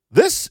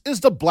This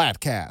is the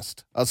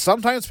Bladtcast, a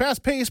sometimes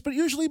fast-paced but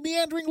usually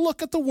meandering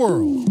look at the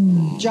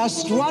world.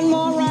 Just one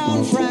more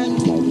round, friend,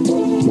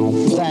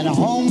 then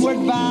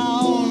homeward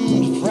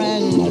bound,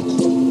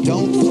 friend.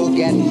 Don't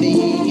forget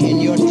me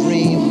in your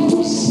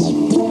dreams.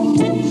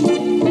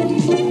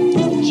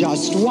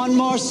 Just one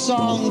more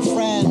song,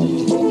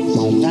 friend,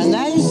 and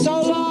then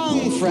so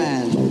long,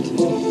 friend.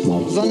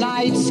 The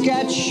nights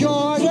get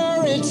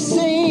shorter, it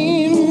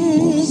seems.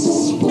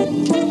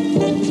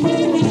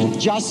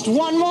 Just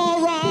one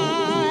more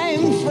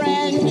rhyme,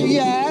 friend.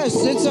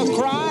 Yes, it's a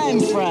crime,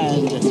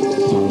 friend.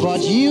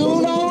 But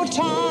you know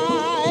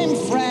time,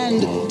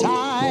 friend.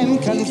 Time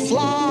can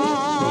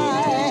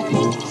fly.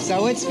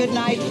 So it's good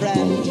night,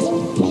 friend.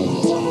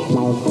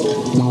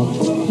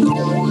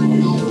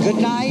 Good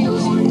night,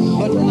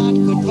 but not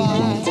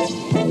goodbye.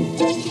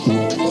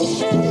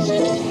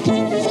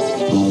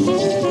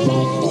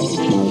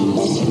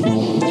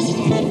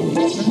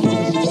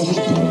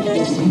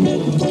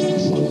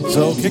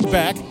 So kick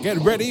back, get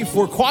ready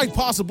for quite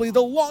possibly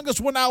the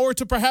longest 1 hour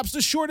to perhaps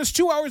the shortest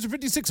 2 hours and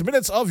 56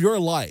 minutes of your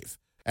life.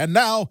 And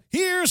now,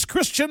 here's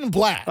Christian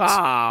Blatt.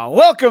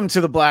 Welcome to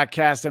the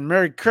Bladtcast, and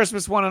Merry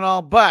Christmas, one and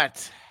all.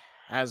 But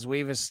as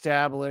we've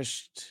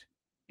established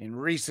in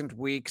recent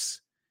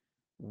weeks,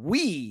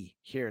 we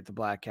here at the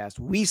Bladtcast,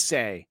 we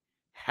say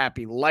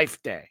Happy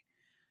Life Day.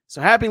 So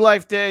happy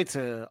Life Day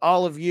to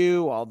all of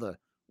you, all the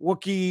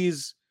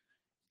Wookiees,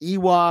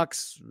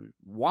 Ewoks,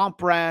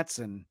 Womp Rats,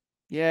 and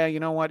yeah, you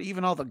know what?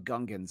 Even all the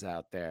Gungans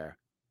out there.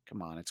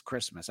 Come on, it's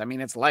Christmas. I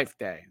mean, it's Life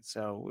Day,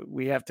 so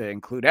we have to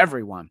include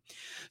everyone.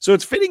 So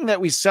it's fitting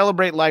that we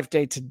celebrate Life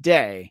Day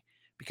today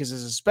because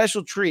as a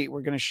special treat,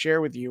 we're going to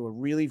share with you a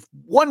really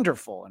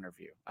wonderful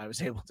interview I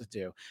was able to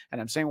do. And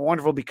I'm saying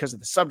wonderful because of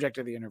the subject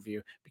of the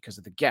interview, because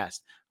of the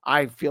guest.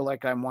 I feel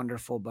like I'm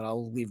wonderful, but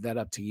I'll leave that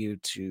up to you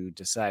to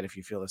decide if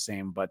you feel the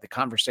same. But the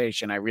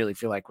conversation I really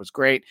feel like was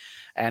great.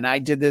 And I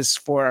did this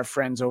for our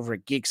friends over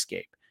at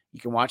Geekscape. You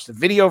can watch the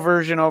video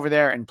version over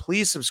there, and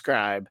please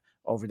subscribe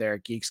over there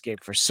at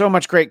Geekscape for so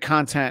much great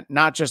content,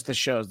 not just the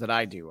shows that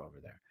I do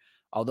over there,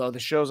 although the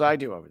shows I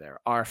do over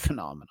there are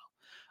phenomenal.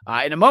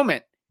 In a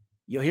moment,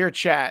 you'll hear a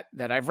chat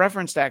that I've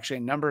referenced actually a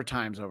number of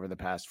times over the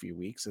past few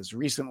weeks, as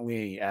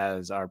recently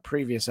as our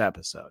previous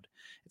episode.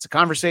 It's a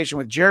conversation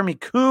with Jeremy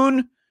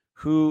Coon,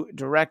 who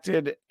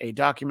directed a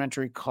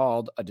documentary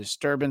called A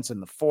Disturbance in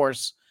the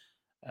Force,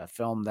 a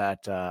film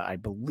that I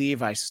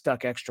believe I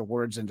stuck extra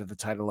words into the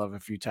title of a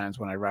few times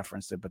when I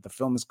referenced it, but the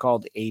film is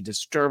called A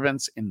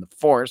Disturbance in the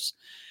Force,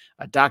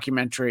 a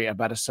documentary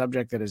about a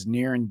subject that is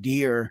near and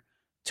dear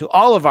to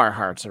all of our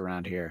hearts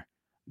around here,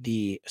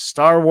 the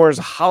Star Wars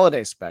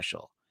Holiday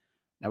Special.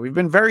 Now, we've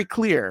been very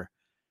clear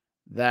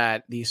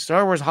that the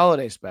Star Wars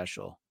Holiday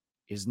Special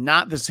is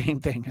not the same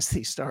thing as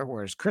the Star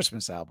Wars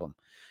Christmas album.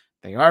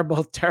 They are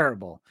both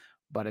terrible,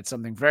 but it's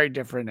something very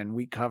different. And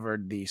we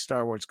covered the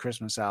Star Wars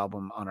Christmas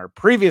album on our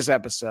previous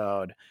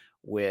episode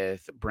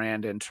with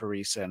Brandon,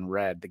 Teresa, and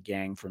Red, the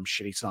gang from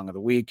Shitty Song of the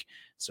Week.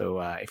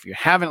 So if you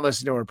haven't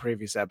listened to our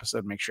previous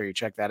episode, make sure you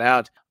check that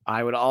out.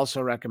 I would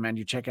also recommend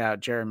you check out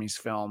Jeremy's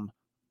film,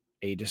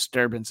 A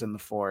Disturbance in the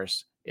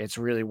Force. It's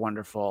really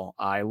wonderful.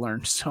 I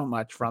learned so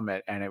much from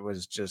it, and it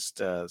was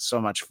just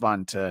so much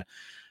fun to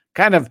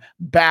kind of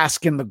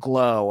bask in the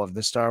glow of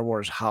the Star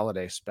Wars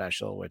Holiday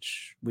Special,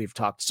 which we've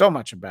talked so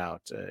much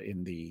about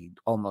in the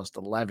almost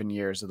 11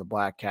 years of the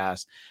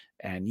Bladtcast.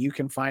 And you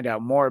can find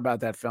out more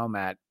about that film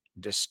at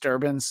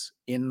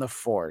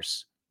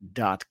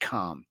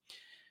disturbanceintheforce.com.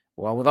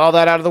 Well, with all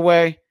that out of the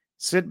way,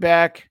 sit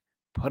back,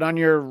 put on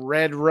your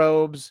red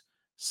robes,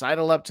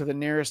 sidle up to the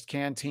nearest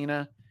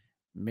cantina,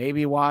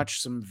 maybe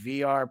watch some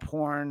VR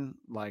porn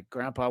like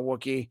Grandpa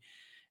Wookie,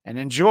 and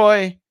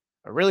enjoy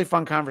a really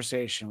fun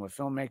conversation with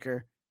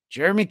filmmaker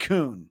Jeremy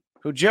Coon,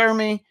 who,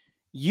 Jeremy,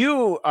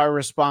 you are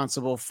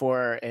responsible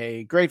for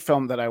a great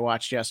film that I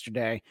watched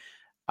yesterday,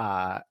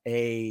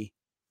 A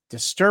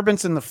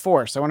Disturbance in the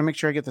Force. I want to make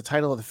sure I get the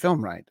title of the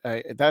film right.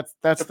 That's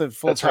the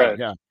full title.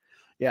 Right.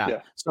 Yeah.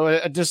 So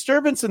a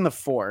Disturbance in the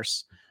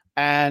Force,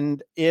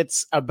 and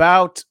it's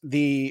about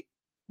the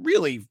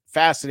really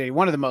fascinating,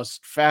 one of the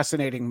most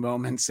fascinating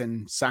moments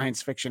in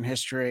science fiction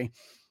history,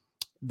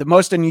 the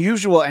most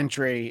unusual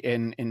entry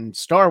in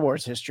Star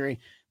Wars history,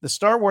 the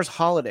Star Wars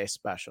Holiday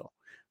Special.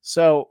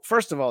 So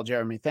first of all,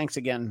 Jeremy, thanks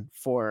again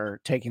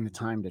for taking the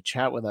time to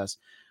chat with us.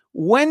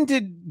 When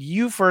did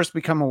you first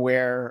become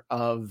aware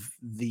of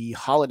the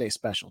Holiday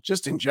Special,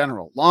 just in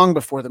general, long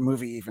before the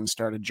movie even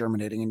started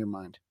germinating in your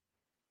mind?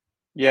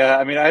 Yeah,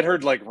 I mean, I'd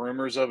heard like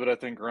rumors of it. I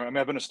think. I mean,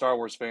 I've been a Star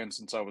Wars fan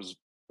since I was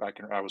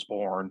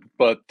born.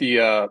 But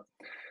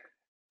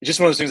it's just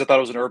one of those things. I thought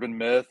it was an urban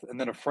myth, and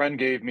then a friend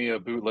gave me a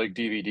bootleg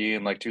DVD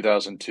in like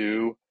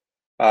 2002.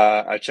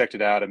 I checked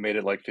it out and made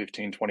it like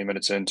 15, 20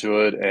 minutes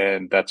into it,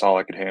 and that's all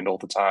I could handle at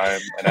the time.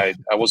 And I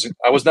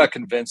was not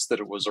convinced that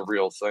it was a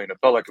real thing. It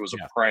felt like it was a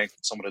prank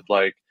that someone had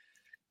like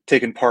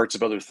taken parts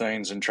of other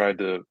things and tried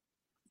to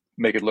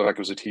make it look like it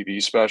was a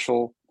TV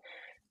special.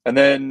 And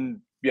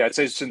then, yeah, I'd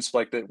say since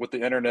like with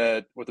the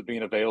internet, with it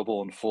being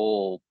available in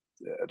full,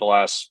 the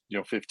last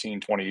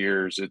 15, 20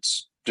 years,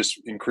 it's just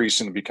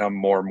increasingly become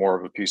more and more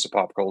of a piece of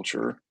pop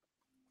culture.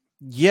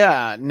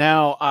 Yeah.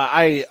 Now,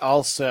 I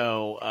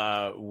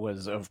also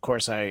was, of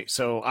course, I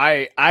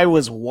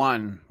was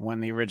one when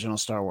the original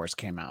Star Wars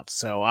came out.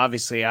 So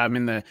obviously, I'm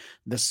in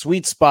the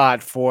sweet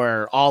spot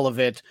for all of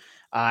it.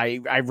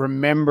 I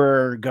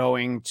remember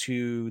going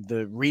to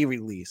the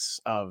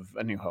re-release of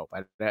A New Hope.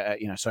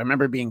 So I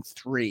remember being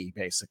 3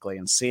 basically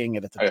and seeing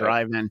it at the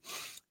drive-in,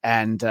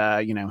 and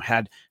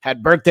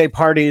had birthday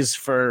parties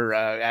for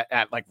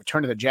at like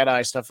Return of the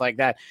Jedi, stuff like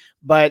that.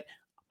 But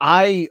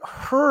I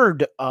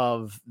heard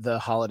of the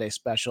holiday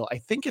special. I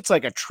think it's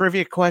like a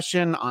trivia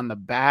question on the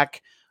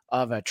back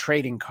of a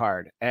trading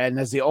card. And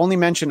that's the only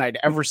mention I'd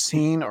ever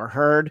seen or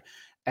heard.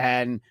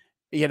 And,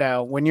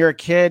 when you're a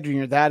kid, when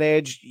you're that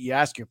age, you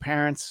ask your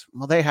parents.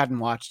 Well, they hadn't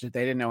watched it.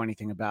 They didn't know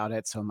anything about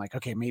it. So I'm like,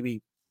 okay,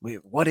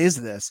 what is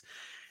this?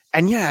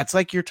 And yeah, it's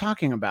like you're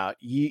talking about.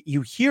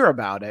 You hear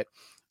about it.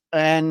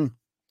 And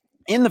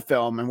in the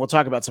film, and we'll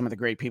talk about some of the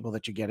great people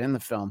that you get in the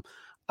film,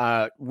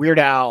 Weird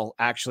Al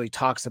actually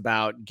talks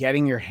about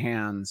getting your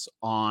hands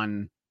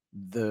on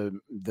the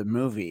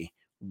movie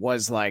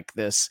was like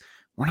this.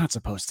 We're not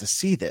supposed to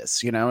see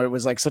this, it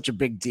was like such a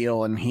big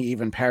deal. And he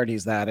even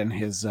parodies that in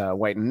his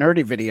White and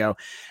Nerdy video.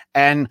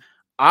 And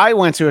I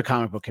went to a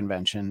comic book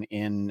convention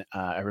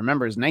I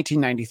remember it was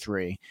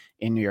 1993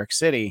 in New York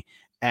City.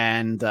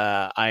 And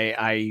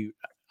I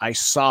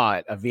saw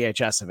it, a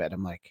VHS of it.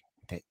 I'm like,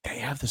 they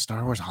have the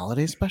Star Wars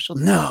holiday special?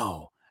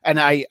 No. And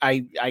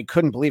I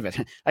couldn't believe it.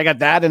 I got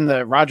that in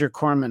the Roger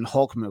Corman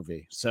Hulk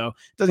movie. So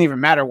it doesn't even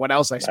matter what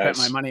else I spent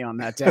my money on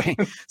that day.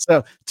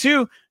 So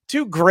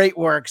two great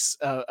works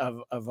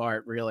of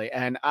art, really.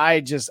 And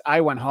I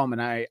went home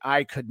and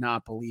I could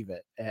not believe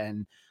it.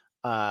 And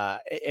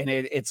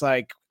it's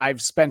like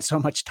I've spent so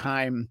much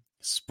time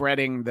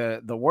spreading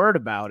the word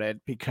about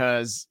it,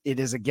 because it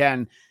is,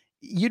 again,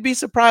 you'd be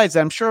surprised.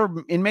 I'm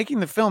sure in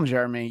making the film,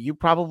 Jeremy, you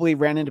probably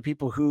ran into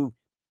people who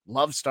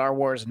love Star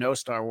Wars, know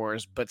Star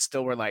Wars, but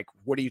still were like,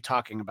 what are you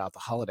talking about? The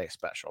holiday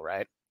special,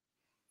 right?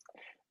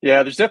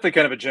 Yeah, there's definitely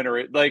kind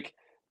of like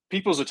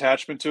people's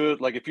attachment to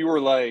it. Like if you were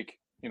like,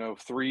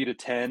 3 to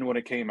 10 when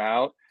it came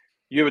out,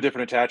 you have a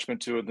different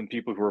attachment to it than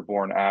people who were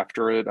born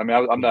after it. I mean,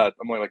 I'm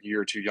only like a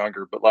year or two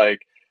younger, but like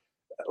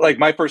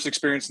my first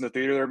experience in the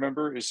theater, I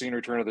remember, is seeing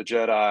Return of the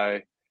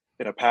Jedi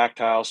in a packed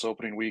house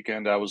opening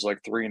weekend. I was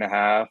like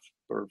 3.5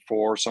 or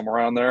 4, somewhere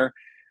around there.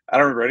 I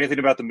don't remember anything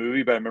about the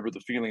movie, but I remember the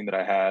feeling that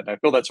I had. And I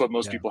feel that's what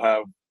most people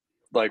have.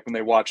 Like when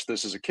they watch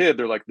this as a kid,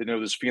 they're like, they know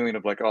this feeling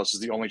of like, oh, this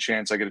is the only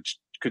chance I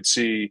could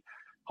see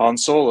Han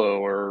Solo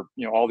or,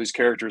 all these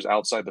characters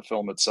outside the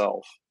film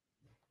itself.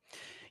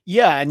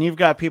 Yeah, and you've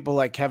got people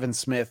like Kevin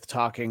Smith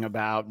talking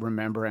about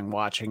remembering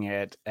watching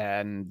it,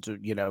 and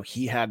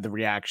he had the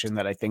reaction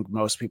that I think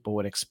most people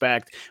would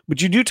expect.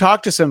 But you do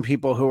talk to some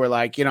people who were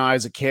like, I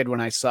was a kid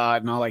when I saw it,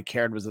 and all I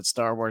cared was that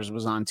Star Wars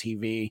was on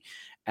TV,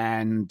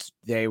 and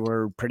they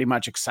were pretty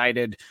much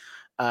excited.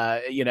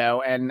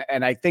 And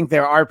I think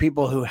there are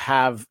people who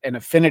have an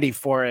affinity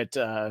for it,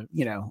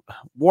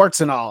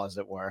 warts and all, as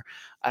it were.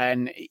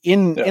 And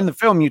in the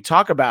film, you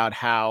talk about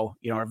how,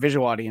 our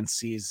visual audience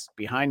sees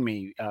behind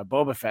me,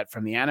 Boba Fett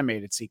from the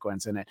animated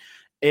sequence in it.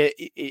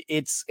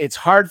 It's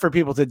hard for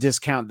people to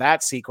discount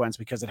that sequence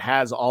because it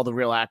has all the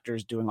real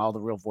actors doing all the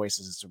real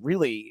voices. It's a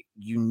really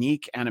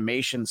unique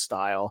animation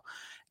style.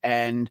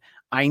 And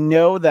I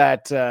know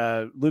that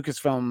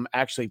Lucasfilm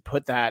actually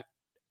put that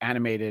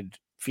animated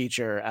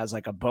feature as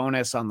like a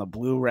bonus on the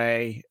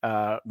Blu-ray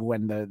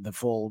when the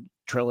full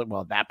trilogy,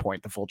 well, at that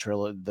point,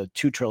 the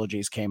 2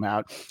 trilogies came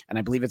out, and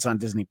I believe it's on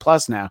Disney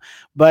Plus now.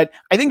 But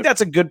I think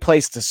that's a good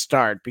place to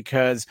start,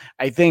 because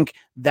I think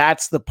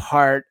that's the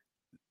part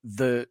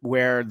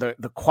where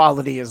the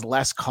quality is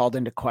less called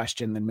into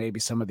question than maybe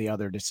some of the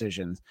other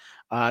decisions.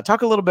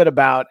 Talk a little bit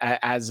about,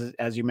 as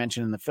you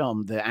mentioned in the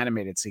film, the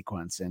animated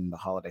sequence in the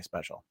holiday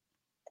special.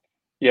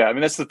 Yeah, I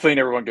mean, that's the thing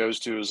everyone goes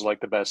to is like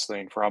the best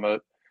thing from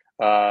it.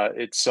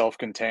 It's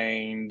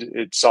self-contained.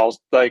 It's all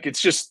like,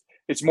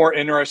 it's more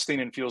interesting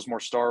and feels more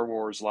Star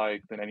Wars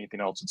like than anything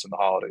else that's in the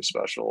holiday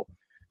special.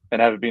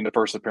 And have it being the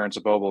first appearance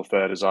of Boba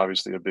Fett is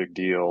obviously a big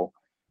deal.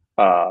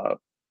 Yeah,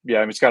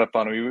 I mean, it's kind of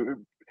fun.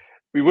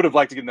 We would have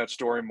liked to get in that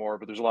story more,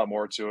 but there's a lot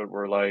more to it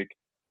where like,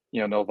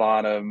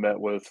 Nelvana met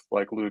with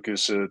like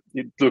Lucas.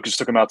 Lucas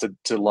took him out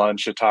to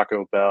lunch at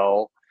Taco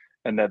Bell,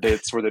 and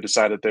that's where they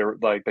decided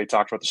they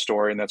talked about the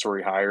story, and that's where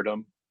he hired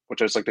him,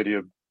 which I just like the idea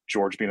of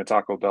George being a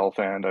Taco Bell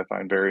fan. I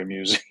find very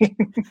amusing.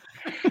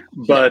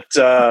 But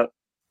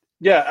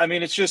yeah, I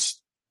mean, it's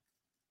just,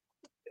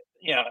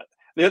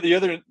 the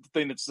other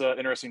thing that's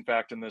interesting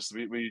fact in this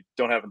we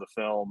don't have in the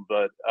film,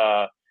 but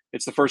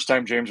it's the first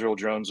time James Earl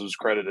Jones was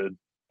credited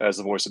as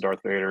the voice of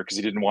Darth Vader, because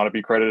he didn't want to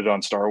be credited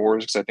on Star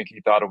Wars, because I think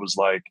he thought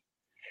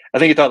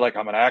like,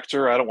 I'm an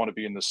actor, I don't want to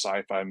be in this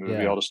sci-fi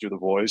movie, I'll just do the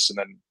voice. And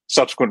then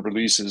subsequent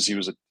releases he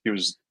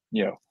was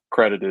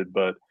credited,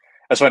 but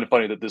I find it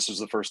funny that this was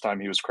the first time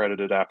he was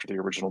credited after the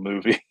original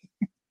movie.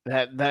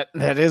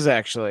 That is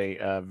actually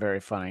very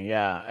funny.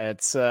 Yeah,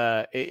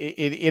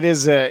 it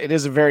is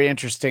a very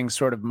interesting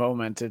sort of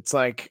moment. It's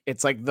like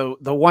the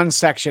one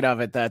section of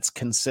it that's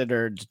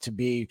considered to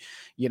be,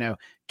 you know,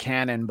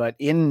 canon, but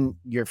in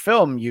your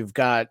film you've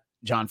got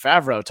Jon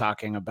Favreau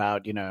talking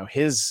about, you know,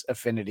 his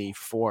affinity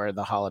for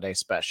the holiday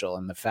special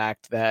and the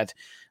fact that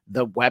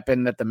the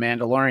weapon that the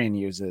Mandalorian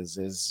uses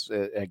is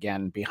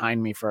again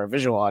behind me for a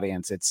visual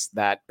audience. It's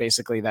that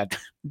basically that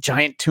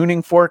giant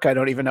tuning fork. I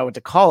don't even know what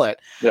to call it.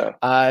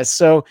 Yeah.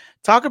 So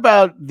talk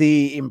about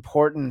the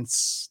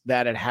importance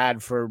that it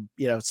had for,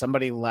 you know,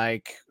 somebody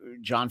like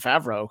Jon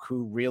Favreau,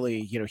 who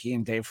really, you know, he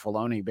and Dave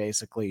Filoni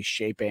basically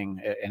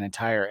shaping an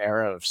entire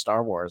era of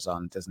Star Wars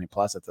on Disney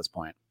Plus at this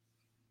point.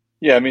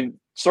 Yeah, I mean,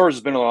 Star Wars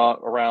has been a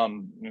lot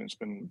around. You know, it's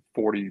been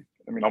 40,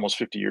 I mean, almost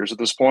 50 years at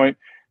this point.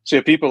 So you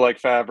have people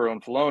like Favreau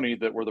and Filoni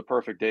that were the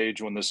perfect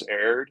age when this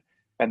aired,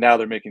 and now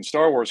they're making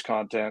Star Wars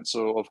content.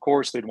 So of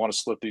course they'd want to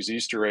slip these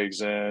Easter eggs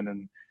in,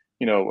 and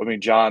you know, I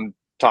mean, John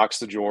talks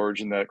to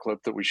George in that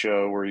clip that we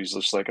show where he's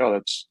just like, "Oh,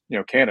 that's, you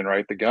know, canon,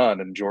 right? The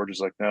gun," and George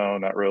is like, "No,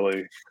 not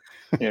really."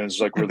 You know,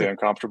 it's like really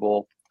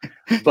uncomfortable.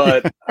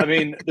 But I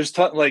mean, there's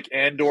like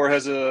Andor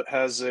has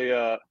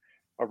a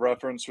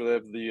reference where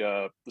they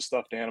have the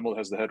stuffed animal that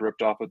has the head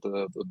ripped off at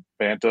the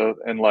banta,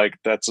 and like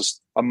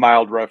that's a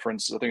mild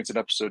reference. I think it's in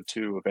episode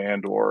 2 of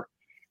Andor.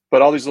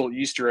 But all these little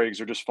Easter eggs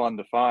are just fun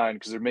to find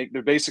because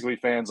they're basically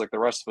fans like the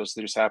rest of us.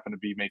 They just happen to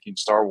be making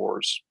Star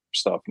Wars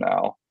stuff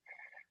now,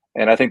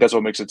 and I think that's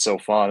what makes it so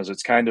fun. Is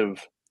it's kind of,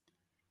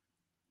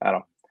 I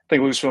don't know, I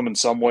think Lucasfilm in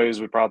some ways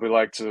would probably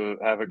like to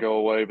have it go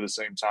away, but at the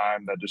same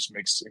time that just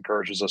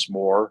encourages us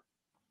more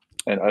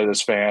and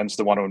as fans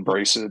to want to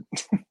embrace it.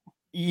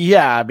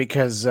 Yeah,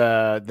 because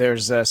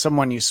there's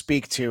someone you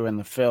speak to in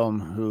the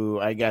film who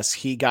I guess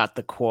he got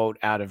the quote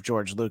out of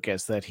George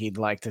Lucas that he'd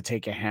like to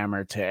take a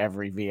hammer to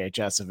every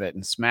VHS of it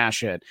and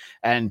smash it.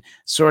 And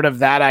sort of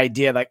that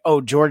idea like, oh,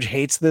 George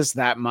hates this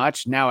that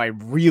much. Now I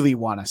really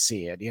want to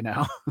see it, you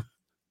know?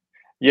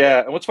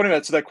 Yeah, and what's funny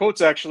about so that quote's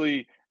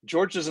actually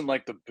George doesn't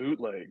like the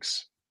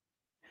bootlegs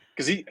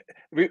because I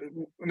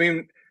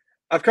mean,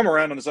 I've come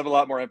around on this. I have a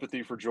lot more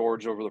empathy for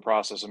George over the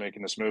process of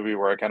making this movie,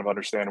 where I kind of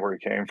understand where he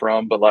came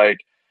from. But like,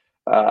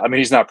 I mean,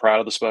 he's not proud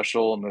of the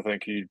special, and I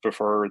think he'd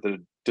prefer that it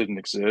didn't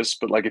exist.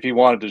 But like, if he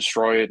wanted to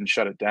destroy it and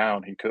shut it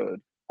down, he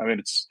could. I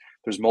mean,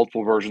 there's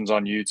multiple versions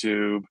on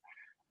YouTube.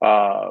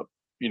 Uh,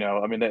 you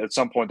know, I mean, at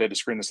some point they had to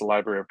screen this at the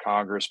Library of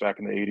Congress back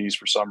in the '80s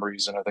for some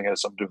reason. I think it has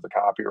something to do with the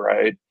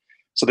copyright.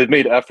 So they've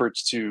made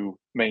efforts to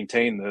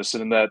maintain this.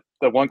 And in that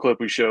one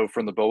clip we show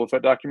from the Boba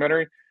Fett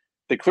documentary,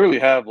 they clearly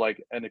have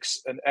like an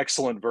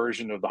excellent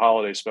version of the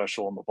holiday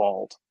special in the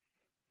vault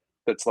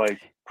that's like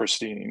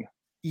pristine.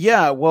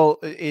 Yeah, well,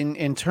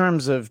 in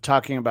terms of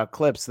talking about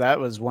clips, that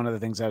was one of the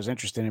things I was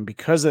interested in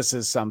because this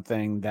is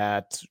something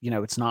that, you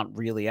know, it's not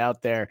really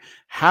out there.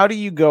 How do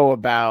you go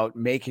about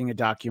making a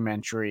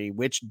documentary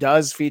which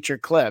does feature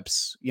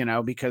clips, you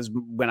know, because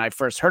when I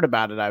first heard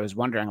about it, I was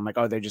wondering, I'm like,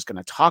 oh, they're just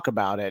going to talk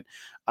about it.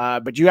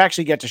 But you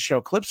actually get to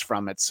show clips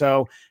from it.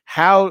 So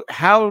how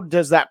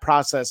does that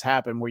process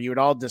happen? Were you at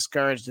all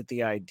discouraged at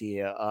the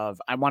idea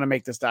of, I want to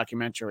make this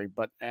documentary,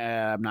 but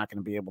I'm not going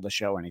to be able to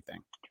show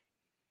anything?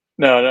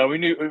 No, we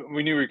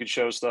knew we could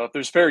show stuff.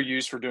 There's fair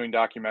use for doing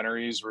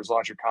documentaries, where as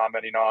long as you're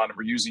commenting on,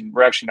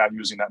 we're actually not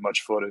using that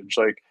much footage.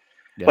 Like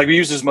we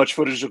used as much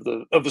footage of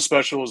the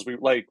special as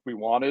we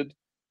wanted,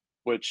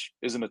 which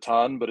isn't a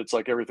ton, but it's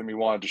like everything we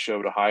wanted to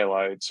show to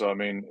highlight. So I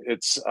mean,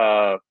 it's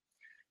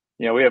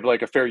you know, we have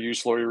like a fair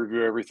use lawyer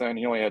review everything.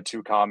 He only had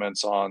 2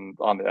 comments on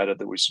the edit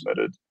that we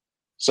submitted.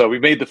 So we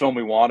made the film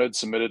we wanted,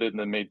 submitted it, and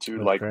then made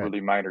 2 like great.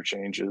 really minor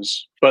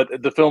changes. But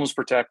the film's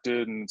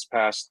protected and it's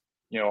passed,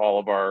 you know, all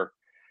of our,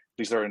 at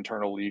least our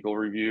internal legal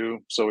review.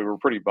 So we were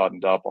pretty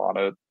buttoned up on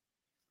it.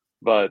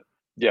 But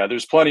yeah,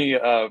 there's plenty.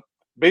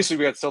 Basically,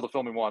 we had to tell the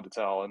film we wanted to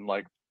tell, and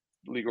like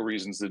legal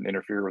reasons didn't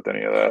interfere with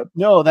any of that.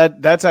 No,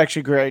 that's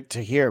actually great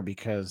to hear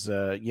because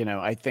you know,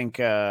 I think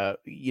you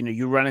know,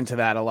 you run into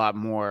that a lot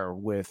more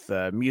with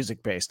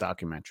music-based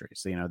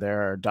documentaries. You know,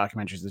 there are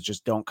documentaries that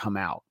just don't come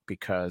out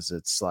because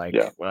it's like,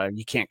 well,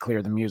 you can't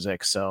clear the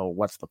music, so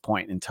what's the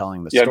point in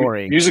telling the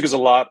story? Music is a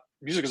lot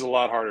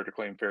harder to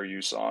claim fair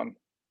use on.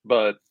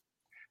 But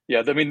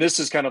yeah, I mean, this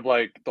is kind of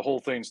like the whole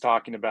thing's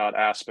talking about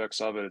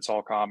aspects of it. It's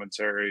all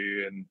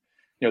commentary, and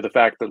you know, the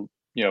fact that,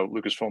 you know,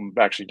 Lucasfilm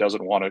actually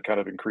doesn't want it kind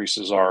of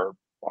increases our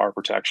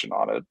protection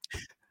on it.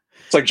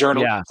 It's like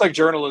it's like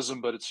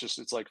journalism, but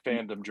it's like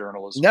fandom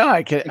journalism. No,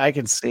 I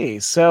can see.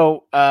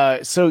 So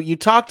so you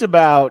talked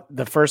about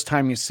the first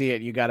time you see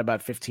it, you got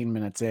about 15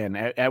 minutes in.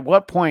 At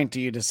what point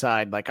do you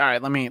decide, like, all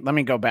right, let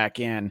me go back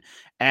in?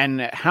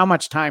 And how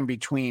much time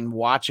between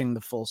watching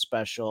the full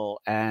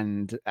special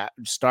and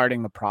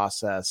starting the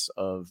process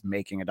of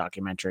making a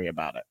documentary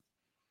about it?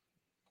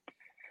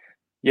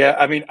 Yeah,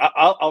 I mean,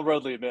 I'll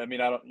readily admit, I mean,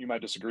 you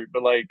might disagree,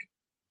 but like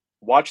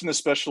watching the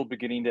special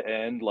beginning to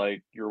end,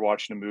 like you're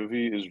watching a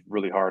movie, is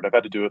really hard. I've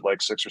had to do it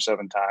like 6 or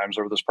 7 times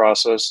over this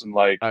process, and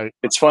like I,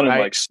 it's fun in I,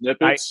 like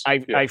snippets.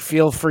 Yeah, I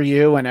feel for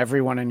you and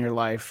everyone in your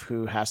life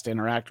who has to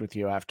interact with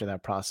you after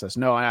that process.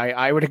 No,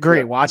 I would agree.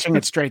 yeah, Watching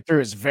it straight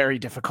through is very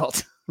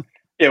difficult.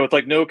 yeah. With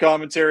like no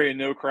commentary and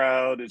no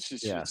crowd, it's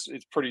just Yeah.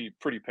 it's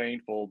pretty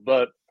painful.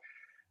 But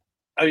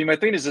I mean, my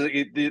thing is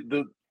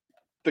that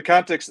the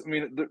context. I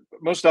mean,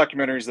 most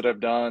documentaries that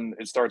I've done,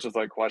 it starts with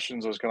like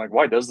questions. I was kind of like,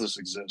 why does this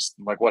exist?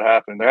 Like, what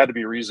happened? There had to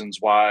be reasons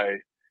why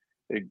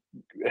it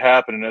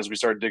happened. And as we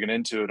started digging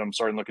into it, I'm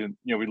starting looking.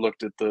 We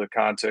looked at the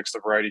context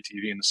of variety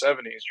TV in the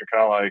 '70s. You're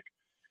kind of like,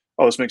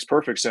 oh, this makes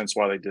perfect sense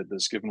why they did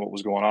this, given what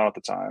was going on at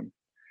the time.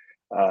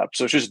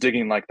 So it's just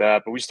digging like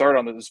that. But we started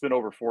on this. It's been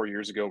over 4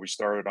 years ago. We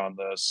started on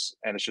this,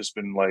 and it's just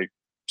been like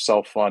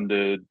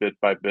self-funded, bit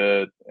by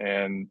bit,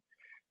 and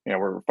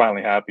we're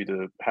finally happy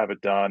to have it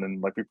done.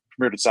 And like we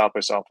premiered at South by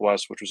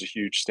Southwest, which was a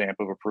huge stamp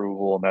of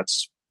approval, and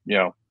that's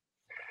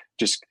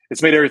just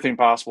it's made everything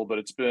possible. But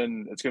it's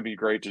going to be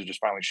great to just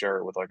finally share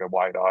it with like a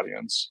wide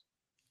audience.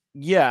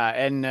 Yeah,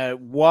 and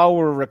while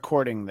we're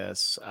recording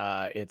this,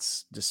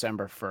 it's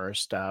December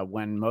 1st.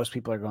 When most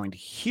people are going to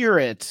hear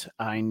it,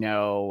 I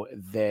know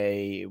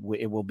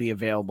it will be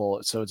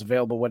available. So it's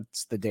available.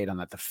 What's the date on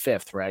that? The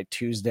 5th, right?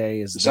 Tuesday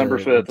is December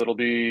 5th. It'll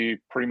be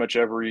pretty much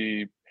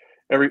every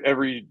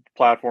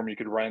platform you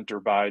could rent or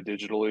buy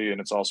digitally,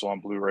 and it's also on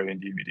Blu-ray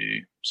and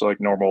DVD. So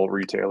like normal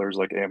retailers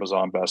like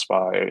Amazon, Best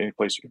Buy, any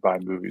place you can buy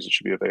movies, it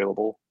should be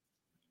available.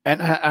 And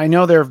I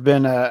know there have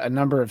been a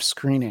number of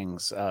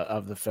screenings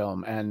of the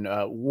film. And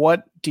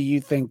what do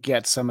you think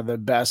gets some of the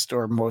best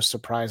or most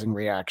surprising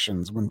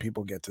reactions when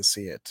people get to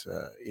see it,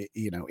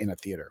 in a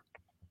theater?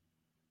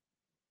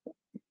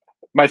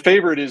 My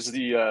favorite is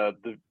the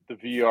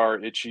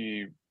VR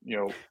itchy,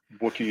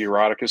 Wookiee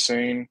erotica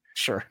scene.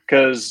 Sure.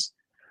 Because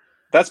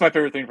that's my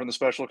favorite thing from the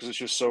special, because it's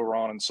just so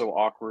raw and so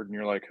awkward, and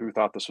you're like, who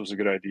thought this was a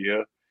good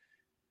idea?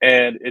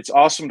 And it's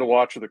awesome to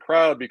watch with the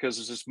crowd,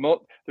 because there's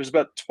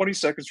about 20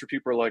 seconds where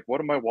people are like,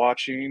 what am I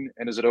watching?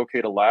 And is it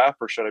okay to laugh,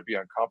 or should I be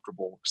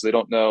uncomfortable? Because they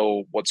don't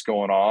know what's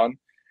going on.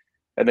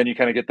 And then you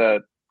kind of get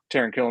that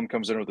Taron Killam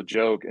comes in with a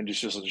joke, and it's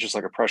just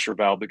like a pressure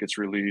valve that gets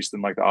released,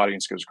 and like the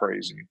audience goes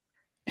crazy.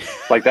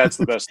 Like that's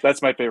the best.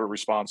 That's my favorite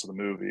response to the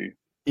movie.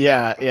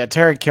 Yeah.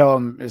 Taron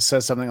Killam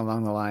says something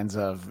along the lines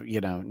of,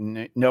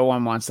 no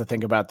one wants to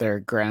think about their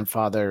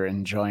grandfather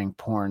enjoying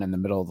porn in the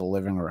middle of the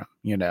living room,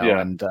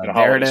 and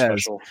there it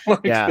is.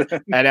 Yeah,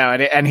 I know.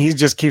 And he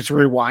just keeps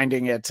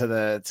rewinding it to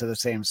the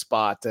same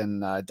spot,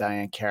 and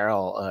Diane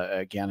Carroll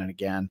again and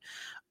again.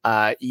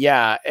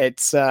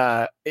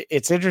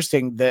 It's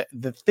interesting.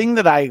 The thing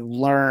that I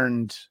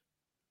learned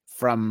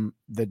from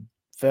the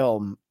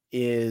film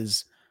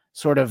is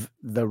sort of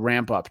the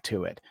ramp up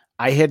to it.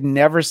 I had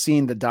never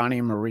seen the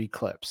Donnie Marie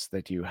clips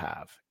that you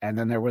have. And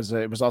then it was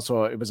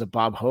a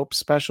Bob Hope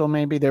special.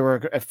 Maybe there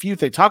were a few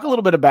things. Talk a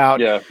little bit about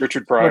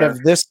Richard Pryor. Sort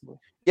of this.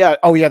 Yeah.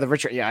 Oh yeah. The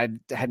Richard. Yeah. I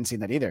hadn't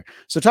seen that either.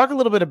 So talk a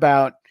little bit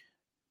about,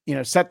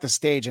 set the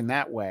stage in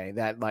that way,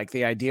 that like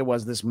the idea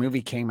was this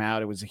movie came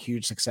out. It was a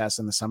huge success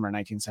in the summer of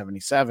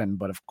 1977.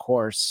 But of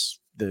course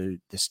the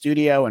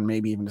studio, and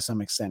maybe even to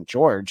some extent,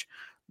 George,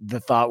 the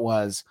thought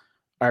was,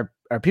 are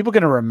people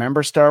going to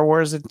remember Star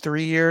Wars in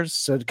 3 years?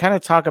 So to kind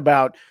of talk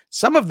about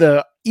some of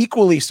the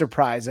equally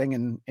surprising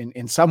and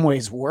in some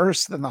ways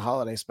worse than the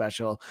holiday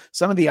special,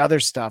 some of the other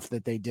stuff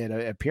that they did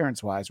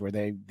appearance wise, where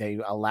they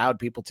allowed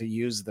people to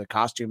use the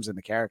costumes and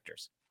the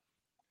characters.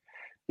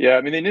 Yeah.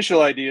 I mean, the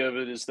initial idea of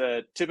it is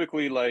that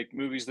typically like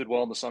movies did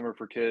well in the summer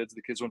for kids.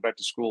 The kids went back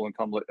to school, and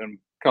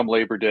come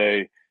Labor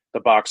Day, the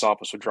box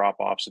office would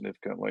drop off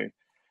significantly.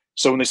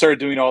 So when they started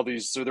doing all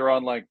these, so they're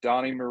on like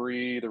Donnie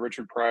Marie, the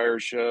Richard Pryor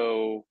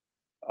show,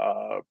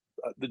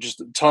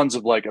 just tons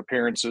of like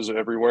appearances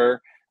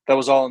everywhere. That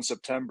was all in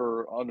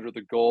September, under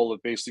the goal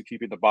of basically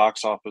keeping the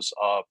box office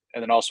up,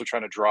 and then also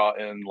trying to draw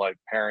in like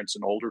parents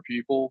and older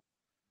people,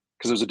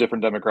 because there's a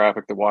different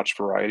demographic that watched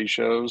variety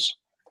shows.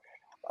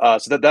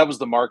 So that was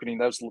the marketing.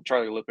 That was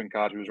Charlie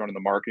Lippincott who was running the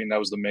marketing. That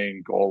was the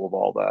main goal of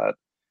all that,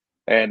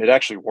 and it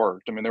actually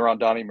worked. I mean, they were on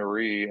Donnie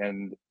Marie,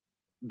 and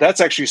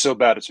that's actually so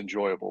bad it's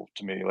enjoyable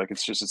to me. Like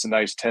it's a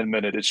nice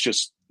 10-minute.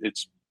 It's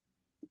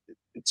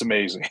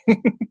amazing.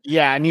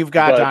 Yeah, and you've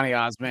got Donny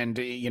Osmond,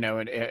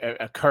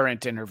 a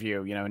current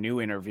interview, a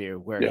new interview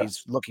where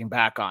he's looking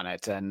back on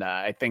it, and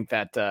I think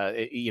that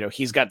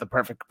he's got the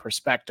perfect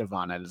perspective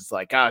on it. It's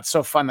like, oh, it's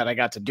so fun that I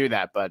got to do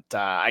that, but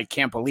I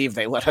can't believe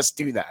they let us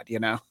do that.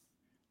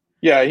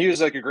 Yeah, he was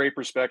like a great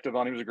perspective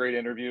on. He was a great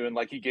interview, and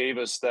like he gave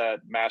us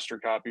that master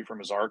copy from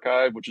his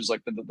archive, which is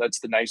like that's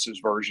the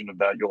nicest version of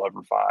that you'll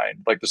ever find.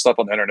 Like the stuff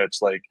on the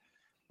internet's like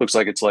looks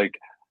like it's like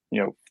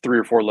 3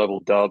 or 4 level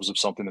dubs of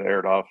something that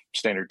aired off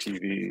standard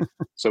TV.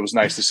 So it was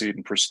nice to see it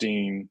in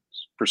pristine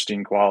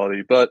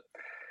quality. But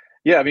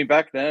yeah, I mean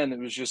back then it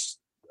was just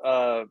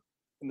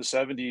in the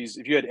 70s,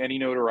 if you had any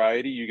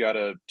notoriety, you got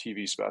a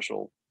TV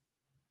special.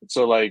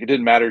 So like it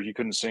didn't matter if you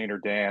couldn't sing or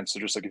dance. So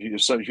just like if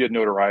you had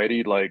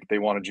notoriety, like they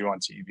wanted you on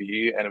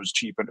TV, and it was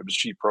cheap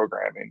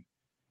programming.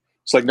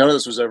 It's like none of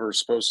this was ever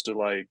supposed to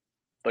like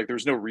like there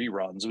was no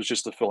reruns. It was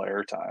just to fill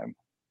airtime.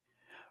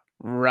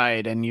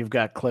 Right, and you've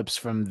got clips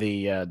from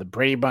the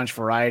Brady Bunch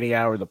Variety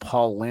Hour, the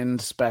Paul Lynde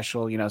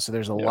special, so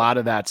there's a Yeah. lot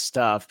of that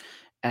stuff.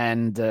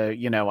 And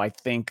I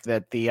think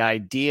that the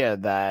idea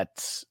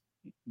that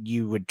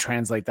you would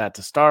translate that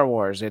to Star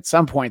Wars, at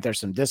some point there's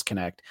some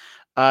disconnect.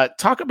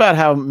 Talk about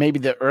how maybe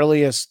the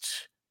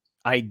earliest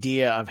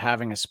idea of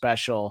having a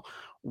special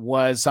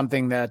was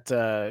something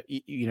that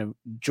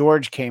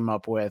George came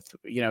up with.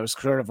 It was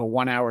sort of a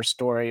 1 hour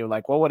story,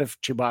 like, well, what if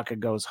Chewbacca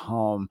goes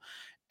home?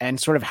 And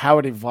sort of how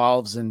it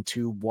evolves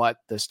into what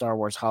the Star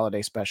Wars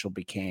holiday special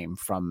became,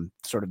 from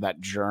sort of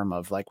that germ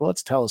of like, well,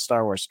 let's tell a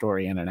Star Wars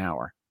story in an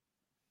hour.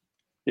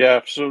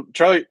 Yeah. So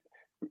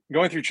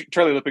going through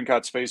Charlie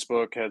Lippincot's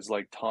Facebook has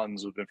like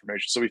tons of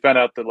information. So we found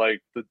out that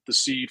like the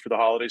seed for the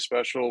holiday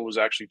special was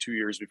actually 2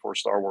 years before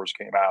Star Wars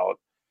came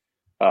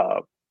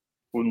out,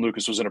 when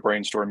Lucas was in a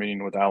brainstorm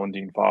meeting with Alan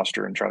Dean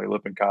Foster and Charlie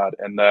Lippincott,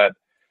 and that,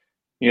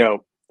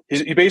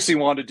 he basically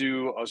wanted to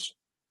do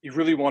he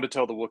really wanted to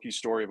tell the Wookiee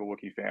story of a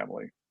Wookiee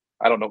family.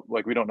 I don't know,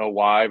 like we don't know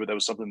why, but that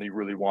was something that he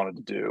really wanted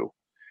to do.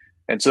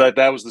 And so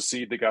that was the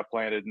seed that got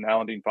planted. And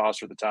Alan Dean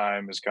Foster at the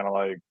time is kind of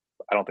like,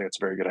 I don't think it's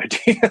a very good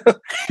idea.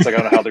 It's like,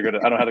 I don't know how they're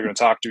gonna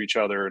talk to each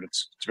other, and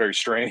it's very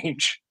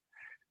strange.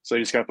 So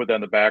he just kind of put that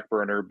in the back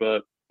burner.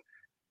 But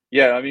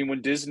yeah, I mean,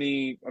 when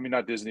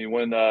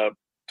 20th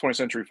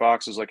Century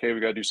Fox is like, hey, we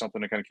got to do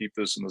something to kind of keep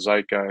this in the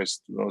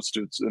zeitgeist. Let's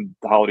do it. And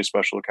the holiday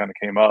special kind of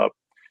came up.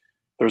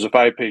 There was a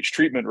 5-page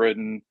treatment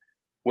written,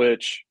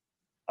 which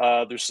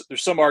there's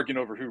some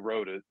argument over who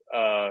wrote it.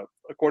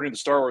 According to the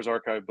Star Wars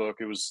archive book,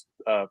 it was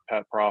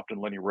Pat Proft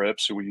and Lenny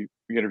Rips, who we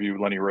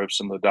interviewed Lenny Rips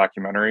in the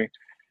documentary,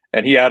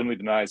 and he adamantly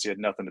denies he had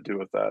nothing to do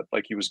with that.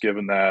 Like he was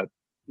given that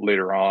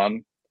later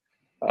on.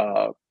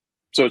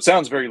 So it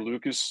sounds very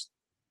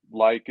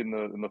Lucas-like in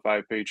the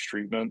 5-page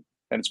treatment,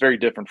 and it's very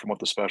different from what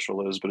the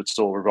special is, but it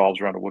still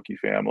revolves around a Wookiee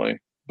family.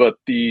 But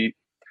it's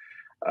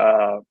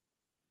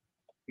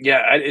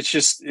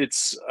just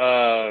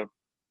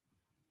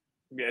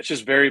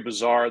very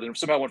bizarre. Then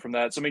somehow went from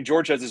that. So I mean,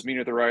 George has this meeting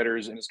with the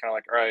writers, and it's kind of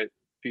like, all right,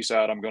 peace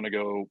out. I'm going to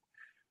go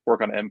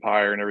work on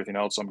Empire and everything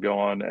else. I'm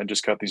going and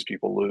just cut these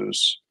people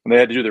loose. And they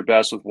had to do their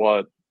best with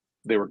what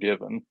they were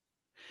given.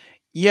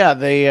 Yeah,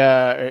 they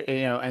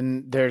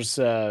and there's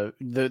the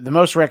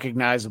most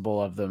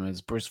recognizable of them is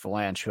Bruce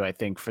Vilanch, who I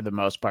think for the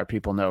most part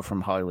people know from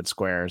Hollywood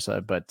Squares,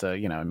 but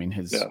I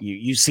mean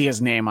you see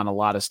his name on a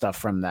lot of stuff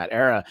from that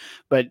era.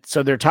 But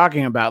so they're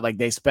talking about like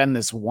they spend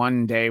this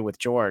one day with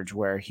George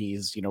where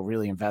he's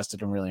really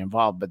invested and really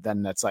involved, but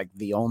then that's like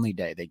the only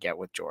day they get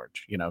with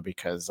George,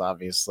 because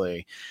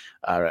obviously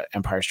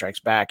Empire Strikes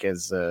Back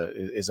is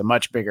a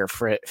much bigger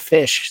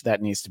fish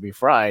that needs to be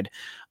fried.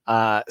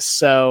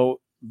 So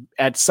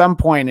at some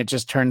point it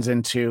just turns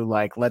into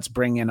like, let's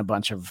bring in a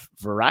bunch of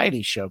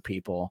variety show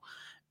people.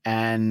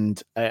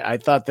 And I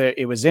thought that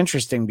it was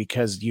interesting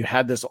because you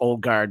had this old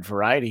guard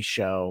variety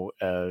show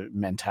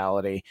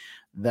mentality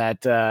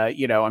that,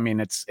 I mean,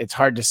 it's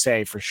hard to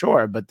say for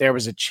sure, but there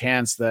was a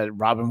chance that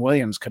Robin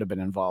Williams could have been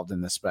involved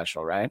in this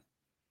special, right?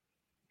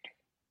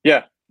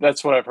 Yeah,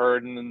 that's what I've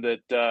heard. And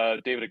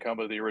that David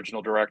Acumba, the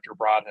original director,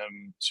 brought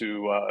him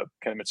to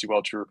Ken Mitzi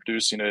Welch, who were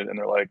producing it. And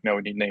they're like, no,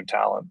 we need name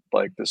talent.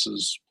 Like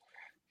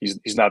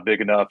he's not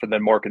big enough. And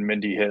then Mork and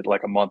Mindy hit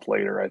like a month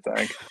later, I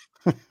think.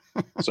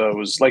 So it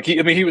was like he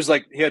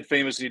had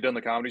famously done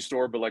the Comedy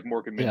Store, but like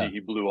Mork and Mindy, he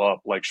blew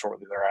up like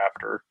shortly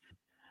thereafter.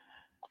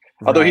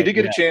 Although he did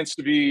get a chance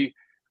to be,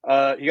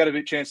 he got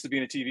a chance to be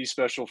in a TV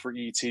special for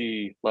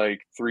E.T. like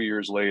 3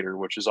 years later,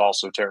 which is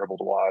also terrible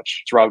to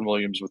watch. It's Robin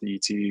Williams with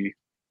E.T.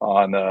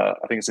 on, I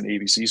think it's an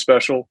ABC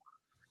special,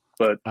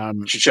 but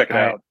you should check it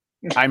out.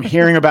 I'm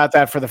hearing about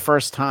that for the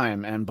first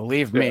time, and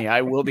believe me,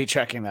 I will be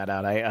checking that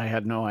out. I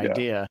had no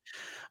idea.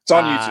 It's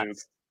on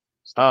YouTube.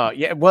 Oh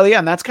yeah. Well, yeah.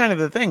 And that's kind of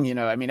the thing,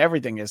 I mean,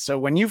 everything is. So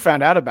when you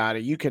found out about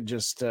it, you could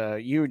just,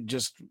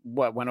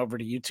 went over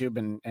to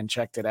YouTube and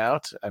checked it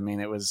out. I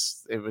mean, it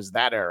was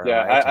that era.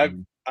 Yeah. Right?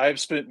 I've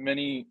spent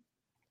an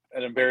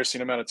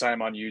embarrassing amount of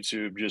time on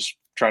YouTube just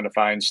trying to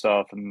find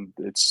stuff, and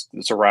it's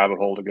a rabbit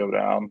hole to go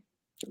down.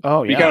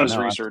 Oh yeah. You count as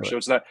research. So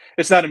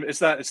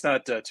it's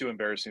not too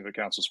embarrassing if it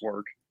counts as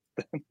work.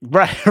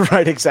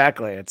 Right,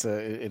 exactly. It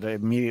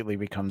immediately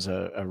becomes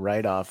a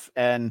write-off.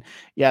 And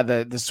yeah,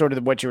 the sort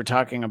of what you were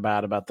talking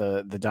about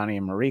the Donnie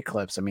and Marie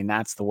clips. I mean,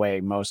 that's the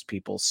way most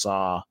people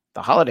saw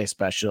the holiday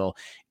special,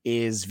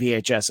 is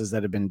VHSs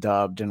that have been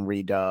dubbed and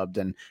redubbed.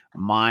 And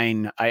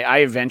mine, I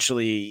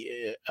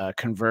eventually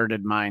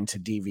converted mine to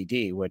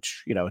DVD,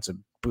 which it's a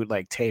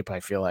bootleg tape. I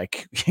feel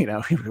like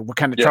what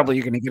kind of trouble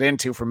you're going to get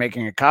into for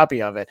making a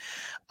copy of it,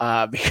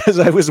 because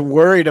I was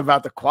worried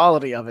about the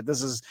quality of it.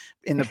 This is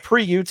in the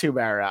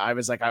pre-YouTube era. I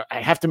was like,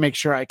 I have to make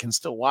sure I can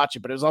still watch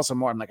it, but it was also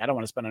more, I'm like, I don't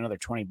want to spend another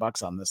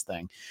 $20 on this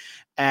thing.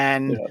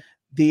 And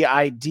the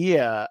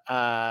idea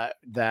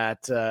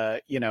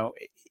that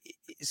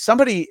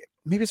somebody,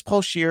 maybe it's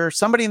Paul Scheer,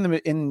 somebody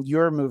in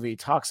your movie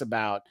talks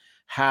about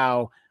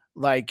how,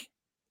 like,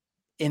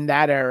 in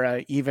that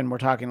era, even we're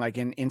talking like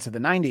into the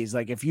 90s,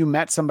 like if you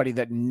met somebody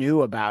that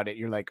knew about it,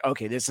 you're like,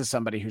 okay, this is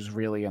somebody who's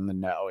really in the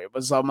know. It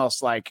was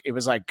almost like, it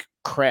was like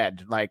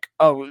cred, like,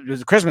 oh, it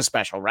was a Christmas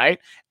special, right?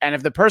 And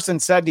if the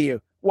person said to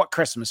you, what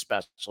Christmas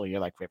special?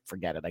 You're like,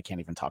 forget it. I can't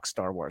even talk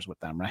Star Wars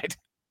with them, right?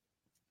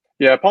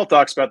 Yeah, Paul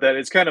talks about that.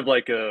 It's kind of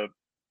like a,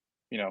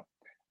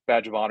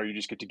 badge of honor. You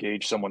just get to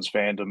gauge someone's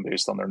fandom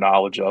based on their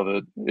knowledge of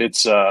it.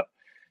 It's, I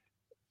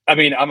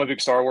mean, I'm a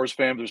big Star Wars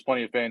fan, but there's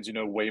plenty of fans who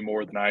know way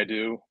more than I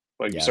do.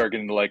 Like, you start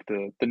getting to like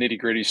the nitty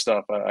gritty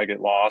stuff, I get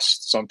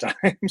lost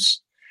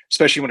sometimes,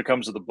 especially when it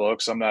comes to the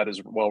books. I'm not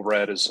as well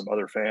read as some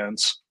other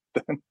fans.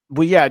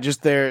 Well, yeah,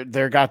 just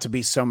there got to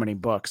be so many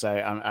books.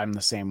 I'm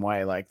the same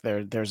way. Like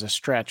there's a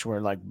stretch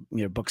where like,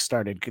 books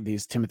started.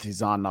 These Timothy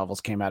Zahn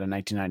novels came out in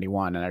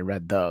 1991, and I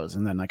read those.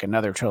 And then like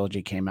another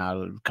trilogy came out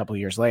a couple of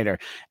years later,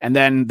 and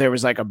then there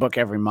was like a book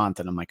every month,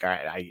 and I'm like, all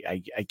right,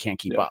 I can't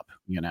keep up.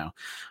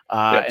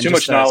 Too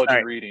much knowledge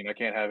and reading. I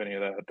can't have any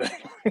of that.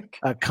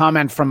 A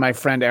comment from my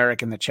friend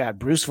Eric in the chat: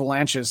 Bruce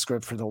Valanche's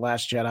script for The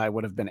Last Jedi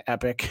would have been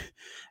epic.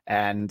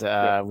 And we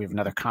have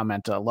another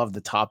comment. Love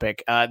the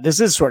topic.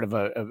 This is sort of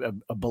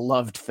a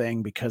beloved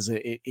thing because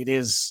it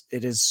is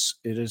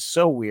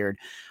so weird.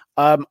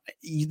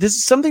 This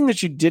is something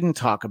that you didn't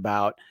talk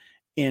about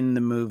in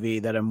the movie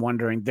that I'm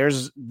wondering.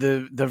 There's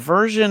the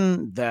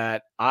version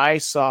that I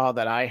saw,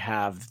 that I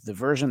have, the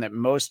version that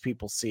most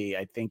people see,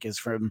 I think, is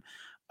from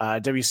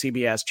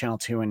WCBS Channel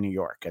 2 in New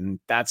York. And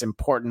that's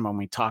important when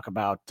we talk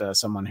about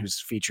someone who's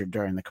featured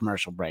during the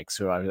commercial breaks,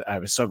 who I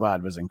was so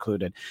glad was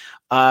included.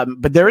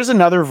 But there is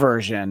another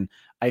version.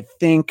 I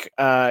think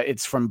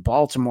it's from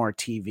Baltimore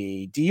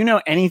TV. Do you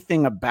know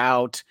anything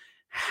about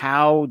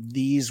how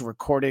these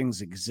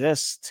recordings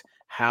exist?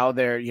 How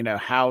they're,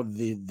 how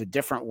the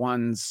different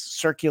ones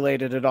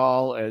circulated at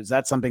all? Is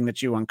that something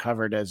that you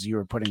uncovered as you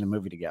were putting the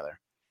movie together?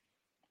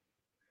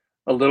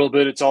 A little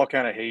bit. It's all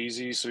kind of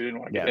hazy, so we didn't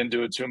want to get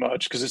into it too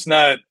much because it's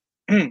not.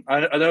 I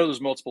know there's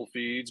multiple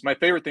feeds. My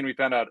favorite thing we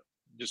found out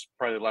just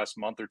probably the last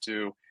month or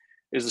two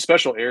is the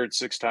special aired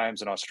 6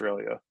 times in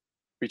Australia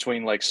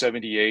between like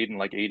 78 and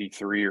like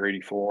 83 or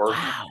 84.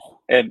 Wow.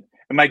 And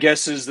my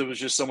guess is there was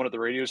just someone at the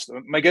radio.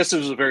 My guess is it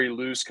was a very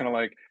loose kind of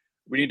like,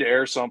 we need to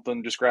air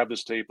something. Just grab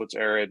this tape. Let's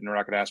air it. And we're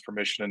not going to ask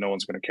permission and no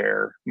one's going to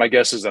care. My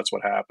guess is that's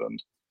what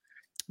happened.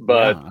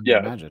 But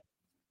Imagine.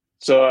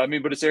 So, I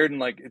mean, but it's aired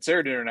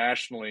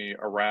internationally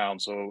around.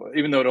 So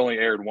even though it only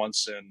aired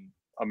once in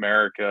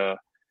America,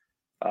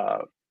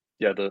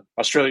 the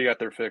Australia got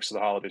their fix of the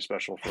holiday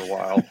special for a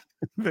while.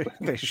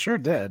 They sure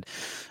did.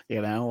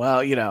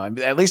 Well,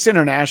 at least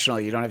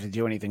internationally, you don't have to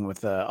do anything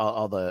with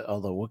all the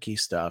Wookiee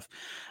stuff.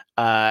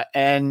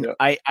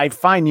 I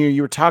find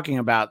you were talking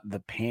about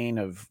the pain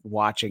of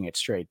watching it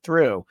straight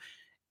through.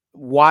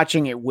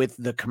 Watching it with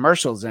the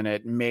commercials in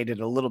it made it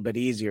a little bit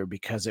easier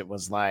because it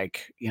was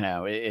like,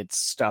 it's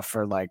stuff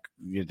for like,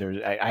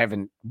 I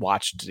haven't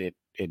watched it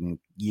in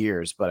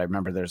years, but I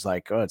remember there's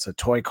like, it's a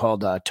toy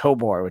called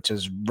Tobor, which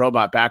is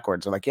robot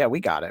backwards. They're like, yeah, we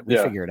got it. We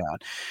figured it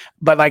out.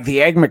 But like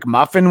the Egg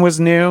McMuffin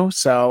was new.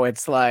 So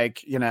it's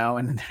like,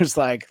 and there's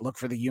like, look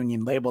for the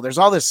Union label. There's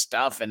all this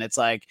stuff. And it's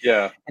like,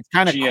 it's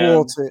kind of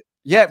cool to,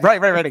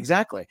 right.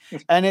 Exactly.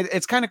 And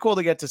it's kind of cool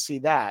to get to see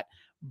that.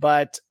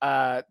 But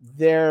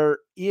there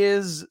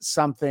is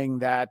something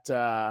that,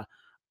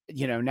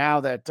 now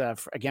that,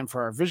 again,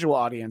 for our visual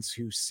audience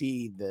who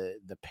see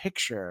the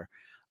picture,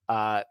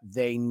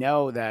 they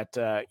know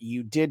that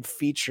you did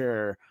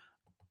feature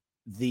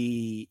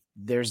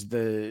there's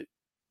the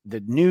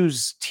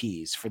news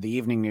tease for the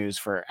evening news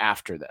for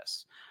after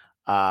this,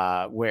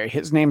 where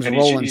his name's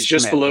Roland he's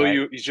just Smith, below right?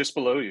 you. He's just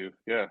below you.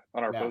 Yeah.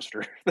 On our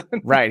poster.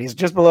 Right. He's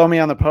just below me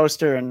on the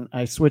poster, and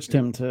I switched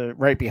him to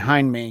right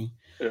behind me.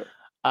 Yeah.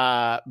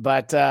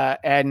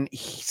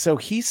 So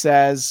he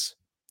says,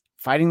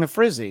 fighting the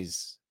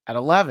Frizzies at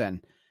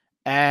 11.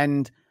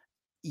 And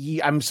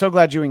I'm so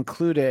glad you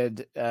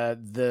included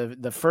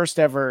the first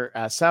ever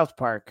South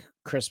Park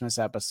Christmas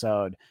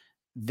episode.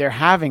 They're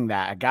having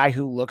that, a guy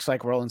who looks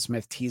like Roland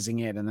Smith teasing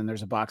it, and then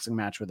there's a boxing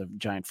match with a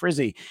giant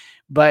Frizzy.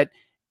 But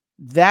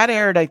that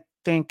aired, I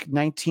think,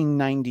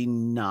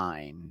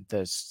 1999,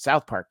 the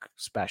South Park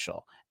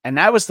special. And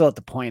that was still at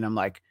the point I'm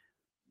like,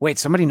 wait,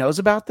 somebody knows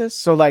about this?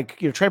 So like,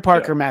 Trey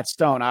Parker, Matt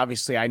Stone,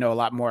 obviously I know a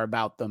lot more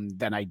about them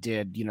than I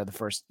did, the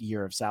first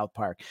year of South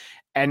Park.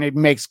 And it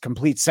makes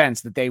complete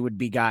sense that they would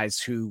be guys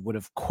who would,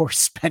 of course,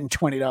 spend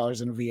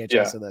 $20 in a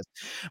VHS of this.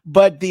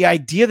 But the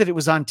idea that it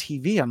was on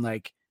TV, I'm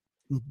like,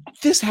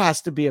 this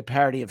has to be a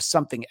parody of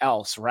something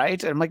else,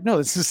 right? And I'm like, no,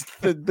 this is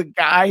the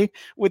guy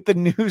with the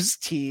news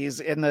tease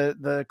in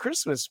the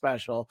Christmas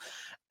special.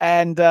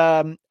 And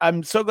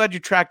I'm so glad you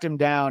tracked him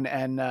down.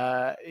 And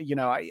the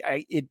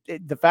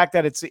fact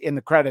that it's in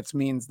the credits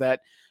means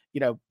that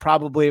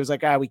probably it was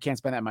like, we can't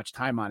spend that much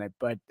time on it.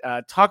 But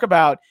talk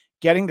about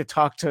getting to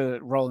talk to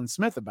Roland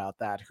Smith about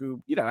that,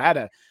 who had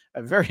a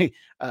very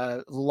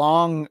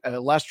long,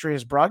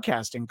 illustrious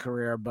broadcasting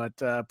career, but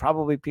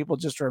probably people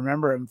just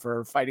remember him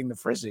for fighting the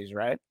Frizzies,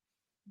 right?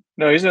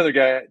 No, he's another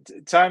guy.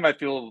 Time, I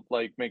feel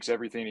like, makes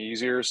everything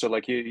easier. So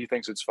like he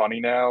thinks it's funny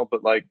now,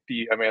 but like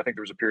I mean, I think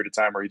there was a period of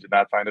time where he did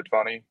not find it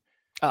funny.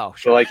 Oh, But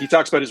sure. like he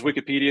talks about his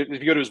Wikipedia.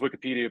 If you go to his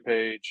Wikipedia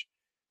page,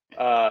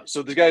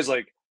 so the guy's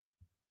like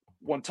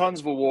won tons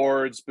of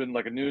awards, been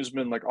like a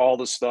newsman, like all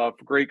this stuff,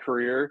 great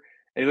career.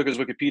 And you look at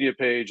his Wikipedia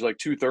page, like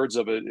 2/3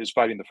 of it is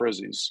fighting the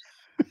Frizzies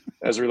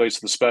as it relates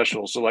to the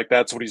special. So like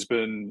that's what he's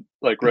been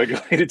like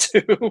regulated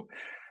to.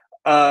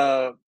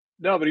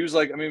 No, but he was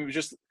like, I mean, it was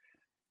just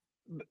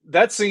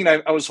that scene.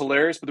 I was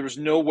hilarious, but there was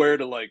nowhere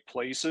to like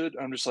place it.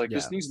 I'm just like, Yeah.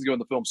 this needs to go in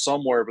the film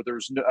somewhere, but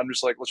there's no, I'm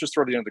just like, let's just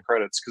throw it at the end of the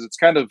credits because it's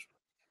kind of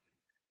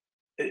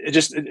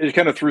it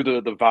kind of threw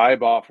the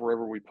vibe off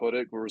wherever we put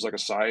it, where it was like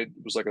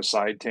a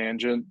side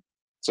tangent.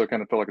 So it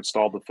kind of felt like it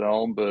stalled the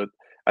film, but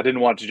I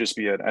didn't want it to just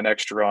be an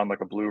extra on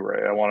like a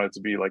Blu-ray. I wanted it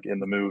to be like in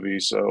the movie.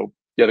 So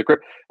yeah,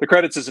 the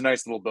credits is a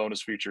nice little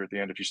bonus feature at the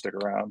end if you stick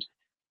around.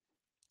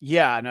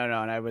 Yeah, no,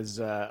 and I was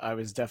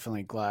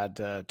definitely glad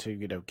to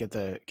get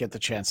the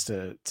chance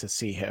to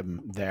see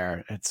him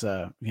there. It's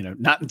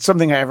not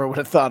something I ever would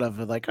have thought of,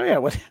 like, oh yeah,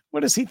 what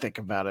does he think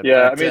about it?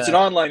 Yeah, I But mean it's an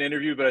online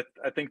interview, but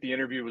I think the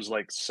interview was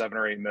like 7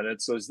 or 8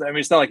 minutes. So I mean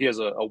it's not like he has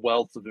a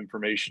wealth of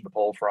information to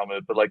pull from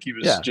it, but like he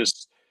was yeah.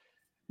 just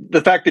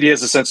the fact that he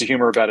has a sense of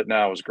humor about it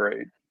now is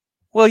great.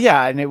 Well,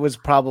 yeah, and it was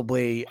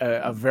probably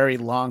a very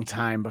long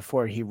time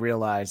before he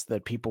realized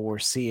that people were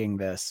seeing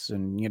this.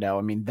 And,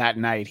 I mean, that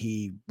night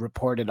he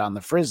reported on the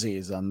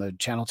Frizzies on the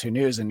Channel 2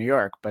 News in New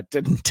York, but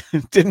didn't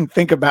didn't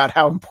think about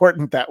how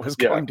important that was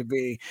Yeah, going to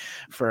be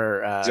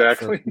for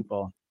exactly.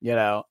 people,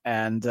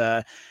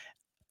 and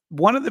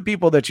one of the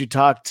people that you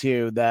talked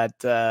to that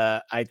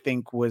I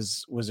think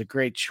was a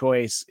great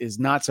choice is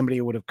not somebody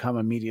who would have come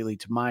immediately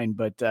to mind,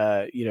 but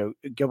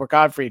Gilbert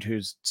Gottfried,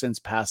 who's since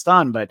passed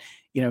on, but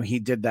he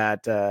did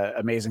that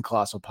Amazing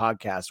Colossal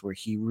podcast where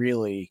he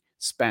really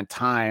spent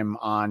time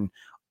on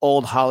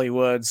old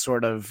Hollywood,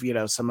 sort of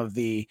some of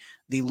the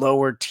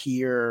lower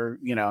tier.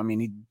 I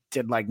mean, he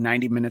did like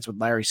 90 minutes with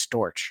Larry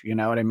Storch. You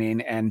know what I mean?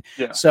 And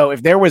Yeah. so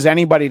if there was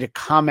anybody to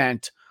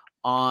comment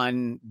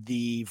on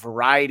the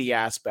variety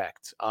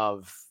aspect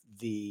of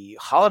the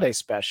holiday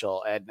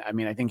special, and I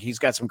mean, I think he's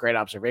got some great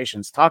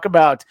observations. Talk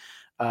about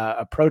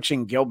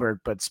approaching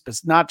Gilbert, but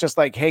not just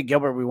like, hey,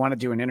 Gilbert, we want to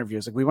do an interview.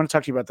 It's like, we want to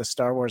talk to you about the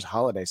Star Wars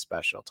holiday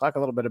special. Talk a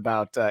little bit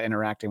about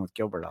interacting with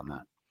Gilbert on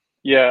that.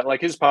 Yeah, like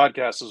his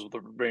podcast is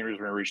the main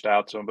reason I reached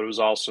out to him, but it was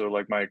also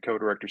like my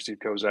co-director Steve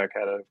Kozak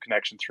had a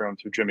connection through him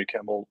through Jimmy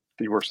Kimmel.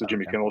 He works the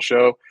Jimmy Kimmel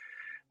show,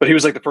 but he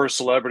was like the first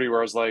celebrity where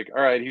I was like,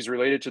 all right, he's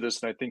related to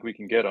this, and I think we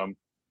can get him.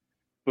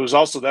 But it was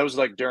also that was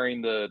like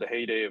during the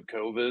heyday of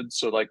COVID,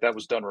 so like that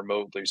was done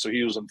remotely. So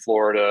he was in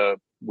Florida,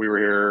 we were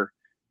here,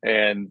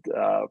 and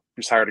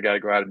just hired a guy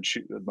to go out and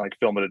shoot, like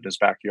film it in his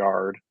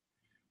backyard.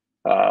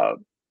 But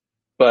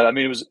I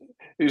mean,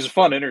 it was a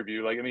fun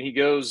interview. Like, I mean, he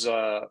goes.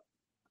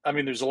 I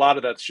mean, there's a lot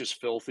of that's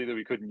just filthy that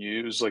we couldn't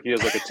use. Like, he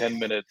has like a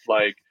 10-minute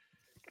like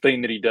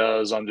thing that he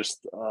does on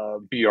just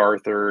B.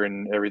 Arthur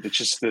and everything.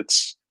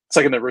 It's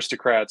like an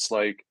Aristocrats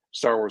like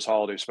Star Wars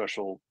holiday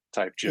special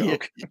type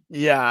joke.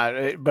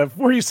 Yeah.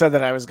 Before you said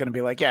that, I was going to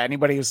be like, yeah,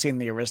 anybody who's seen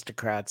the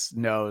Aristocrats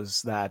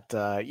knows that,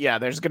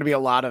 there's going to be a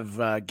lot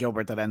of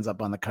Gilbert that ends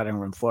up on the cutting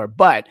room floor.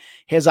 But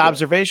his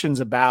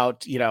observations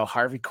about,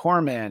 Harvey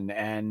Korman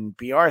and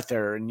B.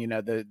 Arthur and,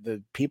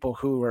 the people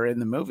who were in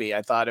the movie,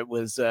 I thought it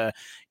was a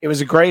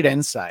great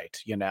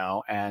insight,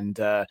 and,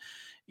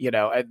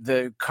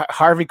 the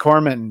Harvey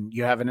Korman,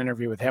 you have an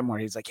interview with him where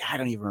he's like, yeah, I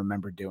don't even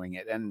remember doing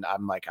it. And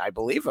I'm like, I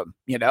believe him,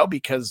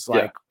 because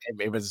like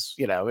it was,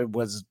 it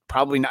was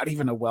probably not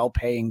even a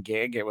well-paying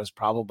gig. It was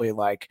probably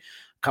like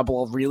a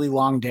couple of really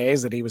long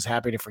days that he was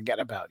happy to forget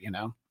about,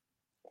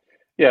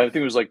 Yeah, I think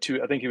it was like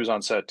I think he was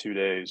on set 2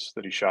 days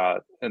that he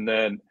shot. And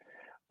then,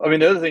 I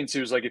mean, the other thing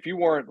too is like, if you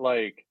weren't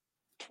like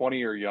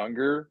 20 or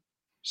younger,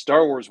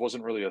 Star Wars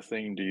wasn't really a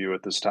thing to you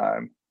at this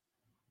time.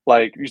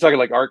 Like, you're talking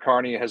like Art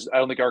Carney I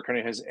don't think Art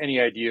Carney has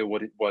any idea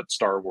what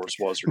Star Wars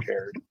was or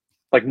cared.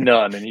 Like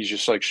none. And he's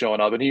just like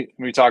showing up. And when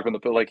we talked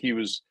about like he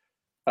was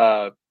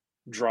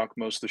drunk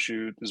most of the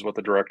shoot is what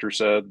the director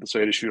said. So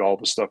he had to shoot all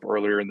the stuff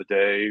earlier in the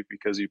day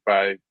because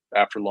by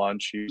after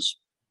lunch he was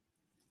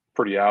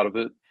pretty out of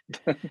it.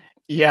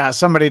 Yeah,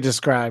 somebody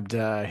described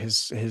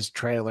his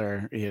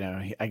trailer.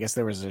 I guess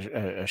there was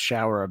a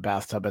shower, a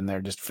bathtub in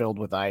there just filled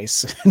with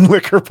ice and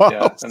liquor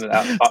bottles, and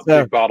then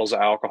big bottles of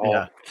alcohol.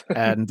 Yeah.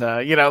 And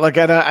look,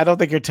 I don't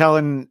think you're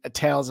telling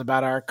tales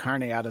about Art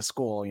Carney out of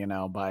school,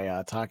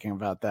 by talking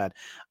about that.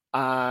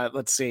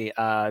 Let's see.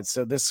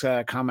 So this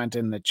comment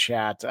in the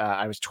chat,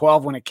 I was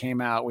 12 when it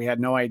came out. We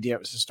had no idea it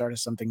was the start of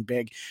something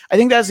big. I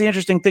think that's the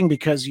interesting thing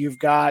because you've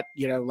got,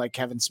 like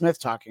Kevin Smith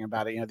talking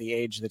about it, the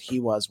age that he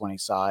was when he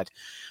saw it.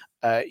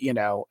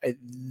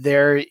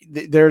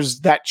 There's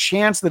that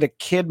chance that a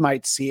kid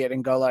might see it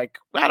and go like,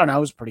 I don't know,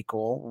 it was pretty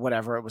cool.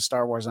 Whatever. It was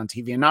Star Wars on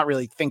TV and not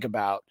really think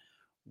about,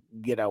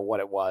 what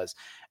it was.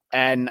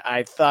 And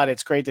I thought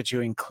it's great that you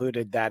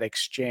included that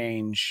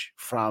exchange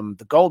from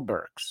the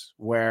Goldbergs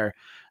where,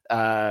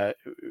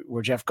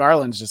 where Jeff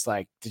Garland's just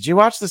like, did you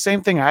watch the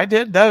same thing I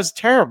did? That was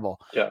terrible.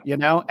 Yeah. You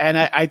know? And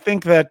I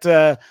think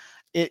that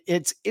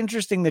it's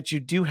interesting that you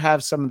do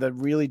have some of the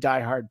really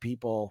diehard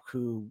people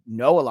who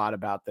know a lot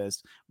about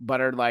this,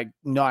 but are like,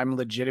 no, I'm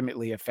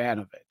legitimately a fan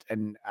of it.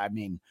 And I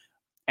mean,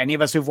 any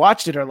of us who've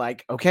watched it are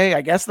like, okay,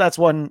 I guess that's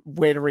one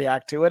way to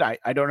react to it.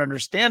 I don't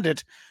understand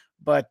it,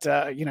 but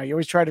you know, you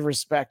always try to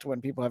respect when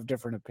people have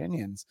different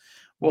opinions.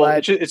 Well,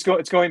 But it's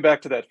going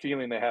back to that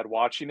feeling they had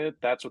watching it.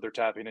 That's what they're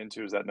tapping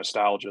into, is that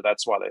nostalgia.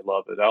 That's why they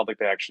love it. I don't think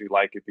they actually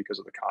like it because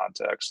of the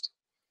context.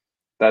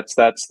 That's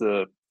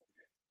the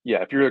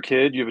yeah. If you're a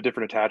kid, you have a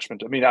different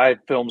attachment. I mean, I have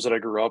films that I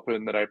grew up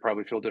in that I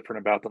probably feel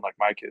different about than like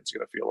my kid's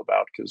going to feel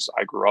about because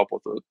I grew up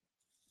with it.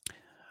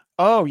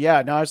 oh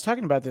yeah, no, I was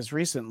talking about this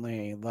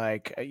recently.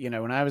 Like, you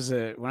know, when I was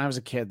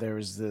a kid, there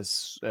was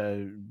this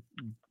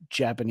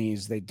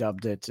Japanese, they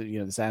dubbed it, you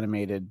know, this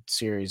animated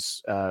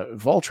series,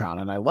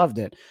 Voltron, and I loved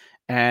it.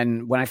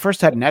 And when I first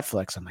had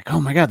Netflix, I'm like,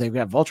 oh my God, they've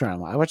got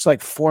Voltron. I watched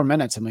like 4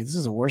 minutes. I'm like, this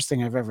is the worst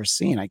thing I've ever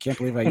seen. I can't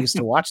believe I used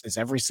to watch this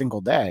every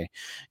single day,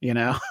 you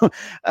know?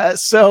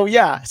 So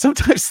yeah,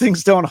 sometimes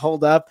things don't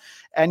hold up.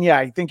 And yeah,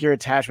 I think your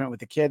attachment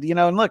with the kid, you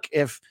know, and look,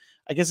 if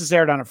I guess it's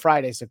aired on a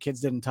Friday, so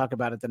kids didn't talk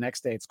about it the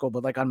next day at school,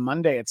 but like on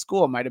Monday at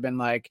school, it might've been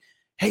like,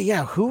 hey,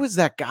 yeah, who was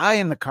that guy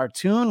in the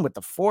cartoon with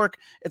the fork?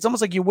 It's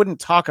almost like you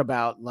wouldn't talk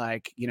about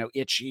like, you know,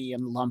 Itchy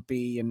and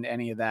Lumpy and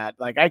any of that.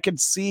 Like I could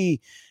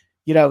see,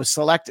 you know,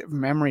 selective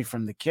memory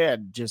from the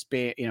kid just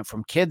being, you know,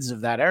 from kids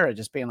of that era,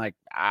 just being like,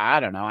 I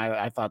don't know.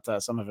 I thought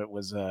some of it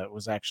was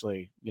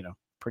actually, you know,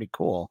 pretty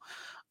cool.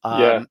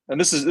 Yeah, and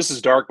this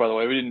is dark, by the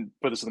way. We didn't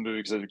put this in the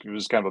movie because it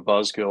was kind of a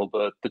buzzkill,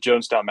 but the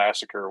Jonestown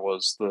Massacre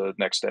was the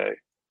next day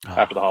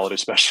after the holiday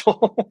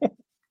special.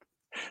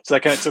 So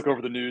that kind of took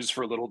over the news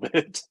for a little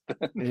bit.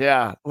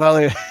 Yeah.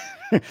 Well,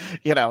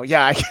 you know,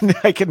 yeah,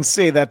 I can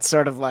see that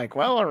sort of like,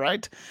 well, all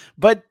right.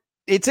 But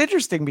it's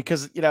interesting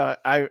because, you know,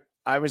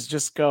 I was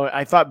just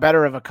I thought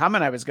better of a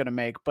comment I was going to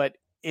make, but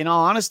in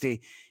all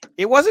honesty,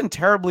 it wasn't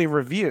terribly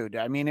reviewed.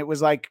 I mean, it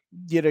was like,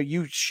 you know,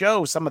 you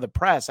show some of the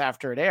press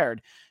after it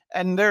aired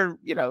and they're,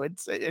 you know,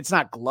 it's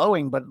not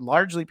glowing, but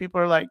largely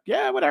people are like,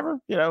 yeah, whatever,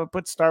 you know,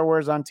 put Star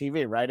Wars on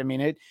TV. Right. I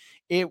mean,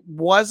 it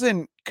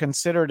wasn't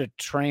considered a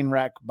train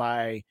wreck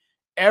by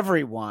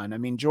everyone. I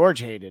mean, George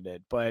hated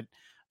it, but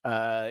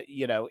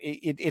you know,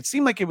 it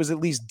seemed like it was at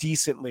least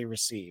decently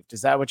received.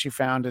 Is that what you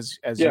found as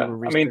Yeah, you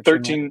were I mean,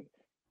 researching it?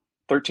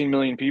 13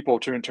 million people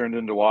turned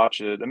in to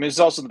watch it. I mean, it's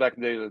also in the back of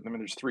the day. I mean,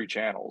 there's 3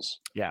 channels.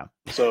 Yeah.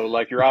 So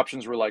like your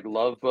options were like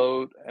Love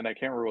Boat, and I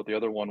can't remember what the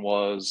other one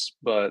was,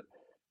 but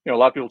you know, a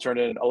lot of people turned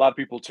in. A lot of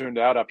people tuned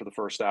out after the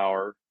first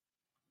hour.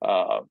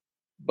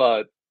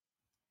 But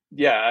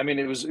yeah, I mean,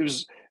 it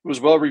was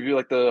well reviewed.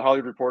 Like the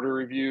Hollywood Reporter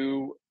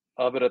review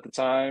of it at the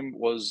time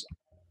was,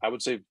 I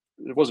would say,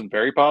 it wasn't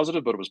very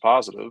positive, but it was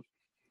positive.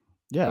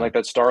 And Yeah. like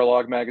that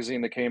Starlog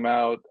magazine that came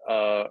out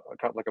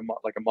like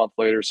a month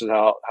later said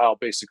how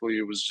basically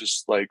it was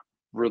just like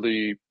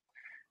really,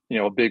 you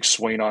know, a big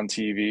swing on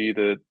TV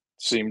that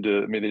seemed to,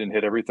 I mean, they didn't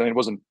hit everything. It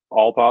wasn't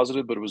all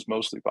positive, but it was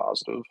mostly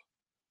positive.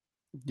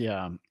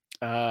 Yeah.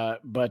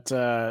 But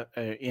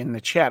in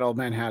the chat, Old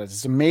Man had it.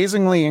 It's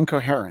amazingly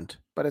incoherent,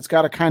 but it's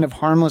got a kind of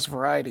harmless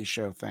variety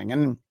show thing.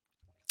 And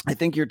I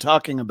think you're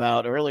talking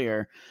about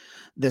earlier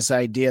this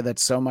idea that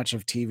so much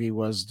of TV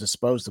was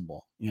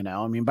disposable. You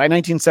know, I mean, by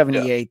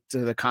 1978,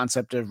 the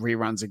concept of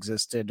reruns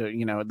existed,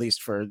 you know, at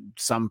least for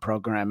some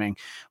programming.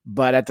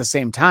 But at the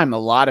same time, a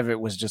lot of it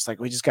was just like,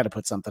 we just got to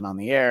put something on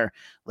the air.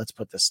 Let's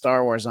put the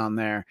Star Wars on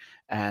there.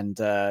 And,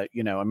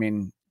 you know, I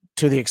mean,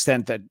 to the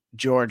extent that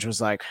George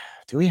was like,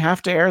 do we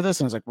have to air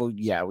this? And I was like, well,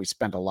 yeah, we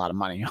spent a lot of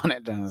money on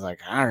it. And I was like,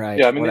 all right,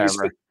 Yeah, I mean,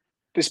 whatever.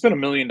 they spent $1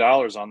 million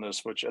on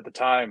this, which at the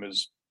time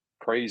is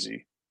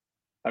crazy.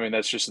 I mean,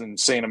 that's just an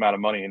insane amount of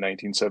money in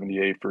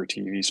 1978 for a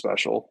TV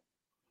special.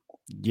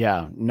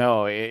 Yeah,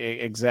 no,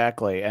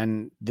 exactly.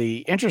 And the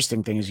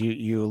interesting thing is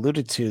you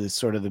alluded to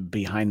sort of the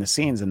behind the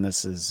scenes, and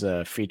this is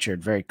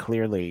featured very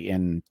clearly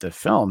in the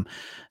film,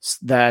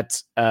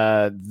 that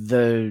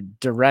the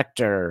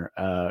director,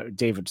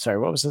 David, sorry,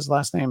 what was his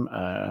last name?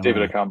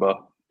 David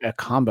Akamba.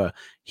 Akamba.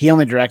 He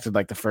only directed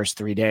like the first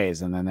 3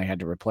 days, and then they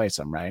had to replace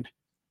him, right?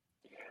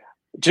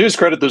 To his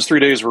credit, those 3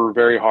 days were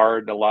very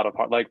hard. A lot of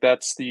like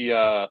that's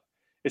the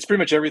it's pretty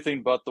much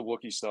everything but the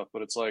Wookiee stuff.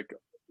 But it's like,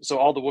 so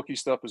all the Wookiee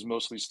stuff is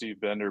mostly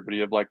Steve Bender, but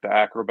you have like the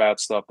acrobat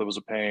stuff that was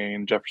a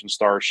pain, Jefferson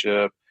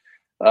Starship.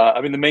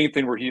 I mean, the main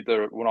thing where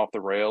that went off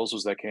the rails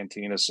was that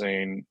cantina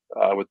scene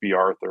with B.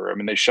 Arthur. I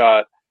mean,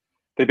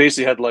 they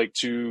basically had like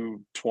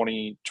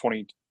 20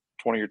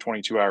 or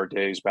 22 hour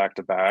days back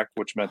to back,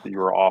 which meant that you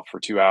were off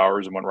for 2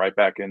 hours and went right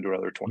back into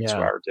another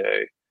 22-hour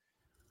day.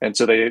 And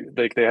so they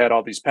had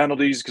all these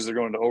penalties because they're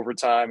going to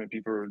overtime and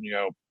people are, you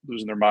know,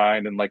 losing their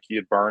mind. And like he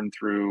had burned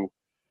through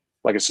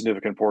like a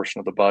significant portion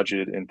of the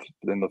budget in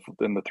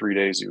the 3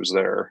 days he was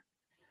there.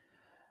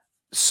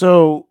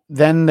 So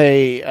then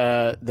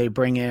they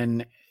bring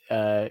in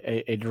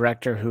a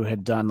director who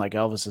had done like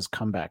Elvis's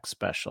comeback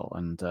special,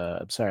 and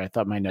I'm sorry, I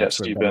thought my notes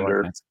were Steve better Bender.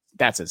 organized.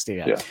 That's it,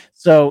 Steve. Yeah.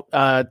 So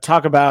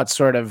talk about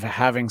sort of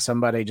having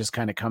somebody just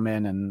kind of come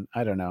in and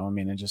I don't know. I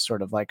mean, and just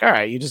sort of like, all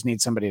right, you just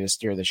need somebody to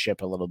steer the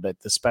ship a little bit.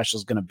 The special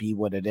is going to be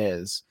what it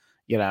is.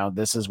 You know,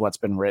 this is what's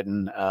been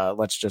written.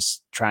 Let's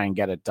just try and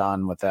get it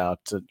done without,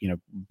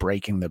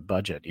 breaking the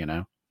budget,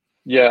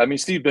 Yeah, I mean,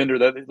 Steve Binder,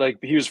 that like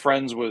he was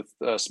friends with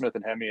Smith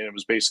and Hemme, and it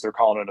was basically they're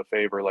calling in a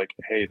favor, like,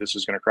 hey, this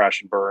is going to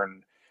crash and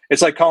burn.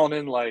 It's like calling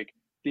in like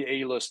the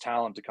A-list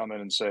talent to come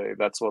in and say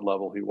that's what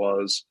level he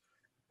was.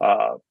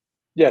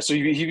 Yeah, so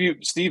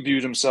Steve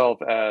viewed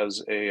himself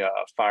as a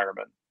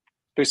fireman.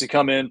 Basically,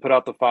 come in, put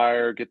out the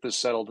fire, get this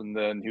settled, and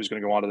then he was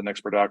going to go on to the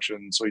next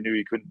production. So he knew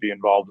he couldn't be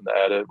involved in the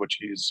edit, which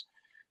he's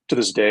to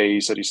this day.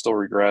 He said he still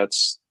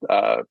regrets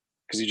because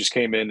he just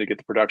came in to get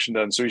the production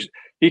done. So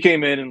he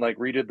came in and like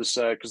redid the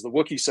set because the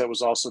Wookiee set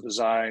was also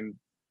designed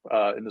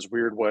in this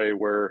weird way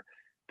where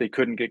they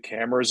couldn't get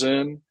cameras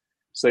in.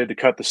 So they had to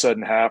cut the set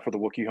in half where the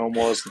Wookiee home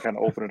was and kind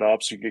of open it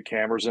up so you could get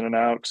cameras in and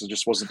out because it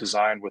just wasn't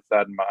designed with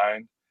that in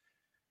mind.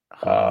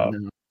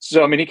 No.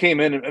 So, I mean, he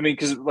came in,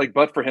 because like,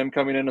 but for him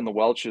coming in and the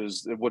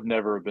Welches, it would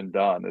never have been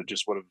done. It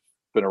just would have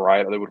been a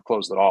riot. They would have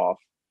closed it off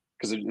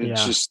because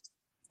it's just,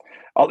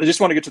 they just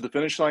want to get to the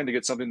finish line to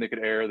get something they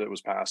could air that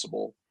was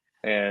passable.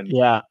 And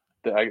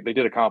they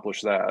did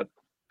accomplish that.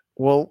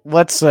 Well,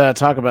 let's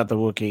talk about the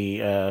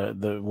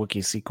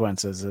Wookiee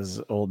sequences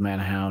as Old Man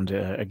Hound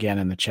again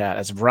in the chat.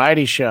 As a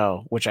variety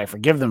show, which I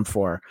forgive them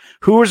for,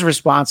 who was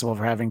responsible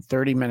for having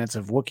 30 minutes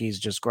of Wookiees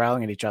just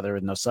growling at each other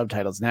with no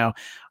subtitles? Now,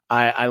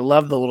 I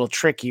love the little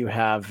trick you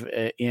have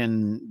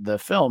in the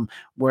film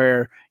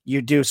where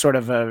you do sort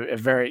of a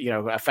very,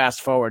 a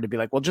fast forward to be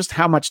like, well, just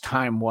how much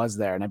time was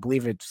there? And I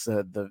believe it's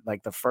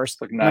the first,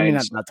 like nine,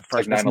 not the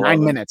first, like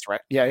 9 minutes,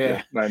 right?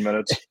 Yeah. 9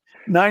 minutes.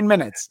 9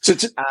 minutes. So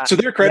to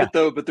their credit,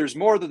 though, but there's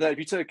more than that.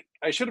 If you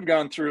I should have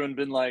gone through and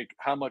been like,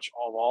 how much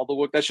of all the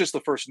work? That's just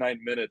the first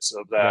 9 minutes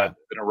of that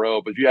in a row.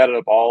 But if you add it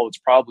up all, it's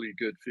probably a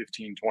good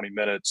 15, 20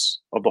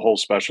 minutes of the whole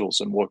specials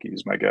and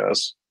Wookiees, my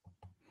guess.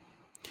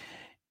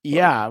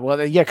 Yeah, well,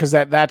 because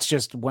that's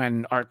just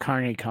when Art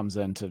Carney comes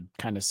in to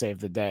kind of save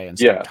the day and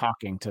start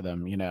talking to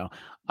them,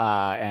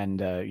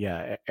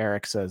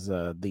 Eric says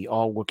the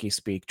all Wookiee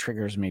speak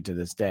triggers me to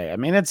this day. I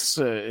mean, it's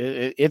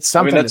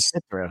something to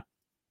sit through.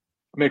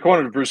 I mean,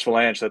 according to Bruce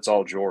Valanche, that's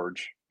all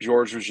George.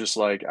 George was just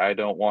like, I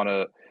don't want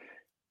to.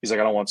 He's like,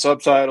 I don't want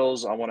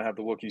subtitles. I want to have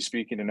the Wookiee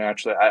speaking, and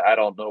naturally, I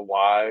don't know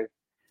why.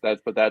 That's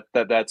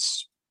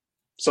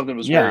something that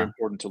was very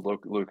important to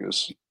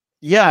Lucas.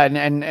 Yeah,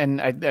 and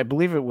I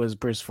believe it was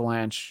Bruce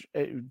Valanche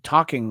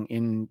talking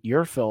in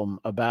your film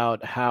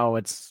about how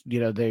it's,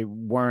 they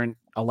weren't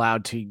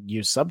allowed to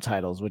use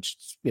subtitles, which,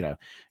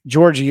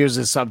 George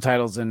uses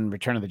subtitles in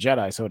Return of the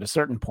Jedi. So at a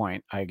certain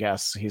point, I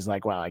guess he's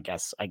like, well, I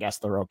guess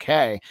they're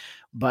okay.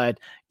 But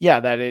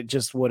yeah, that it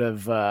just would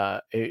have,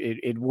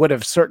 it would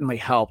have certainly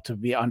helped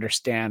to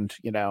understand,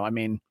 I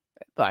mean,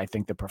 I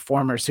think the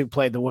performers who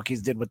played the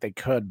Wookiees did what they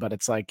could, but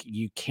it's like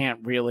you can't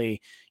really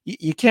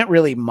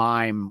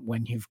mime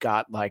when you've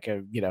got like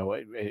a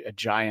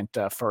giant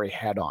furry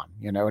head on.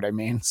 You know what I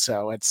mean?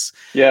 So it's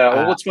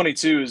Well, what's funny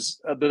too is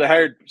they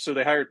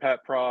hired Pat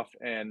Proff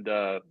and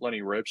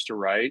Lenny Rips to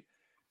write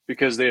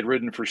because they had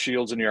written for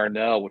Shields and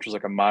Yarnell, which was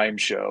like a mime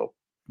show,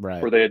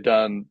 right? Where they had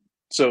done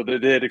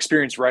they had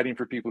experienced writing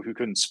for people who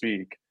couldn't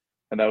speak,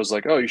 and that was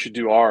like, oh, you should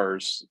do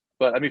ours.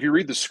 But I mean, if you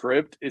read the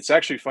script, it's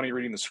actually funny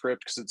reading the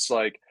script because it's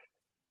like,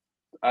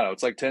 I don't know,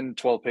 it's like 10,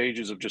 12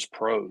 pages of just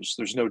prose.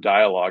 There's no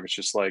dialogue. It's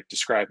just like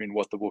describing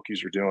what the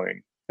Wookiees are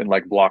doing in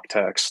like block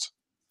text.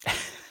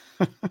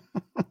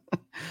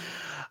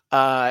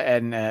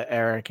 And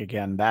Eric,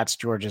 again, that's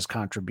George's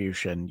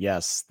contribution.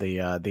 Yes,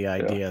 the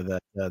idea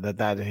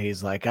that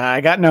he's like, I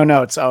got no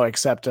notes. Oh,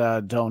 except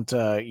don't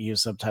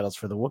use subtitles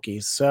for the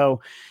Wookiees.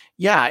 So,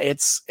 yeah,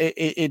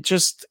 it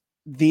just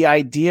the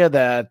idea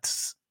that,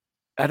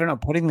 I don't know,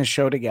 putting the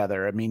show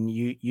together. I mean,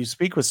 you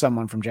speak with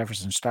someone from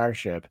Jefferson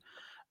Starship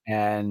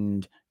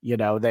and,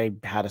 they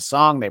had a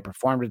song, they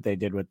performed it, they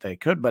did what they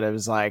could, but it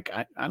was like,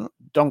 I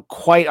don't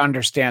quite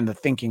understand the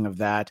thinking of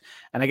that.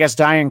 And I guess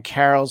Diane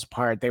Carroll's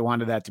part, they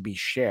wanted that to be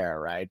Cher,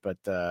 right? But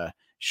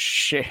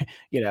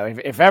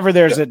if ever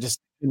there's a decision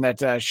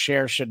that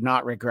Cher should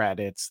not regret,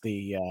 it's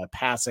the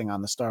passing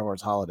on the Star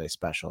Wars holiday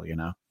special,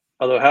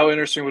 Although, how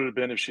interesting would it have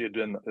been if she had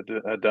done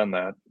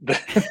that?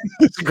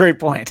 That's a great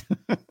point.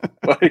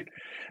 Like,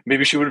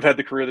 maybe she would have had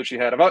the career that she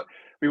had.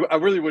 I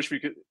really wish we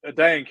could.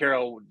 Diane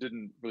Carroll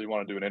didn't really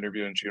want to do an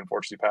interview, and she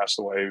unfortunately passed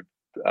away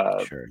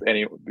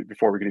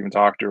before we could even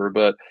talk to her.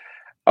 But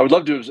I would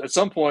love to, at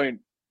some point,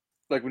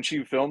 like when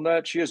she filmed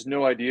that, she has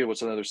no idea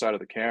what's on the other side of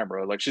the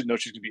camera. Like, she didn't know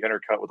she's going to be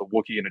intercut with a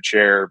Wookiee in a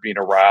chair, being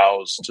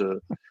aroused to,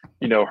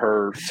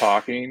 her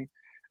talking.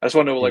 I just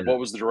want to know, like, what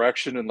was the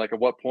direction, and like, at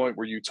what point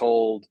were you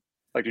told?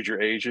 Like, did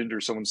your agent or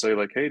someone say,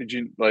 like, hey, did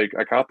you, like,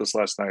 I caught this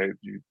last night.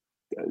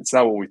 It's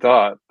not what we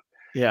thought.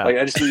 Yeah. Like,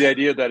 I just, the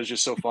idea of that is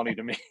just so funny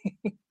to me.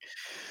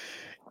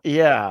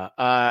 Yeah.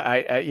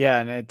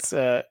 And it's,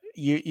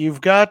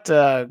 you've got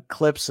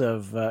clips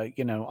of,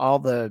 all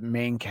the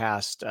main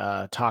cast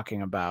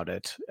talking about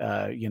it.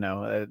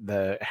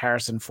 The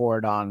Harrison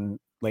Ford on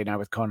Late Night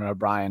with Conan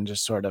O'Brien,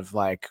 just sort of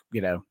like,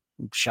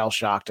 shell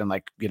shocked and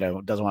like,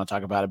 doesn't want to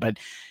talk about it. But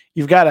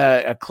you've got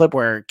a clip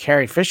where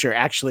Carrie Fisher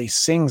actually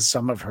sings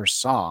some of her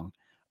song,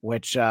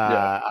 which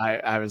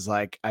I was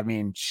like, I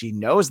mean, she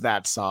knows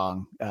that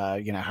song,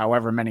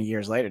 however many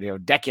years later,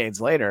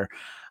 decades later.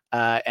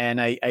 And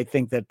I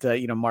think that,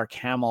 Mark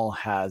Hamill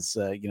has,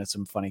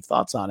 some funny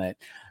thoughts on it.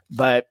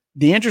 But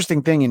the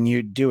interesting thing, and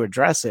you do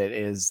address it,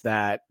 is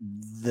that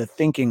the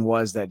thinking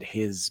was that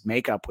his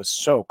makeup was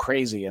so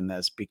crazy in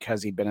this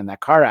because he'd been in that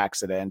car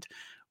accident,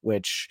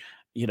 which,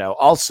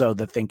 also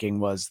the thinking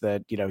was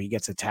that, he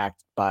gets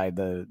attacked by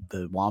the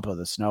Wampa,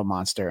 the snow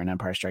monster in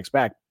Empire Strikes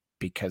Back,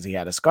 because he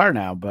had a scar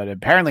now. But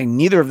apparently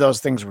neither of those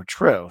things were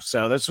true.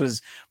 So this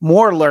was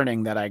more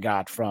learning that I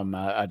got from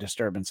A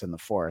Disturbance in the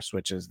Forest,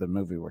 which is the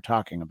movie we're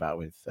talking about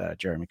with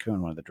Jeremy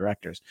Coon, one of the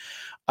directors.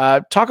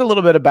 Talk a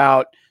little bit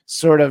about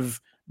sort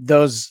of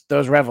those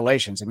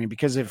revelations. I mean,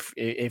 because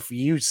if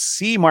you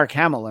see Mark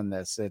Hamill in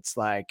this, it's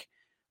like,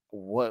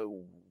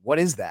 what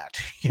is that?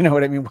 You know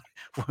what I mean?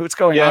 What's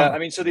going on? Yeah, I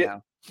mean, so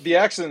the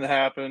accident that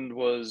happened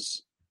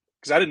was,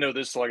 because I didn't know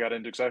this till I got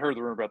into it, because I heard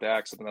the rumor about the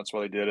accident. That's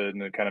why they did it,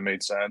 and it kind of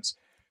made sense.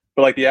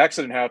 But like the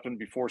accident happened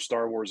before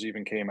Star Wars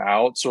even came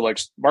out. So like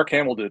Mark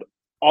Hamill did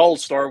all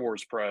Star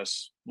Wars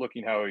press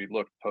looking how he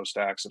looked post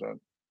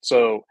accident.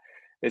 So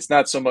it's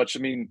not so much, I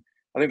mean,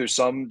 I think there's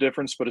some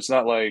difference, but it's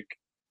not like,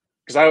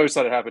 because I always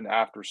thought it happened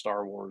after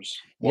Star Wars.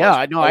 Yeah,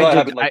 I know. I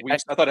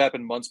thought it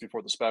happened months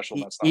before the special.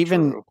 And that's not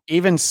true.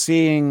 Even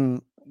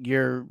seeing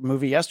your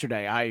movie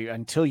yesterday,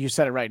 until you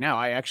said it right now,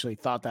 I actually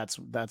thought that's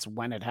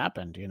when it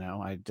happened.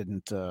 I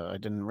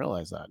didn't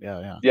realize that.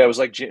 Yeah. It was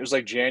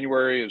like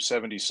January of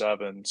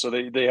 '77. So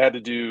they had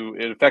to do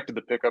it. Affected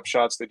the pickup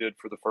shots they did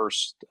for the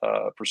first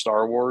for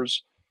Star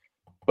Wars.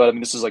 But I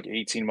mean, this is like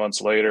 18 months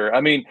later. I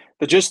mean,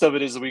 the gist of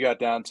it is that we got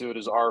down to it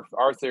is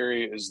our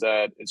theory is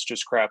that it's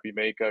just crappy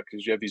makeup,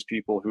 because you have these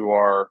people who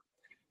are,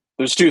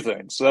 there's two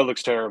things. So that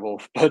looks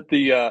terrible, but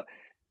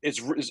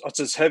it's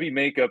this heavy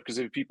makeup because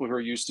of people who are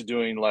used to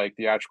doing like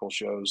theatrical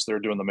shows. They're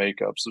doing the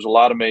makeup. So there's a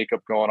lot of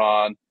makeup going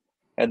on.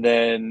 And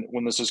then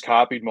when this is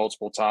copied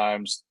multiple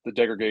times, the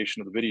degradation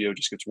of the video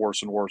just gets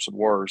worse and worse and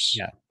worse.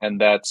 Yeah.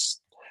 And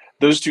that's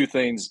those two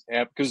things.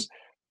 Because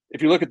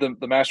if you look at the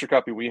master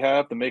copy we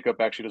have, the makeup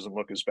actually doesn't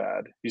look as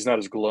bad. He's not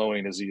as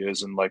glowing as he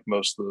is in like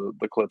most of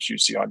the clips you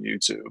see on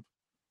YouTube.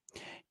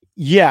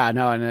 Yeah,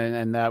 no,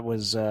 and that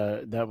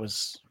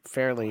was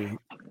fairly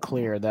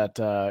clear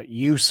that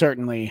you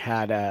certainly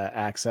had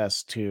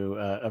access to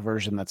a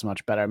version that's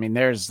much better. I mean,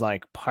 there's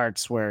like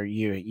parts where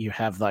you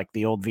have like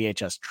the old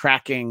VHS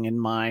tracking in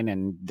mind,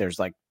 and there's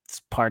like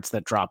parts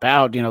that drop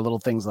out, little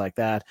things like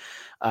that.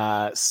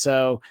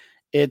 So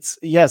it's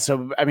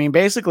So I mean,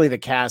 basically the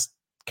cast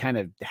kind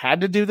of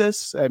had to do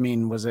this. I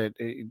mean, was it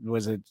I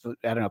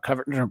don't know,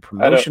 covered in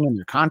promotion in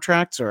their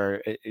contracts,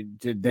 or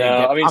did they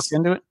get talked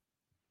into it?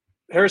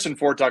 Harrison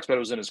Ford talks about it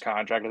was in his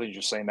contract. I think he's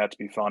just saying that to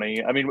be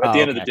funny. I mean, at the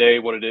end of the day,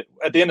 what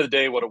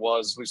it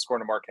was, at least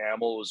according to Mark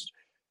Hamill, was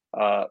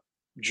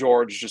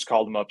George just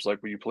called him up. Was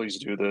like, "Will you please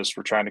do this?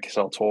 We're trying to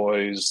sell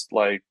toys.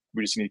 Like,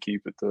 we just need to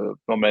keep the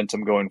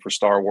momentum going for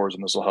Star Wars,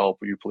 and this will help.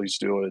 Will you please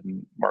do it?"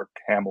 And Mark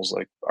Hamill's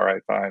like, "All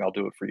right, fine, I'll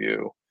do it for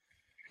you."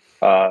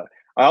 I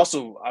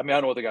don't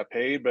know what they got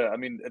paid, but I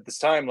mean, at this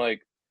time,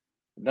 like,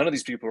 none of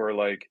these people are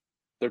like,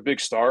 they're big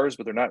stars,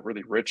 but they're not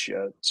really rich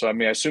yet. So, I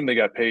mean, I assume they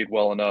got paid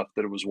well enough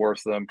that it was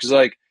worth them. Because,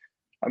 like,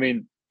 I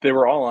mean, they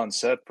were all on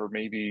set for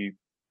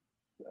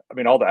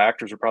all the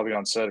actors were probably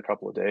on set a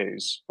couple of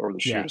days over the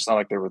shoot. Yeah. It's not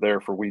like they were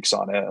there for weeks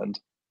on end.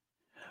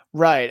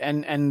 Right.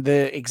 And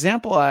the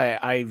example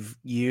I've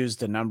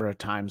used a number of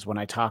times when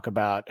I talk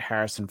about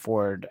Harrison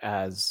Ford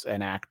as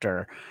an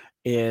actor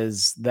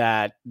is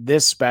that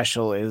this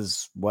special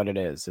is what it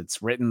is.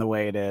 It's written the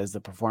way it is. The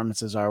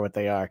performances are what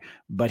they are.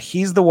 But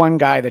he's the one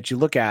guy that you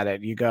look at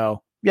it, you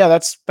go, yeah,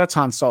 that's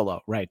Han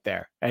Solo right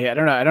there. I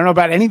don't know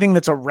about anything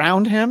that's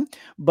around him,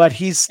 but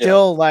he's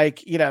still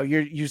like,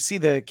 you see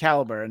the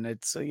caliber, and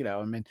it's,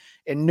 I mean,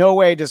 in no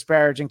way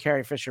disparaging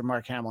Carrie Fisher,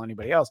 Mark Hamill,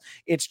 anybody else.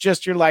 It's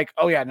just, you're like,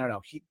 oh yeah,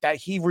 no,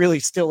 he really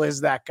still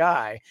is that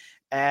guy.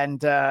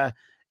 And,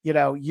 you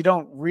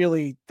don't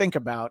really think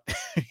about,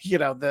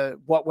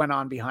 what went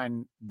on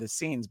behind the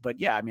scenes. But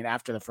yeah, I mean,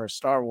 after the first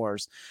Star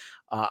Wars,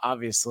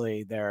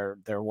 obviously there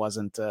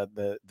wasn't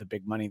the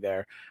big money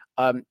there.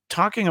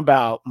 Talking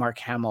about Mark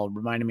Hamill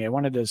reminded me, I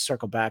wanted to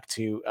circle back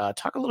to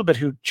talk a little bit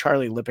who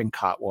Charlie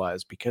Lippincott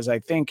was, because I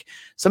think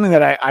something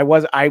that I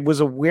was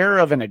aware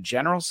of in a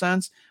general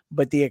sense,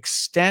 but the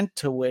extent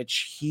to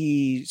which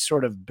he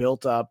sort of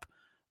built up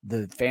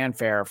the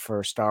fanfare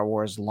for Star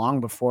Wars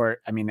long before,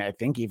 I mean, I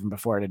think even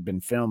before it had been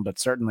filmed, but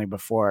certainly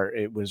before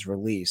it was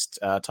released.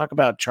 Talk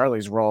about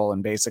Charlie's role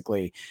and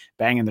basically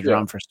banging the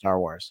drum for Star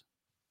Wars.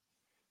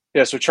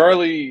 Yeah, so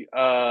Charlie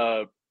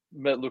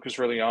met Lucas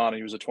early on.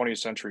 He was a 20th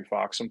Century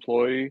Fox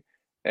employee,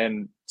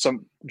 and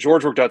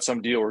George worked out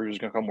some deal where he was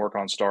going to come work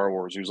on Star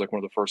Wars. He was like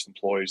one of the first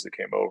employees that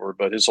came over,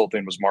 but his whole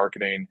thing was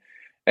marketing,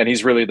 and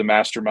he's really the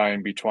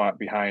mastermind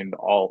behind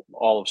all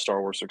of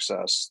Star Wars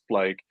success.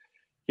 Like,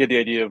 he had the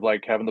idea of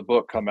like having the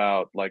book come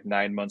out like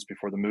 9 months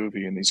before the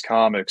movie and these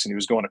comics, and he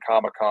was going to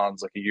Comic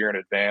Cons like a year in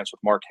advance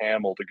with Mark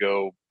Hamill to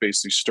go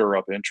basically stir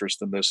up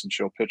interest in this and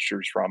show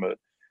pictures from it.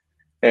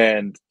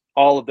 And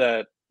all of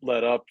that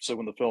led up. So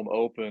when the film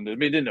opened, I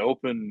mean, it didn't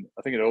open,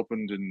 I think it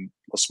opened in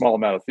a small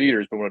amount of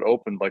theaters, but when it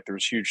opened, like there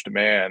was huge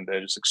demand and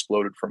it just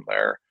exploded from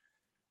there.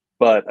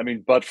 But I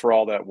mean, but for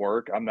all that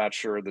work, I'm not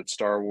sure that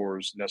Star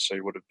Wars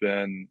necessarily would have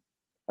been,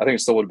 I think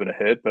it still would have been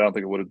a hit, but I don't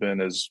think it would have been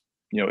as,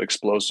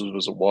 explosive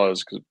as it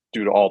was because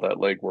due to all that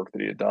legwork that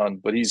he had done.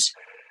 But it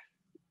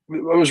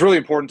was really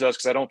important to us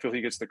because I don't feel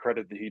he gets the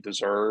credit that he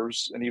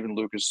deserves. And even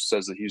Lucas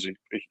says that he's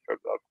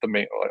a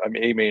main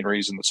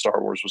reason that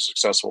Star Wars was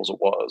successful as it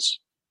was.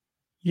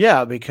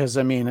 Yeah, because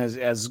I mean,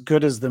 as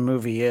good as the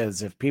movie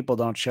is, if people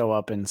don't show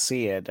up and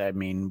see it, I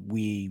mean,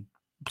 we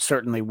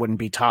certainly wouldn't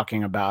be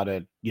talking about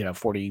it,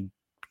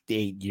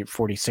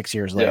 46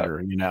 years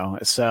later,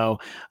 So,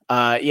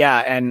 yeah.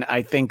 And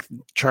I think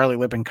Charlie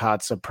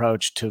Lippincot's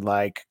approach to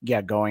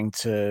going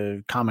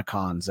to Comic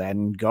Cons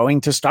and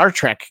going to Star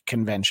Trek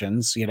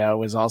conventions,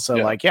 is also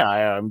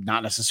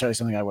not necessarily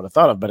something I would have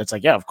thought of, but it's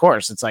like, yeah, of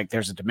course. It's like,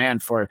 there's a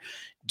demand for,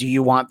 do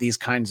you want these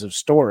kinds of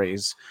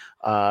stories?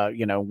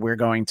 We're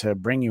going to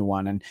bring you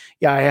one. And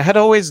yeah, I had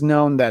always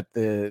known that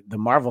the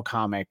Marvel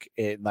comic,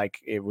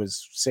 it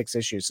was 6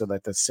 issues. So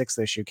that the 6th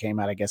issue came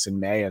out, I guess, in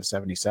May of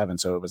 77.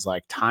 So it was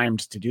like timed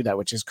to do that,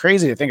 which is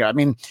crazy to think of. I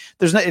mean,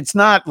 it's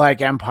not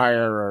like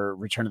Empire or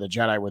Return of the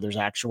Jedi where there's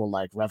actual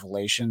like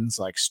revelations,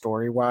 like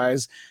story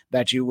wise,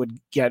 that you would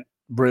get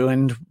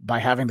ruined by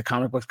having the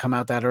comic books come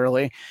out that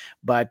early.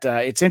 But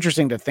it's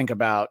interesting to think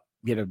about,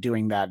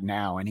 doing that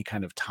now, any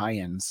kind of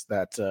tie-ins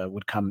that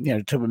would come,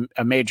 to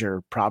a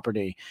major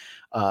property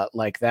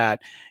like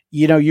that.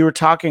 You were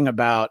talking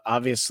about,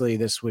 obviously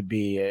this would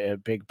be a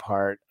big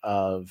part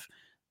of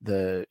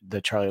the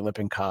Charlie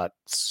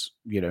Lippincot's,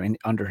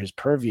 under his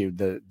purview,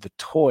 the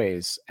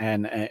toys.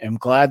 And I'm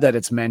glad that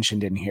it's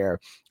mentioned in here.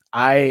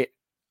 I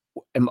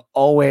am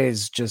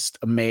always just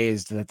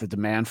amazed that the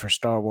demand for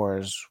Star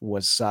Wars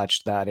was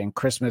such that in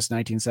Christmas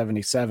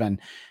 1977,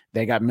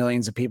 they got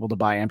millions of people to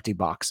buy empty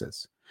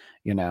boxes.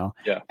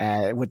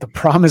 With the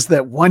promise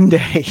that one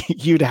day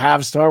you'd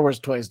have Star Wars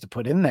toys to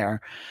put in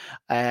there.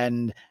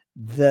 And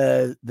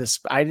I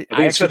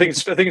think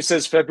it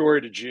says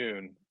February to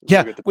June.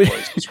 Yeah,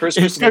 it's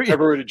Christmas and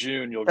February to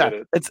June. You'll get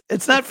it.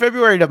 It's not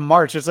February to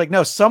March. It's like,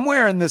 no,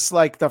 somewhere in this,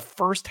 like the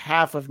first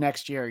half of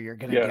next year, you're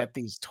going to get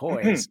these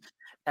toys.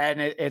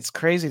 And it's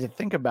crazy to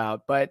think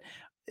about, but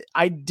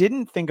I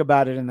didn't think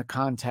about it in the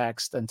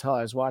context until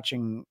I was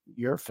watching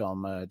your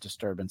film,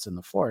 Disturbance in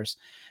the Force,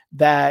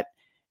 that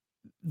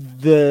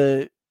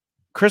the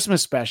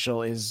Christmas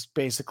special is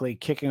basically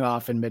kicking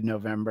off in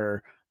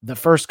mid-November, the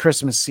first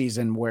Christmas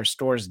season where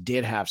stores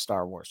did have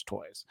Star Wars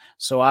toys.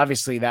 So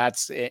obviously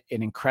that's an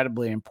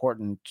incredibly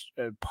important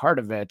part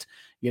of it,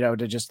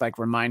 to just like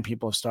remind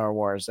people of Star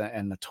Wars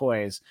and the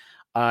toys.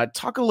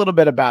 Talk a little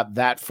bit about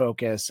that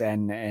focus.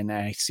 And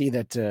I see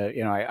that,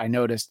 I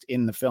noticed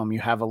in the film, you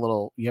have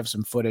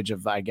some footage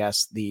of, I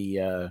guess,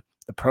 the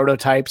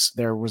prototypes.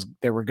 There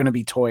were going to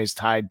be toys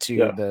tied to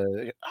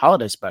the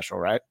holiday special,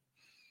 right?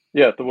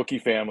 Yeah, the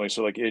Wookiee family,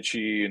 so like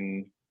Itchy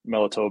and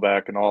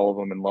Melitobak and all of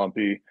them, and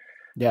Lumpy.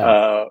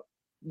 Yeah,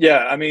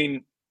 I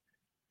mean,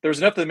 there's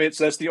enough that made.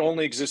 So that's the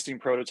only existing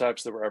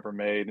prototypes that were ever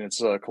made, and it's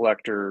a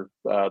collector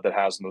that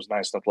has them. It was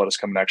nice enough to let us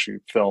come and actually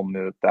film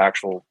the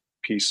actual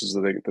pieces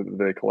that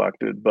they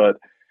collected. But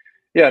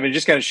yeah, I mean, it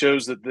just kind of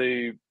shows that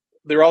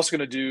they're also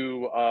going to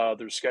do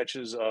their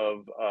sketches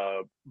of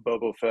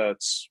Boba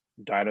Fett's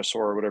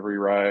dinosaur or whatever he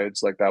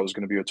rides. Like that was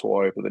going to be a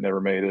toy, but they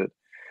never made it.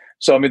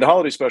 So, I mean, the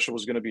holiday special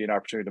was going to be an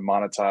opportunity to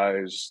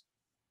monetize,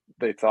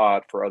 they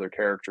thought, for other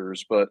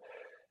characters. But,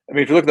 I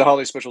mean, if you look at the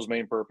holiday special's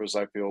main purpose,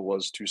 I feel,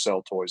 was to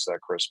sell toys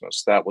that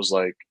Christmas. That was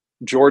like,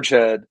 George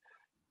had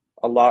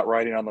a lot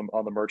riding on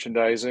the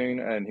merchandising,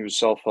 and he was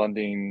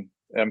self-funding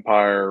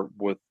Empire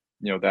with,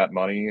 that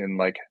money. And,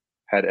 like,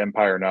 had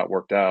Empire not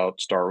worked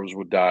out, Star Wars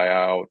would die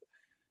out.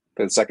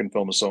 The second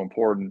film was so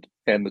important.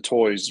 And the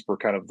toys were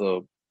kind of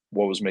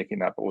what was making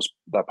that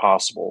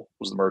possible,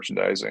 was the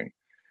merchandising.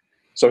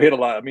 So he had a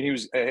lot. I mean,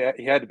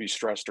 he had to be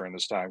stressed during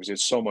this time because he had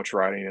so much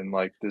writing, and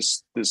like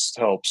this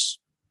helps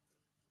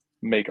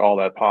make all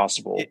that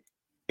possible.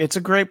 It's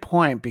a great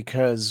point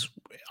because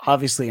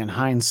obviously, in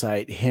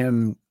hindsight,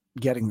 him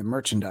getting the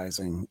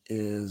merchandising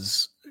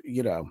is,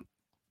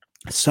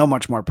 so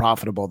much more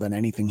profitable than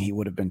anything he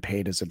would have been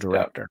paid as a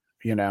director.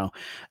 But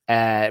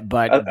I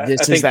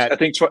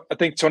think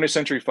 20th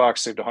Century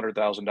Fox saved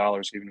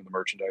 $100,000 giving him the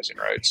merchandising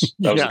rights.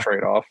 That was a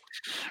trade-off.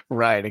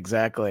 Right,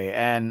 exactly.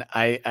 And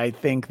I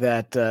think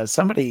that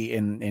somebody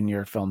in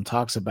your film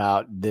talks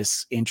about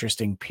this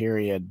interesting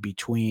period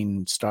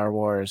between Star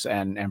Wars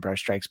and Empire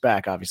Strikes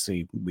Back.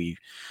 Obviously, we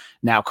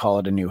now call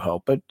it A New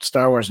Hope, but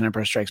Star Wars and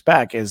Empire Strikes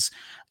Back is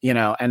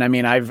And I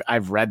mean,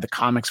 I've read the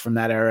comics from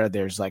that era.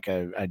 There's like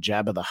a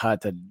Jabba the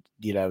Hutt that,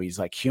 he's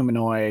like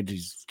humanoid.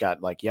 He's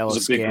got like yellow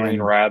There's a skin. big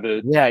green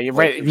rabbit. Yeah, you're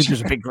right. There's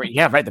a big green,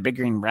 yeah, right. The big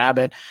green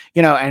rabbit,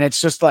 and it's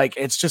just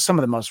some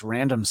of the most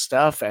random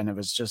stuff. And it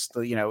was just,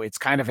 it's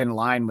kind of in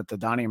line with the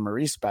Donnie and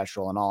Marie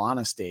special, in all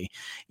honesty,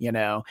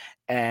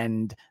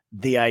 and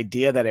the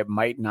idea that it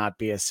might not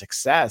be a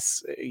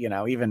success,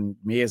 even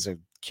me as a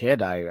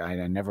kid,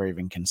 I never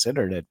even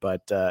considered it,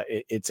 but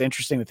it's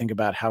interesting to think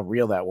about how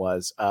real that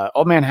was.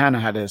 Old Man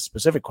Hannah had a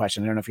specific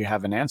question. I don't know if you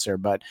have an answer,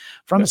 but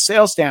from a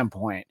sales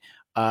standpoint,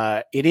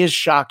 it is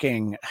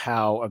shocking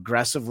how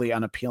aggressively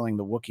unappealing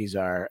the Wookiees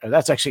are.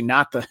 That's actually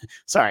not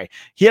sorry.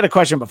 He had a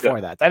question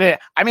before that. I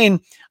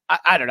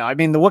don't know. I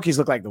mean, the Wookiees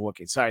look like the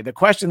Wookiees. Sorry. The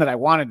question that I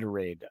wanted to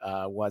read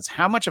was,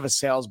 how much of a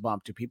sales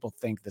bump do people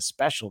think the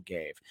special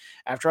gave?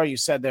 After all, you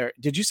said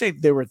did you say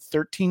there were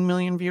 13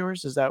 million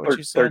viewers? Is that what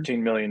you said?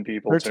 13 million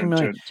people tuned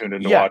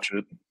in to watch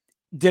it.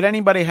 Did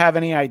anybody have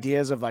any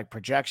ideas of like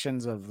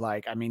projections of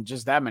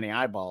just that many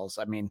eyeballs?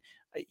 I mean,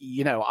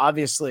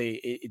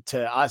 obviously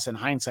to us in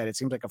hindsight, it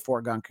seems like a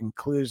foregone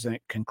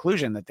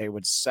conclusion that they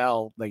would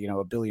sell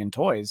a billion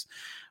toys.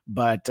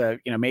 But,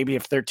 maybe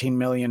if 13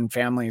 million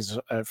family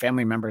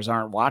members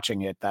aren't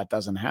watching it, that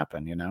doesn't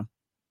happen,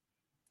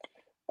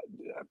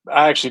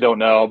 I actually don't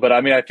know, but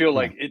I mean, I feel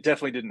like it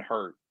definitely didn't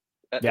hurt.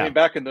 I mean,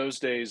 back in those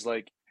days,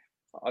 I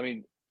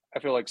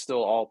feel like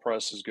still all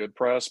press is good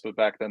press, but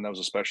back then that was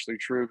especially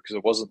true because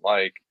it wasn't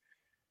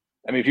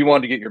if you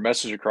wanted to get your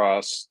message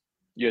across,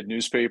 you had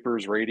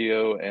newspapers,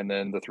 radio, and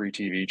then the 3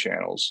 TV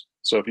channels.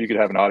 So if you could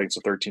have an audience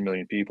of 13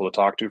 million people to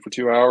talk to for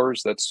 2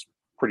 hours, that's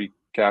pretty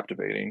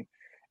captivating.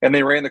 And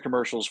they ran the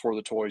commercials for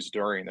the toys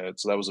during it,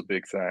 so that was a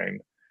big thing.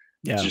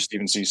 Yeah, to just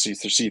even see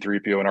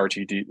C-3PO and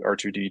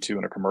R2D2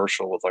 in a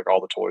commercial with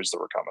all the toys that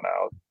were coming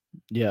out.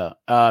 Yeah.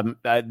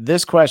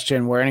 This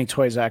question, were any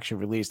toys actually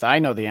released? I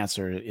know the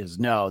answer is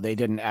no. They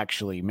didn't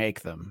actually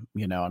make them. I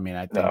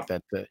think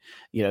that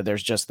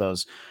there's just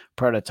those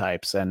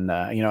prototypes, and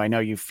I know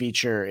you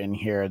feature in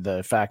here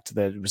the fact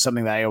that it was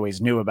something that I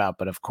always knew about,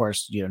 but of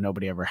course,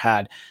 nobody ever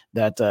had,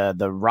 that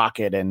the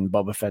rocket and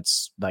Boba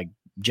Fett's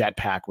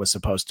jetpack was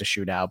supposed to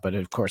shoot out, but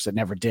of course it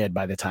never did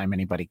by the time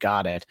anybody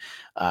got it.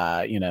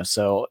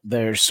 So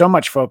there's so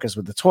much focus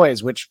with the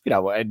toys, which,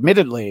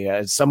 admittedly,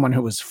 as someone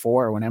who was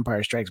 4 when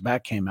Empire Strikes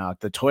Back came out,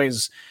 the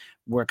toys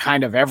were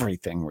kind of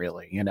everything,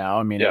 really.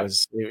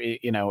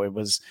 It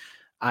was,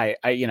 I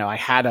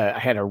had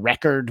a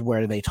record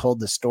where they told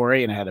the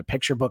story, and I had a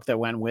picture book that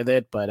went with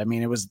it. But I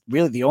mean, it was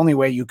really the only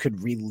way you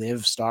could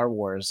relive Star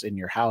Wars in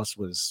your house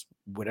was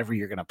whatever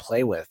you're going to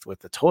play with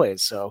the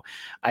toys. So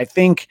I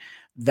think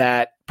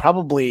that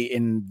probably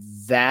in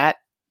that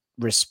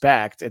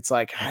respect, it's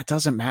it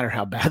doesn't matter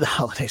how bad the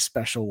holiday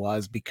special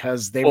was,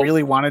 because they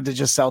really wanted to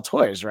just sell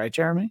toys, right,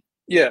 Jeremy?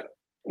 Yeah.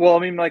 Well, I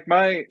mean,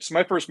 my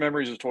first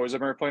memories of toys I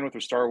remember playing with were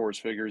Star Wars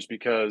figures,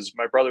 because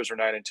my brothers are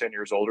 9 and 10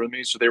 years older than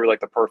me, so they were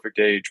the perfect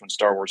age when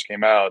Star Wars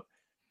came out,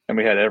 and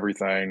we had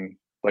everything.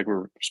 We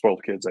were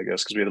spoiled kids, I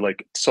guess, because we had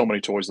so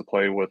many toys to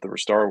play with that were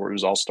Star Wars. It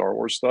was all Star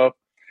Wars stuff.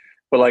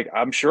 But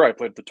I'm sure I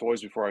played with the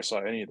toys before I saw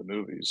any of the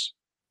movies.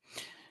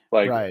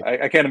 Right.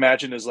 I can't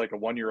imagine as a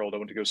 1-year-old I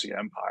went to go see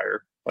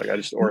Empire. Or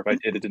if I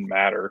did, it didn't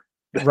matter.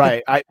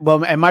 Right.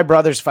 And my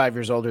brother's 5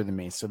 years older than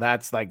me, so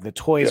that's the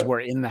toys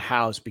were in the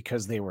house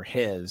because they were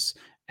his,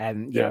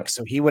 and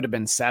so he would have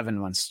been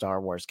 7 when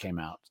Star Wars came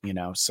out.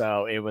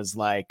 So it was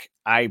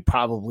I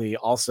probably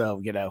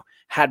also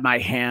had my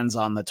hands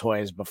on the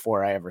toys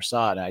before I ever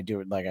saw it. I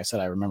do, like I said,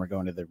 I remember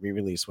going to the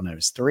re-release when I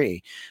was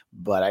 3,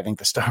 but I think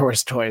the Star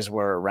Wars toys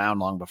were around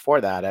long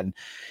before that, and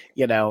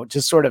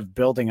just sort of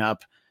building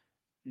up.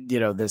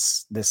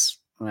 This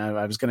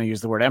I was going to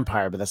use the word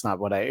empire, but that's not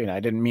what I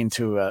didn't mean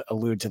to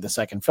allude to the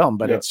second film,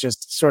 but it's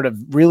just sort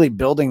of really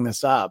building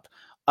this up.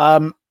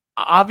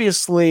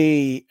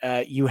 Obviously,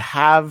 you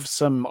have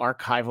some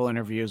archival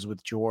interviews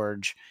with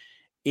George.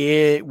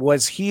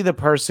 Was he the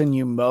person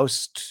you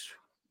most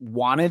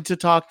wanted to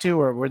talk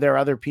to, or were there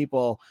other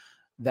people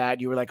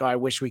that you were oh, I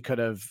wish we could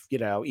have,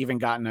 even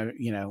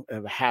gotten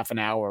a half an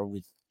hour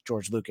with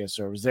George Lucas,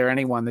 or was there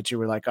anyone that you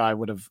were oh, I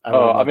would have?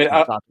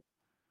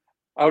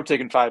 I would have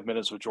taken 5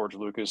 minutes with George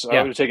Lucas. I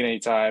would have taken any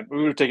time. We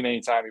would have taken any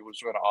time he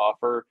was going to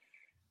offer.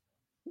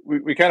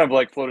 We kind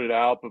of floated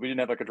out, but we didn't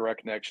have a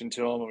direct connection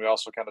to him. And we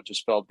also kind of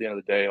just felt at the end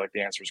of the day,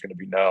 the answer is going to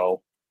be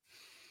no.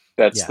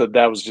 That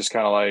was just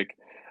kind of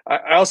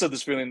I also had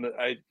this feeling that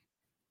I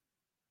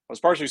was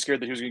partially scared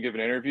that he was going to give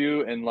an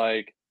interview and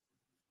I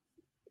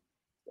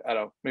don't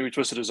know, maybe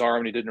twisted his arm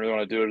and he didn't really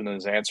want to do it. And then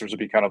his answers would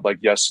be kind of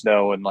yes,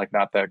 no, and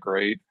not that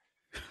great.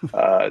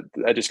 I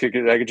could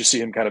just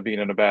see him kind of being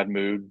in a bad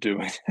mood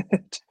doing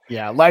it.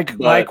 Yeah, like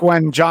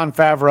when Jon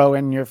Favreau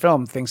in your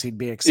film thinks he'd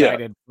be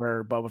excited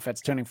for Boba Fett's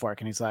tuning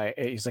fork, and he's like,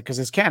 because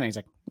it's canon. He's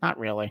like, not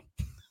really.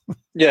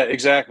 Yeah,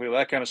 exactly,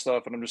 that kind of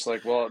stuff. And I'm just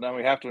well, now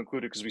we have to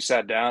include it because we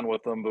sat down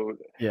with them. But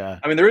yeah,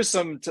 I mean, there is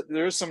some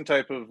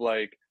type of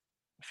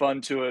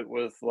fun to it.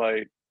 With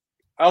I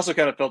also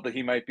kind of felt that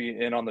he might be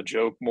in on the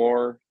joke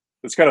more.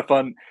 It's kind of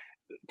fun.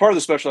 part of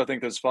the special I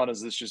think that's fun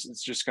is it's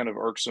just kind of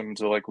irksome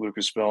to like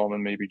Lucasfilm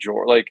and maybe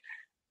George. Like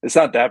it's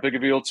not that big a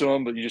deal to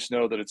them, but you just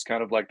know that it's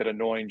kind of like that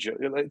annoying.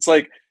 It's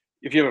like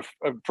if you have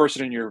a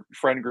person in your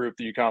friend group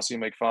that you constantly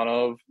make fun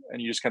of,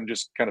 and you just kind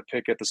of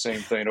pick at the same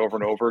thing over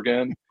and over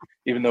again,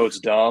 even though it's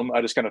dumb.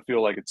 I just kind of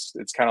feel like it's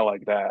kind of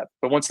like that.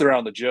 But once they're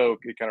on the joke,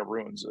 it kind of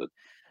ruins it.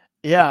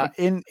 Yeah,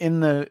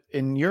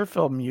 in your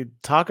film, you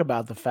talk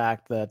about the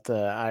fact that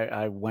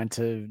I went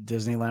to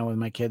Disneyland with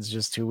my kids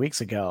just 2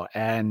 weeks ago,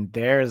 and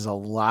there's a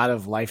lot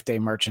of Life Day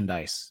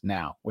merchandise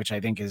now, which I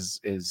think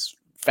is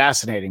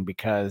fascinating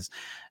because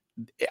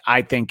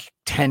I think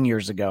 10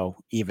 years ago,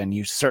 even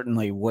you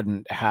certainly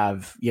wouldn't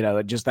have,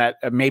 just that.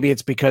 Maybe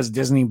it's because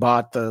Disney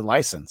bought the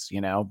license,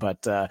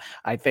 but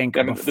I think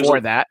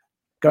before that,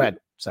 go ahead.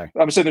 Sorry.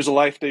 I'm saying there's a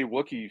Life Day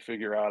Wookiee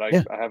figure out. I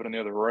have it in the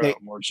other room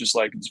where it's just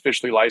like it's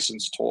officially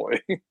licensed toy.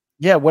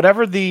 Yeah,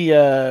 whatever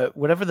the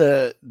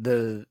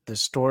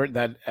story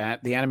that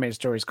the animated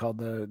story is called,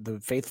 the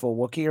Faithful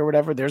Wookiee or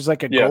whatever. There's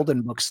like a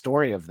golden book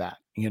story of that.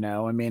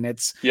 I mean,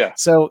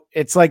 so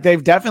it's like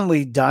they've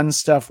definitely done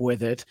stuff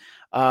with it.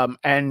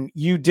 And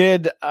you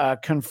did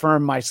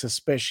confirm my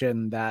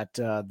suspicion that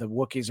the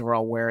Wookiees were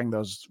all wearing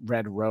those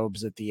red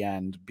robes at the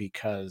end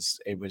because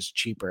it was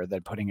cheaper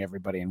than putting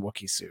everybody in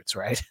Wookiee suits,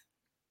 right?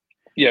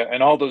 Yeah,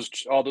 and all those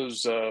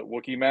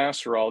Wookiee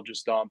masks are all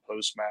just Don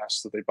Post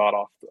masks that they bought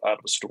out of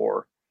a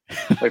store.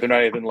 Like they're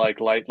not even like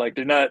light. Like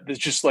they're not. It's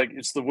just like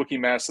it's the Wookiee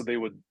masks that they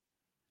would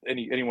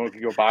anyone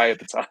could go buy at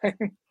the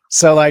time.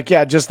 So like,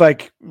 yeah, just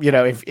like,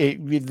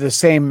 if the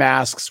same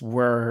masks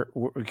were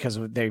because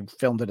they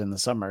filmed it in the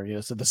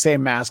summer, so the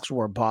same masks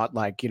were bought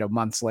like,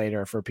 months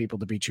later for people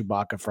to be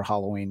Chewbacca for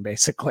Halloween,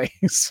 basically.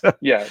 So,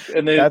 yeah.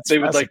 And they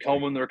would like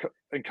comb them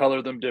and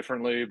color them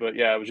differently. But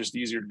yeah, it was just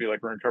easier to be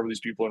like, we're going to cover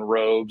these people in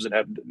robes and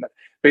have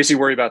basically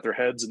worry about their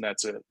heads. And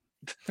that's it.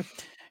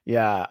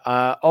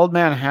 Yeah. Old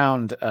Man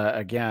Hound,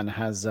 again,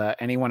 has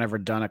anyone ever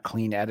done a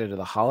clean edit of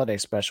the holiday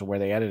special where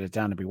they edit it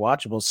down to be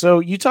watchable? So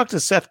you talked to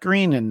Seth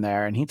Green in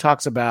there, and he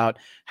talks about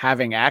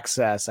having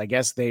access. I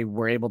guess they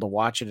were able to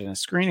watch it in a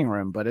screening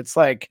room, but it's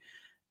like,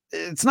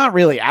 it's not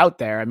really out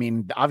there. I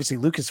mean, obviously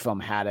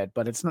Lucasfilm had it,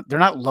 but they're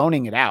not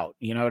loaning it out.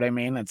 You know what I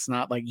mean? It's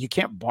not like you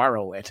can't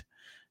borrow it,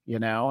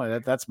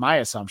 that's my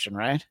assumption,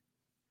 right?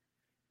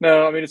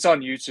 No, I mean, it's on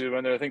YouTube,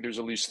 and I think there's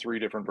at least 3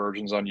 different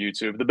versions on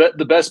YouTube.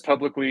 The best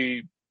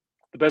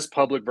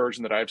public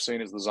version that I've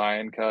seen is the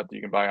Zion cut that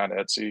you can buy on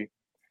Etsy.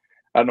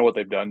 I don't know what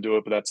they've done to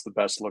it, but that's the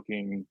best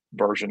looking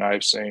version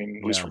I've seen,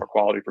 at least from a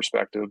quality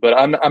perspective. But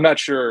I'm not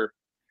sure.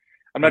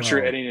 I'm not sure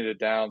editing it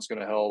down is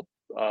going to help.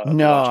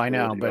 No, I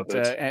know, but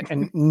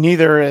and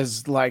neither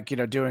is like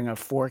doing a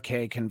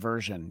 4K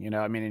conversion.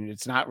 I mean,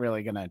 it's not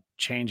really going to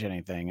change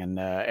anything. And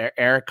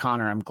Eric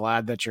Connor, I'm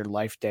glad that your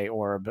Life Day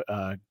orb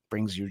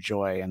brings you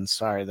joy, and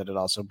sorry that it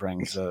also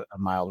brings a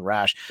mild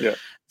rash. Yeah.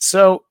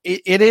 So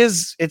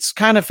it's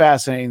kind of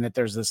fascinating that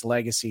there's this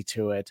legacy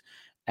to it.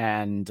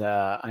 And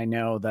I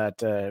know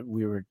that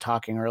we were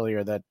talking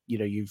earlier that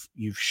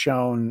you've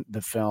shown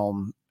the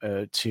film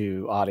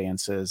to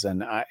audiences,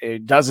 and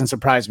it doesn't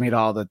surprise me at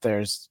all that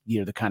there's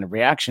the kind of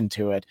reaction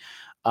to it.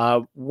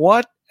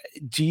 What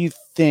do you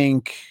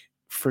think,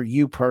 for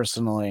you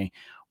personally,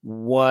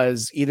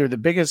 was either the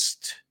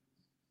biggest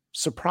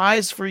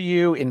surprise for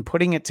you in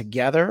putting it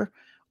together,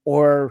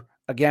 or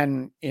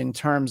again, in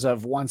terms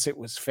of once it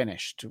was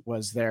finished,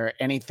 was there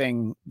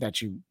anything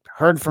that you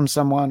heard from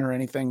someone or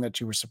anything that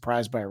you were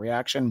surprised by a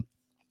reaction?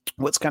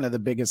 What's kind of the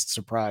biggest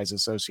surprise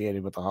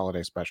associated with the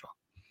holiday special?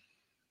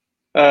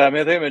 I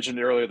mean, I think I mentioned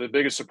earlier, the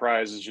biggest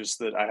surprise is just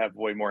that I have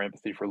way more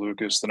empathy for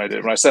Lucas than I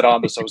did when I said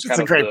on this. I was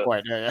kind of great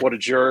point. Yeah. What a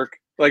jerk!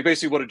 Like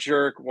basically, what a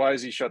jerk! Why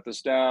has he shut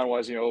this down? Why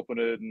has he open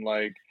it? And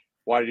like,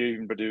 why did he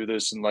even do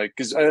this? And like,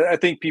 because I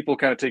think people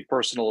kind of take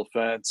personal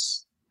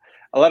offense.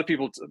 A lot of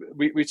people,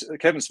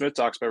 Kevin Smith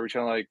talks about, we're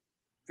kind of like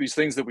these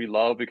things that we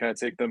love, we kind of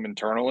take them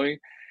internally.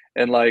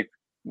 And like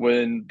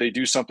when they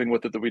do something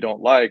with it that we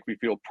don't like, we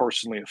feel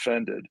personally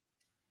offended.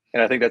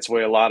 And I think that's the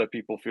way a lot of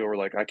people feel. We're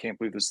like, I can't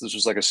believe this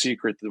was like a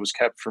secret that was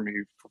kept from me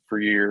for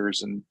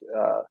years. And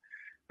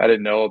I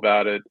didn't know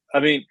about it. I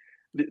mean,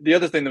 the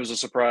other thing that was a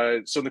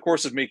surprise. So in the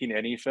course of making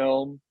any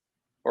film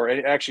or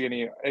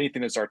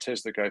anything that's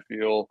artistic, I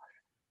feel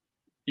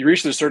you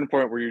reach to a certain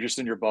point where you're just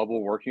in your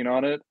bubble working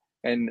on it.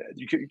 And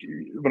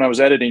when I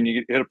was editing,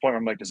 you hit a point where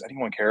I'm like, does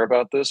anyone care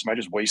about this? Am I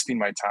just wasting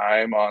my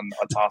time on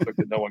a topic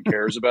that no one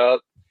cares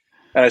about?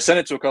 And I sent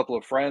it to a couple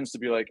of friends to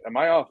be like, am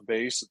I off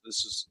base?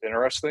 This is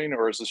interesting,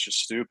 or is this just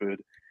stupid?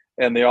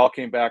 And they all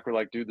came back, were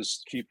like, dude,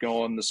 keep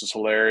going. This is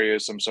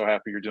hilarious. I'm so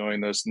happy you're doing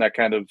this. And that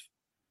kind of,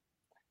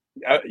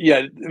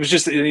 it was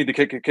just, you need to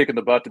kick in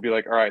the butt to be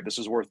like, all right, this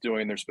is worth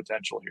doing. There's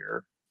potential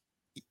here.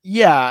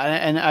 Yeah,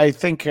 and I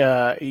think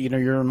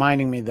you're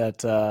reminding me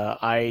that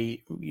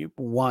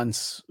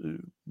once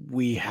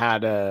we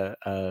had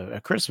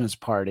a Christmas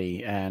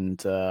party,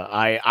 and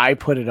I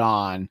put it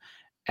on,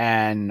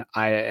 and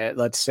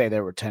let's say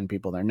there were 10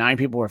 people there. 9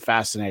 people were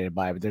fascinated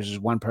by it, but there's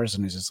just one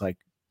person who's just like,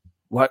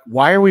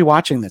 why are we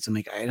watching this? I'm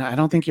like, I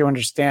don't think you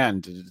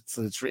understand.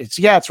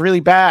 It's really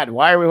bad.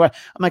 Why are we? I'm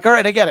like, all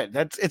right, I get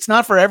it. It's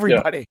not for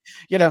everybody.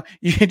 Yeah.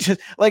 You just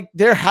like,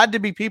 there had to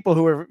be people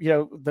who were,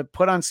 that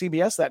put on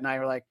CBS that night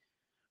were like,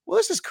 well,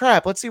 this is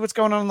crap. Let's see what's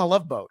going on the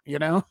Love Boat,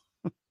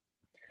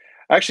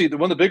 Actually,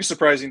 one of the biggest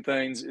surprising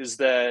things is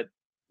that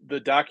the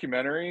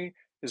documentary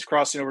is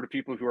crossing over to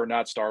people who are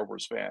not Star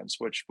Wars fans,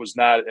 which was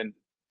not, and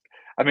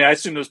I mean, I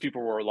assume those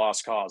people were a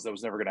lost cause. That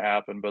was never going to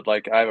happen. But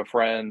like, I have a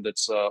friend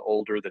that's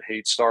older that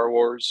hates Star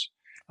Wars.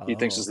 He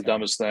thinks it's the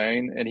dumbest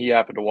thing, and he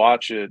happened to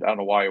watch it. I don't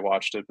know why he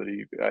watched it, but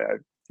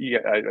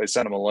I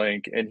sent him a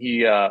link, and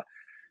he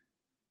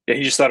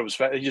just thought it was.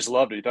 He just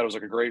loved it. He thought it was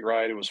like a great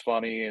ride. It was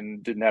funny,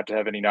 and didn't have to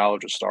have any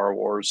knowledge of Star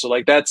Wars. So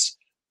like, it's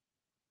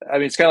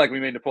kind of like we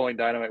made Napoleon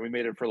Dynamite. We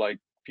made it for like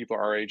people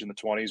our age in the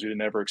 20s. We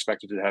didn't ever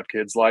expect it to have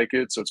kids like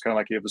it. So it's kind of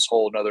like you have this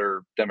whole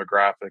another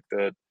demographic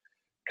that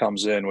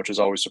comes in, which is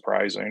always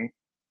surprising.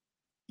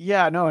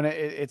 Yeah, no, and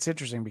it's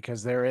interesting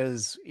because there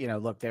is,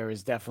 look, there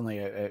is definitely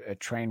a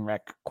train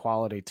wreck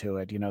quality to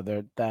it.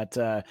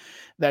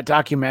 That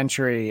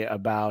documentary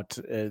about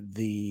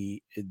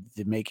the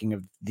making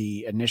of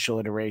the initial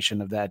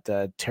iteration of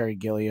that Terry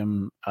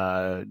Gilliam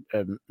Don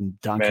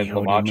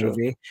Quixote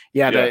movie.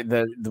 Yeah,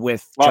 the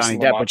with Lost Johnny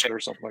Depp, which, or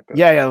something like that.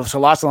 Yeah. So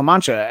Lost in La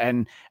Mancha,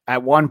 and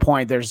at one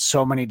point there's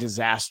so many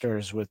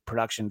disasters with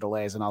production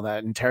delays and all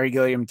that, and Terry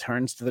Gilliam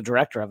turns to the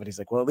director of it. He's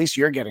like, "Well, at least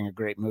you're getting a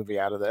great movie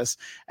out of this,"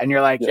 and you're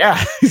like,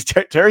 yeah.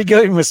 Terry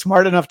Gilliam was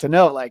smart enough to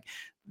know, like,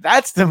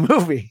 that's the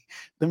movie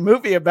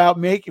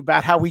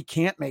about how we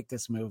can't make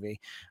this movie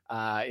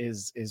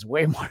is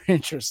way more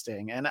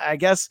interesting. And I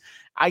guess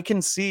I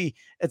can see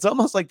it's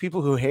almost like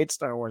people who hate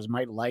Star Wars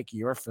might like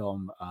your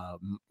film,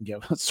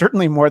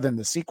 certainly more than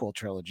the sequel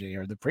trilogy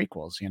or the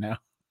prequels,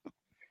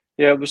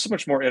 Yeah, there's so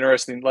much more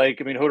interesting. Like,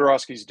 I mean,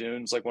 Jodorowsky's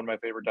Dune's like one of my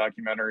favorite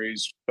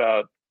documentaries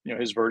about,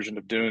 his version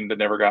of Dune that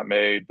never got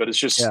made. But it's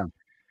just,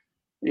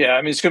 yeah,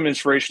 I mean, it's kind of an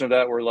inspiration of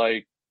that where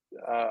like,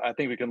 I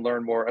think we can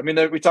learn more. I mean,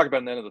 we talk about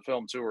in the end of the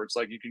film too, where it's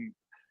like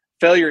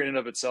failure in and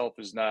of itself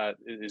is a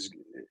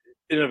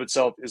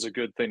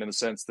good thing in the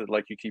sense that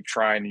like you keep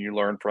trying and you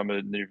learn from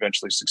it and you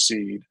eventually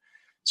succeed.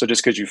 So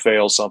just because you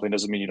fail something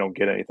doesn't mean you don't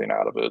get anything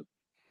out of it.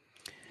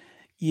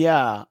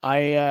 Yeah,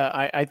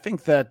 I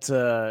think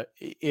that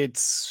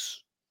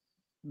it's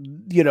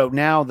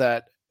now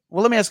that,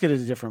 well, let me ask it a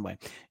different way.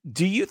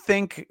 Do you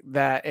think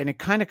that, and it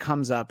kind of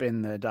comes up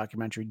in the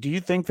documentary, do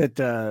you think that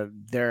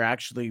there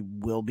actually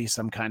will be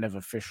some kind of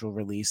official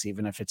release,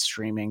 even if it's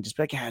streaming? Just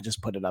be like, yeah,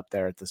 just put it up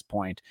there at this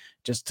point,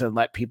 just to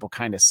let people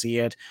kind of see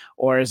it?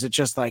 Or is it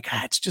just like,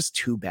 it's just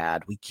too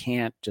bad, we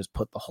can't just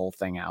put the whole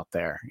thing out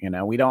there?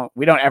 We don't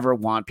ever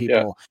want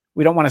people,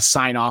 we don't want to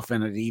sign off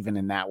on it even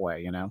in that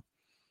way,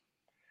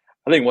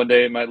 I think one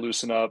day it might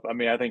loosen up. I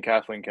mean, I think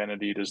Kathleen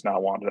Kennedy does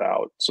not want it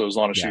out. So as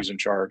long as she's in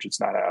charge, it's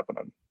not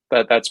happening.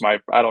 That's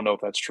I don't know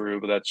if that's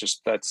true, but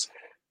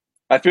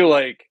I feel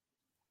like,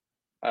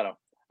 I don't know.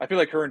 I feel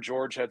like her and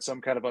George had some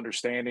kind of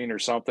understanding or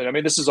something. I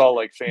mean, this is all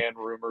like fan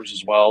rumors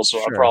as well.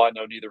 So for all I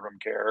know, neither of them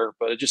care,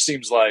 but it just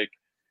seems like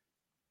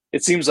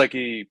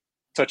a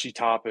touchy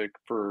topic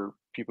for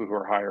people who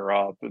are higher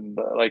up. And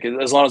like,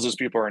 as long as those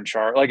people are in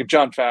charge, like if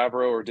Jon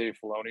Favreau or Dave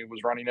Filoni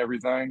was running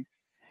everything,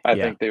 I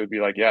think they would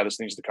be like, yeah, this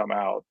needs to come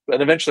out.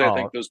 But eventually I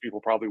think those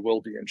people probably will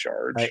be in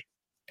charge.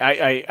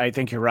 I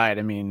think you're right.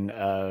 I mean,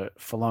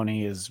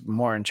 Filoni is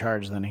more in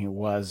charge than he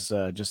was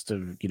just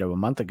a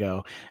month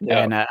ago.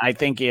 Yeah. And I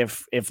think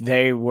if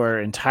they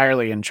were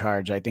entirely in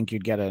charge, I think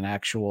you'd get an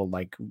actual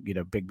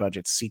big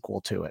budget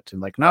sequel to it.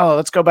 And like, no,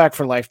 let's go back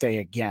for Life Day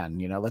again.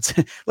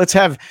 Let's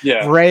have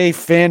Rey,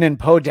 Finn, and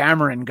Poe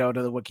Dameron go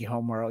to the Wookiee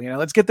homeworld.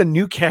 Let's get the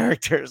new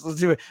characters. Let's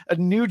do a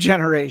new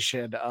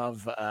generation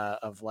of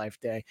Life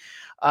Day.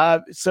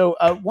 So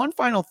one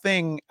final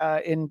thing,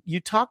 you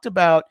talked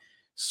about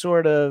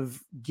sort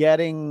of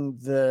getting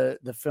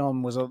the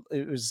film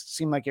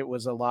seemed like it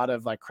was a lot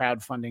of like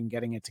crowdfunding,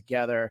 getting it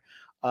together.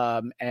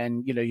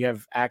 And you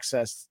have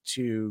access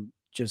to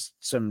just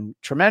some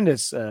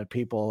tremendous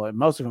people, and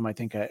most of them I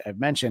think I've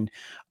mentioned.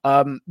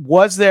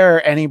 Was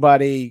there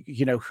anybody,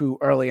 who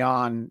early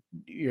on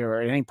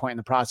or at any point in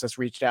the process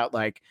reached out,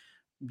 like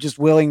just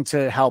willing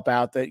to help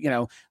out,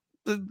 that,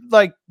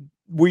 like,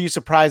 were you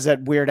surprised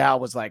that Weird Al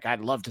was like,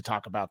 I'd love to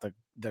talk about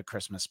the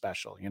Christmas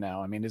special?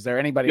 I mean, is there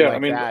anybody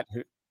that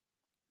who?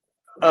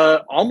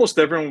 Almost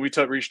everyone we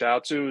reached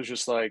out to was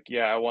just like,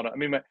 yeah, I want to. I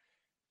mean,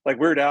 like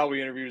Weird Al,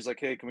 we interviewed, was like,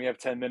 hey, can we have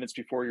 10 minutes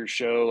before your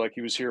show? Like,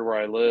 he was here where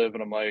I live,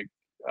 and I'm like,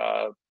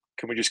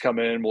 can we just come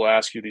in? We'll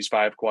ask you these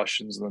 5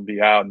 questions and then be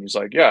out. And he's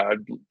like, yeah,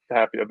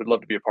 I would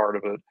love to be a part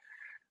of it.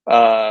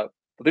 I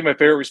think my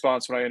favorite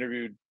response when I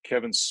interviewed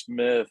Kevin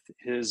Smith,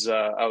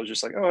 I was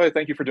just like, oh, hey,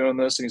 thank you for doing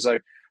this. And he's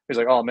like,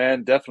 oh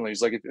man, definitely.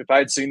 He's like, if I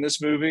had seen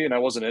this movie and I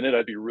wasn't in it,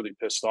 I'd be really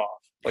pissed off.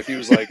 Like, he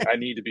was like, I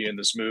need to be in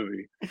this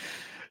movie.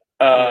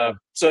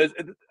 So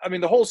I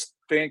mean, the whole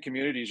fan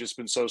community has just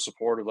been so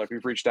supportive. Like,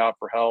 we've reached out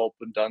for help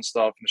and done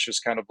stuff, and it's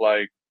just kind of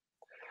like,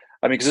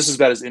 I mean, because this is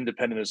about as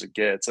independent as it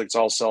gets. Like, it's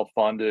all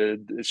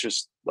self-funded. It's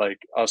just like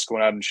us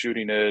going out and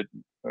shooting it.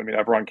 I mean,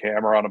 I've run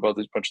camera on a bunch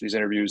of these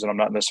interviews, and I'm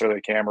not necessarily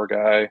a camera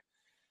guy.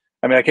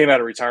 I mean, I came out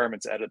of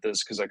retirement to edit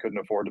this because I couldn't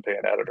afford to pay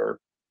an editor.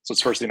 So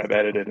it's the first thing I've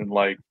edited in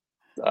I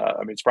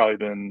mean, it's probably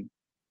been,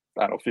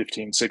 I don't know,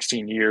 15,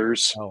 16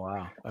 years. Oh,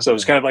 wow. Okay. So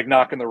it's kind of like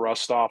knocking the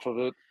rust off of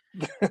it.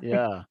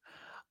 Yeah.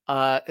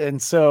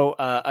 And so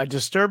a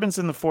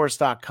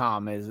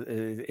disturbanceintheforce.com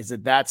is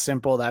it that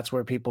simple? That's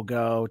where people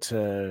go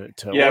to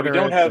order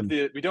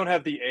we don't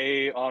have the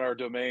A on our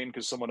domain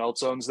because someone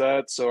else owns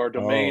that. So our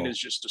domain is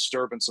just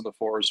Disturbance in the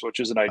Force, which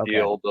isn't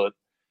ideal, but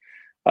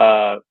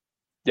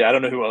yeah, I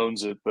don't know who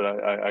owns it, but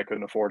I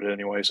couldn't afford it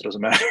anyway, so it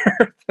doesn't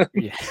matter.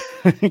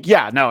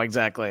 Yeah, no,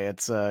 exactly.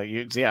 It's so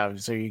you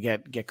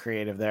get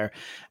creative there,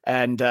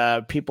 and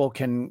people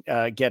can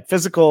get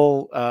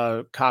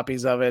physical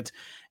copies of it.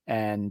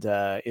 And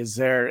is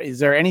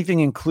there anything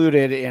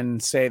included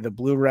in, say, the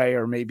Blu-ray,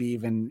 or maybe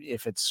even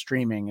if it's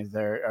streaming?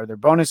 Are there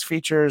bonus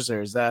features,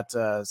 or is that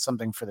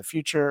something for the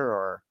future,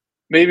 or?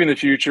 Maybe in the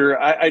future.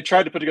 I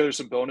tried to put together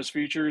some bonus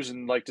features,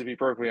 and to be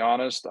perfectly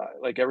honest,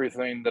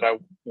 everything that I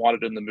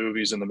wanted in the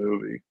movie's in the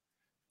movie.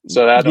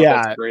 So that's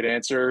a great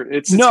answer.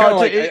 It's an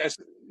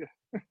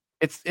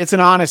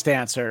honest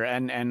answer,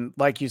 and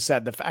like you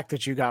said, the fact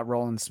that you got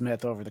Roland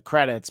Smith over the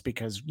credits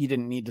because you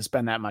didn't need to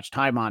spend that much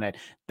time on it.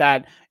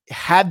 That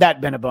had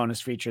that been a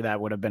bonus feature, that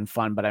would have been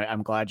fun. But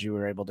I'm glad you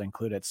were able to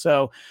include it.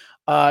 So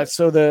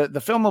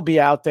the film will be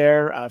out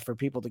there for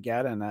people to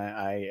get, and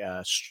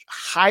I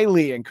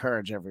highly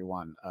encourage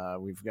everyone.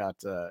 We've got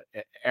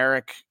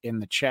Eric in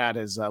the chat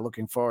is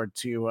looking forward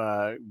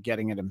to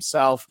getting it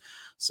himself,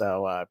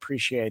 so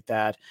appreciate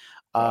that.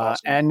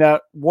 Awesome. And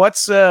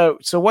what's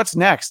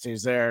next?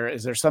 Is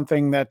there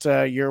something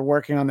that you're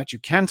working on that you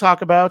can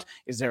talk about?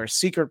 Is there a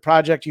secret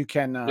project you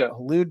can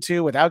allude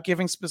to without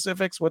giving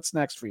specifics? What's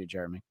next for you,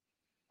 Jeremy?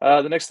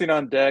 The next thing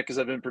on deck is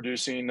I've been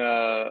producing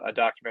a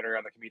documentary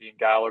on the comedian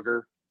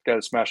Gallagher, guy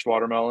that smashed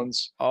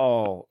watermelons.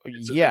 Oh,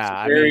 it's a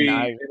very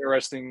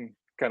interesting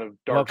kind of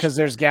dark. Well, because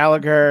there's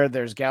Gallagher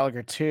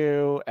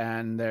 2,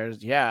 and there's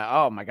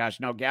oh my gosh,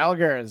 no,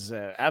 Gallagher is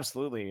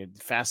absolutely a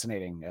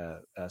fascinating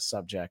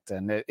subject.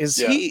 And is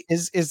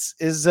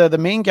the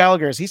main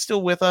Gallagher, is he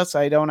still with us?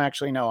 I don't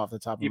actually know off the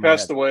top of my head. He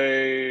passed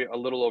away a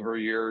little over a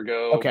year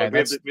ago. Okay, we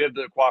have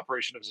the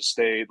cooperation of his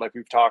estate.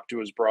 We've talked to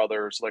his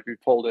brother, so we've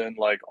pulled in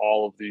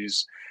all of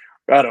these.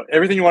 I don't know,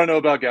 everything you want to know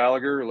about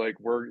Gallagher.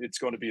 It's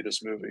going to be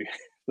this movie.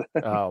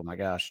 Oh my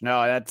gosh.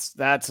 No,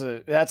 that's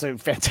a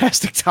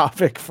fantastic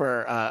topic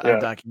for a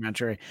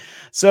documentary.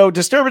 So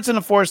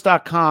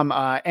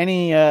disturbanceintheforce.com,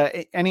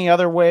 any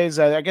other ways?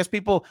 I guess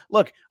people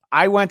look,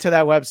 I went to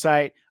that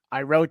website,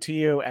 I wrote to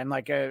you, and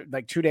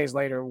 2 days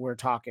later we're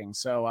talking.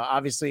 So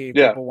obviously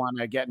people want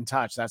to get in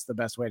touch. That's the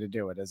best way to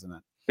do it, isn't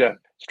it? Yeah.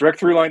 It's direct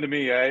through line to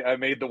me. I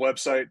made the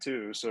website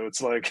too. So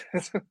it's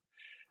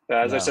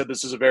as I said,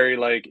 this is a very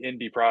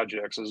indie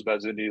project. So it's about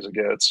as indie as it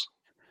gets.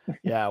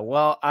 Yeah,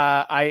 well,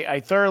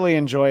 I thoroughly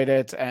enjoyed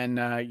it, and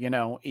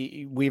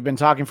we've been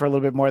talking for a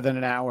little bit more than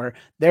an hour.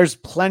 There's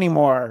plenty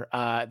more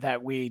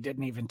that we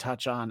didn't even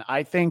touch on.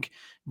 I think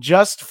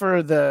just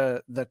for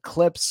the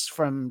clips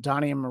from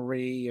Donnie and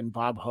Marie and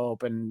Bob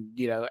Hope and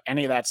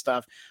any of that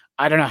stuff,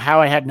 I don't know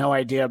how I had no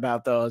idea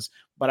about those,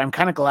 but I'm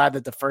kind of glad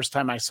that the first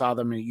time I saw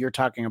them, you're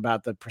talking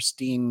about the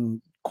pristine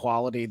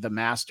quality, the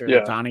master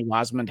that Donnie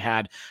Wasmond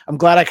had. I'm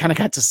glad I kind of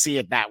got to see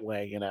it that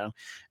way,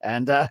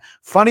 And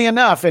funny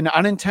enough, an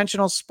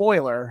unintentional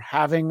spoiler,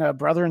 having a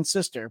brother and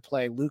sister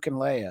play Luke and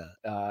Leia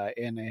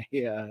in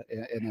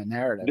a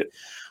narrative.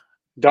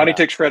 Donnie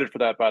takes credit for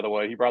that, by the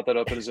way. He brought that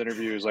up in his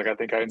interviews. I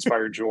think I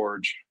inspired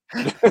George.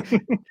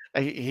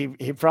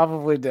 He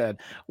probably did.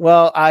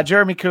 Well,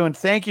 Jeremy Coon,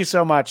 thank you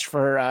so much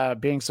for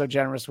being so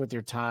generous with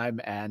your time,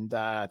 and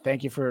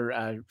thank you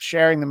for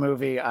sharing the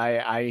movie.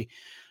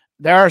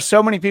 There are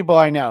so many people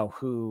I know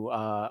who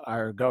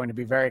are going to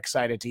be very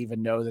excited to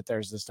even know that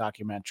there's this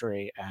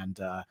documentary. And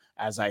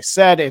as I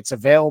said, it's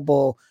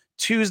available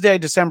Tuesday,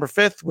 December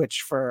 5th,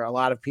 which for a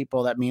lot of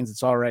people, that means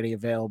it's already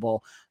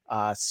available.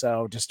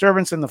 So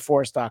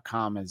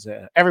disturbanceintheforce.com is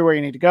everywhere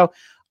you need to go.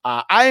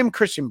 I am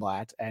Christian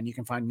Blatt, and you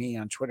can find me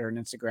on Twitter and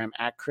Instagram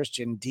at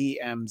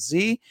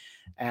ChristianDMZ.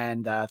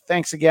 And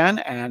thanks again.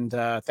 And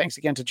thanks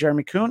again to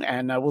Jeremy Coon,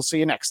 and we'll see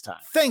you next time.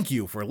 Thank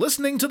you for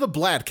listening to the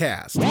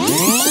Bladtcast.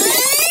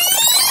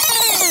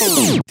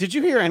 Did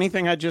you hear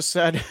anything I just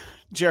said,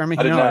 Jeremy?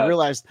 I did not. I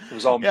realized it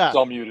was all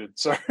muted.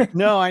 Sorry.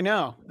 No, I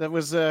know. That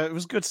was it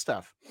was good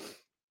stuff.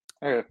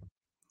 Okay.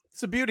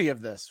 It's the beauty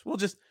of this. We'll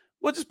just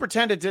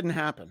pretend it didn't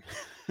happen.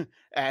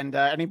 And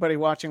anybody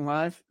watching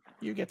live,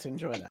 you get to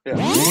enjoy that. Yeah.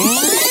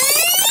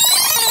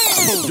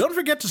 Don't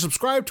forget to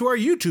subscribe to our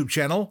YouTube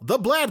channel, The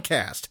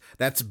Bladtcast.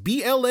 That's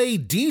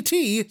BLADTCAST.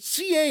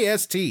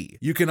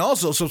 You can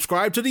also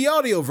subscribe to the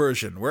audio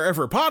version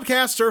wherever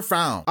podcasts are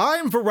found.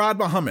 I'm Farad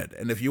Muhammad,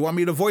 and if you want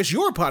me to voice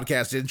your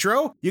podcast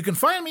intro, you can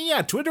find me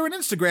at Twitter and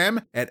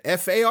Instagram at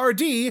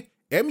FARDMUHAMMAD.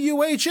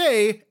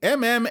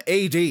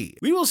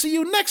 We will see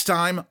you next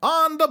time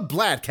on The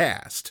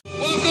Bladtcast.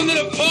 Welcome to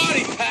the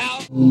party,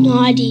 pal.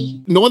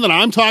 Naughty. No one that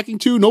I'm talking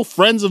to, no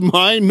friends of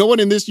mine, no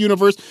one in this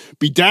universe,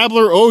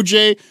 Bedabbler,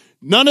 OJ,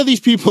 None of these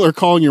people are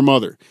calling your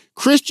mother.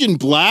 Christian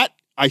Blatt,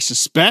 I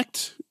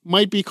suspect,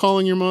 might be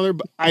calling your mother,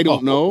 but I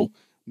don't know.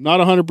 Not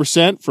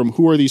 100% from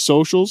Who Are These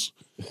Socials.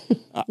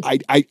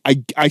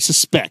 I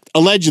suspect.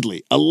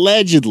 Allegedly.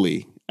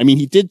 I mean,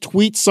 he did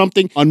tweet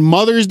something on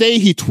Mother's Day.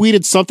 He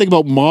tweeted something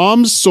about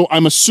moms. So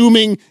I'm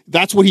assuming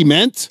that's what he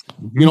meant,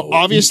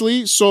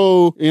 obviously.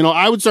 So,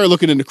 I would start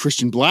looking into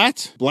Christian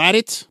Blatt.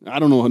 Bladtcast. I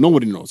don't know.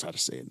 Nobody knows how to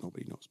say it.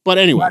 Nobody knows. But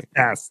anyway,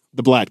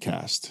 the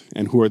Bladtcast.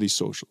 And Who Are These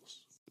Socials?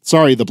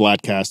 Sorry, the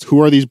Bladtcast.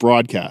 Who are these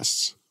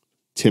broadcasts?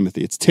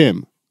 Timothy. It's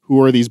Tim. Who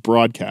are these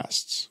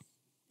broadcasts?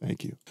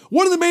 Thank you.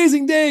 What an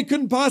amazing day.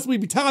 Couldn't possibly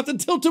be topped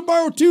until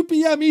tomorrow, 2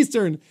 p.m.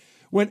 Eastern,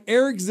 when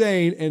Eric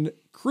Zane and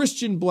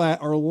Christian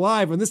Blatt are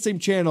live on this same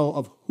channel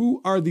of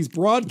Who Are These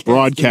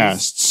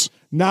Broadcasts?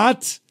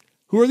 Not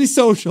Who Are These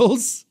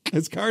Socials,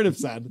 as Cardiff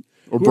said.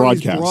 Or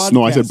broadcasts.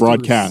 No, I said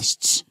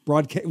broadcasts.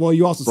 Well,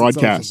 you also said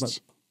broadcasts.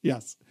 Socials,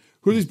 yes.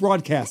 Who Are These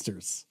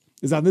Broadcasters?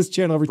 Is on this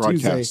channel every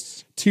Tuesday,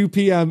 2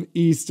 p.m.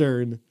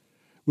 Eastern,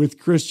 with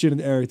Christian and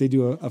Eric. They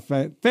do a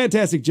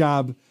fantastic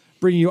job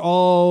bringing you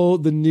all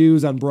the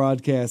news on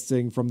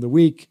broadcasting from the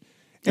week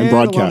and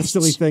a lot of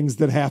silly things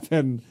that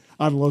happen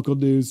on local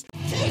news.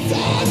 Your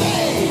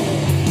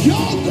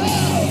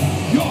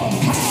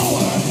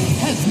power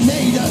has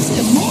made us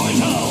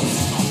immortals.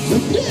 The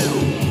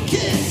new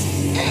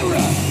Kiss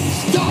era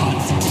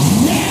starts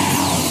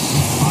now.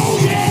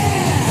 Oh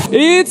yeah!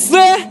 It's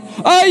the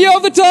eye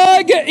of the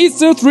tiger. It's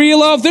the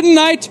thrill of the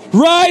night,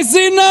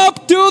 rising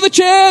up to the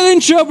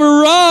challenge of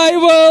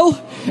arrival.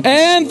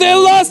 And they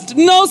lost,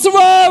 no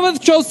survival.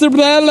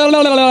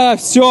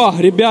 Все,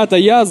 ребята,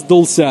 я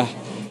сдулся.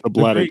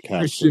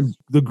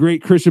 The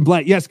great Christian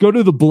Blatt. Yes, go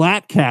to the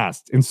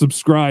Bladtcast and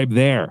subscribe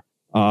there.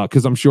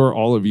 Because I'm sure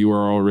all of you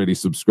are already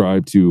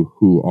subscribed to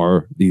Who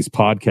Are These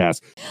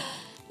Podcasts.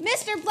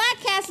 Mr.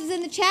 Bladtcast is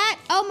in the chat.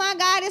 Oh my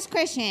God, it's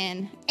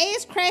Christian.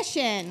 It's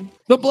Christian.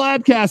 The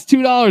Bladtcast,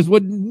 $2.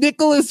 Was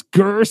Nicholas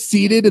Gurr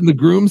seated in the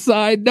groom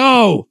side?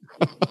 No.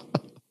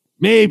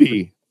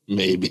 Maybe.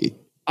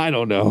 I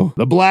don't know.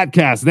 The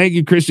Bladtcast. Thank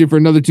you, Christian, for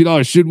another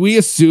 $2. Should we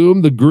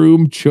assume the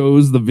groom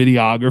chose the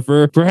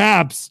videographer?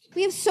 Perhaps.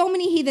 We have so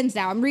many heathens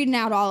now. I'm reading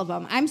out all of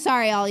them. I'm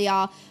sorry, all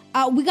y'all.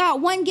 We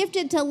got one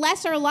gifted to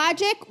Lesser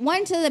Logic,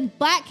 one to the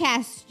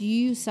Bladtcast.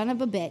 You son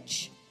of a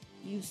bitch.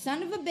 You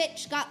son of a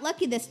bitch got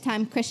lucky this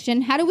time,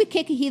 Christian. How do we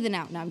kick a heathen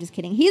out? No, I'm just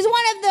kidding. He's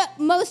one of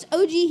the most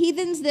OG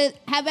heathens that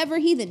have ever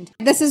heathened.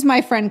 This is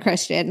my friend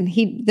Christian.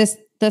 This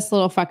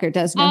little fucker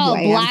does know who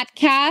I am.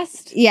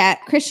 Bladtcast? Yeah.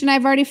 Christian,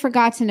 I've already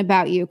forgotten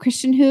about you.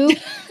 Christian who?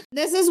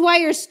 This is why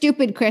you're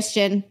stupid,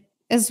 Christian.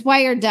 This is why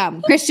you're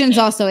dumb. Christian's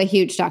also a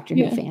huge Doctor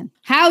Who fan.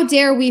 How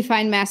dare we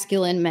find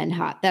masculine men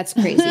hot? That's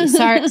crazy.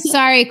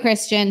 Sorry,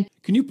 Christian.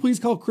 Can you please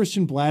call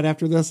Christian Blatt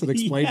after this and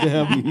explain to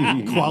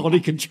him quality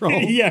control?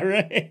 Yeah,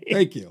 right.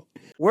 Thank you.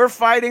 We're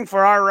fighting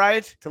for our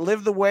right to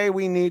live the way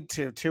we need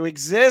to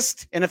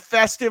exist in a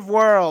festive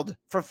world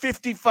for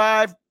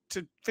 55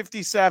 to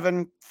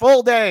 57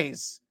 full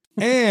days.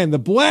 And the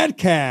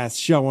Bladtcast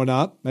showing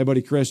up, my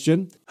buddy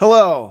Christian.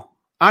 Hello,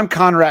 I'm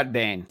Conrad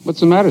Bain. What's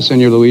the matter,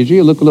 Senor Luigi?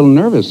 You look a little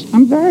nervous.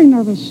 I'm very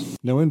nervous.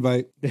 No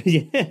invite.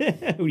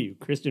 Yeah, who are you,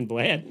 Christian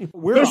Blatt?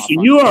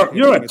 Christian,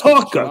 you're a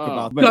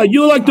talker.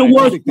 You're like the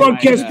worst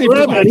broadcaster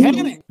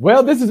ever.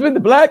 Well, this has been the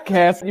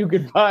Bladtcast. You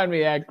can find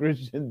me at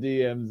Christian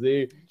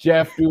DMZ.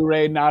 Jeff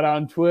Duray, not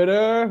on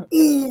Twitter.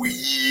 Oh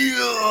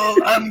yeah,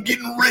 I'm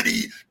getting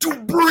ready to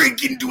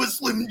break into a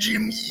Slim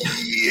Jim.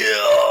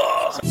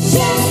 Yeah.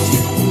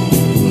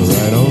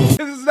 Right on.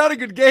 This is not a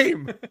good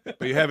game.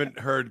 But you haven't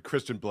heard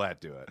Christian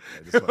Blatt do it.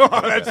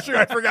 That's true.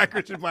 I forgot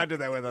Christian Blatt did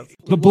that with us.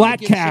 The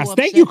Bladtcast.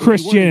 Thank you,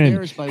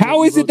 Christian.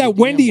 How is it that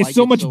Wendy is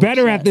so much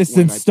better at this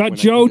than Stud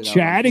Joe,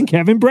 Chad, and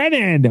Kevin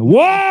Brennan?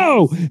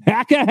 Whoa!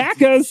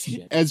 Hackers.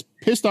 As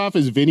pissed off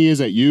as Vinny is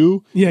at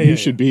you, you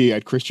should be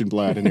at Christian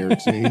Blatt and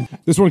Eric Zane.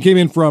 This one came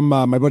in from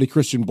my buddy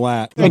Christian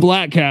Blatt. The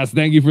Bladtcast.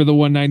 Thank you for the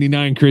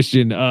 $1.99,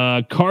 Christian.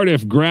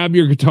 Cardiff, grab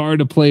your guitar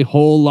to play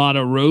Whole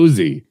Lotta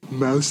Rosie.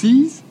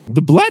 Mousies?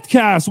 The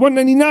Bladtcast,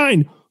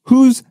 $1.99.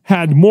 Who's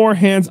had more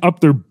hands up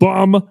their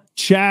bum,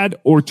 Chad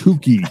or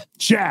Tukey?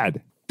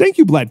 Chad. Thank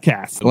you,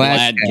 Bladtcast.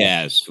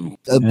 Bladtcast.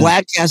 The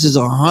Bladtcast is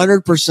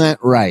 100%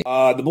 right.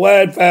 The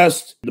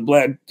Bladtcast. The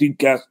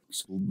Bladtcast.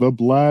 The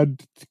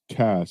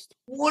Bladtcast.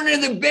 One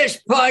of the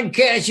best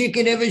podcasts you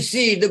can ever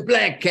see, the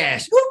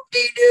Bladtcast.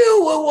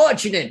 Whoop-de-doo, we're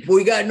watching it.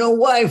 We got no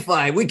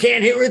Wi-Fi. We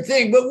can't hear a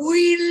thing, but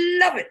we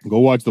love it. Go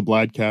watch the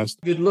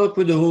Bladtcast. Good luck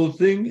with the whole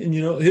thing. And,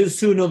 here's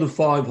to another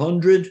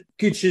 500.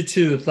 Get you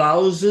to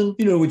 1,000,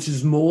 which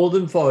is more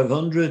than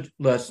 500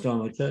 last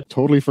time I checked.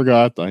 Totally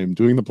forgot. I am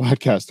doing the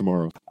Bladtcast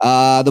tomorrow.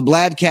 The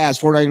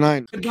Bladtcast,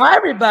 $4.99. Goodbye,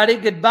 everybody.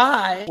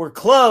 Goodbye. We're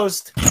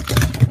closed.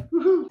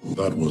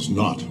 That was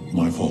not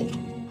my fault.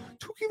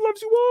 Tukey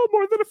loves you all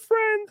more than a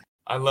friend.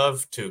 I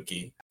love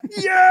Tukey.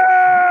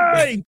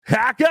 Yay!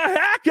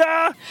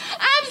 Hacka!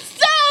 I'm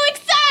so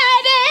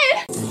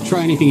excited!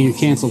 Try anything and you're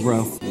canceled,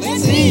 bro.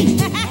 That's me!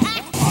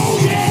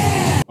 Oh,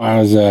 yeah! I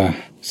was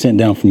sent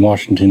down from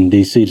Washington,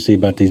 D.C. to see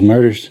about these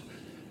murders.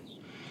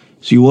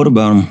 See, what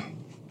about them?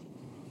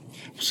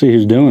 See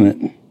who's doing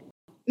it.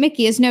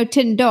 Mickey is no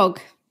tin dog.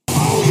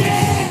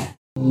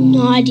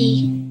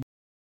 Naughty.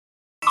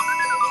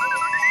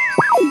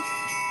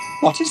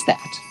 What is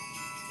that?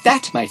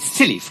 That, my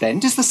silly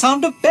friend, is the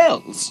sound of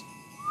bells.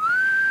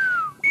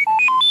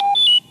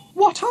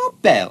 What are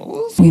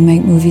bells? We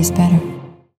make movies better.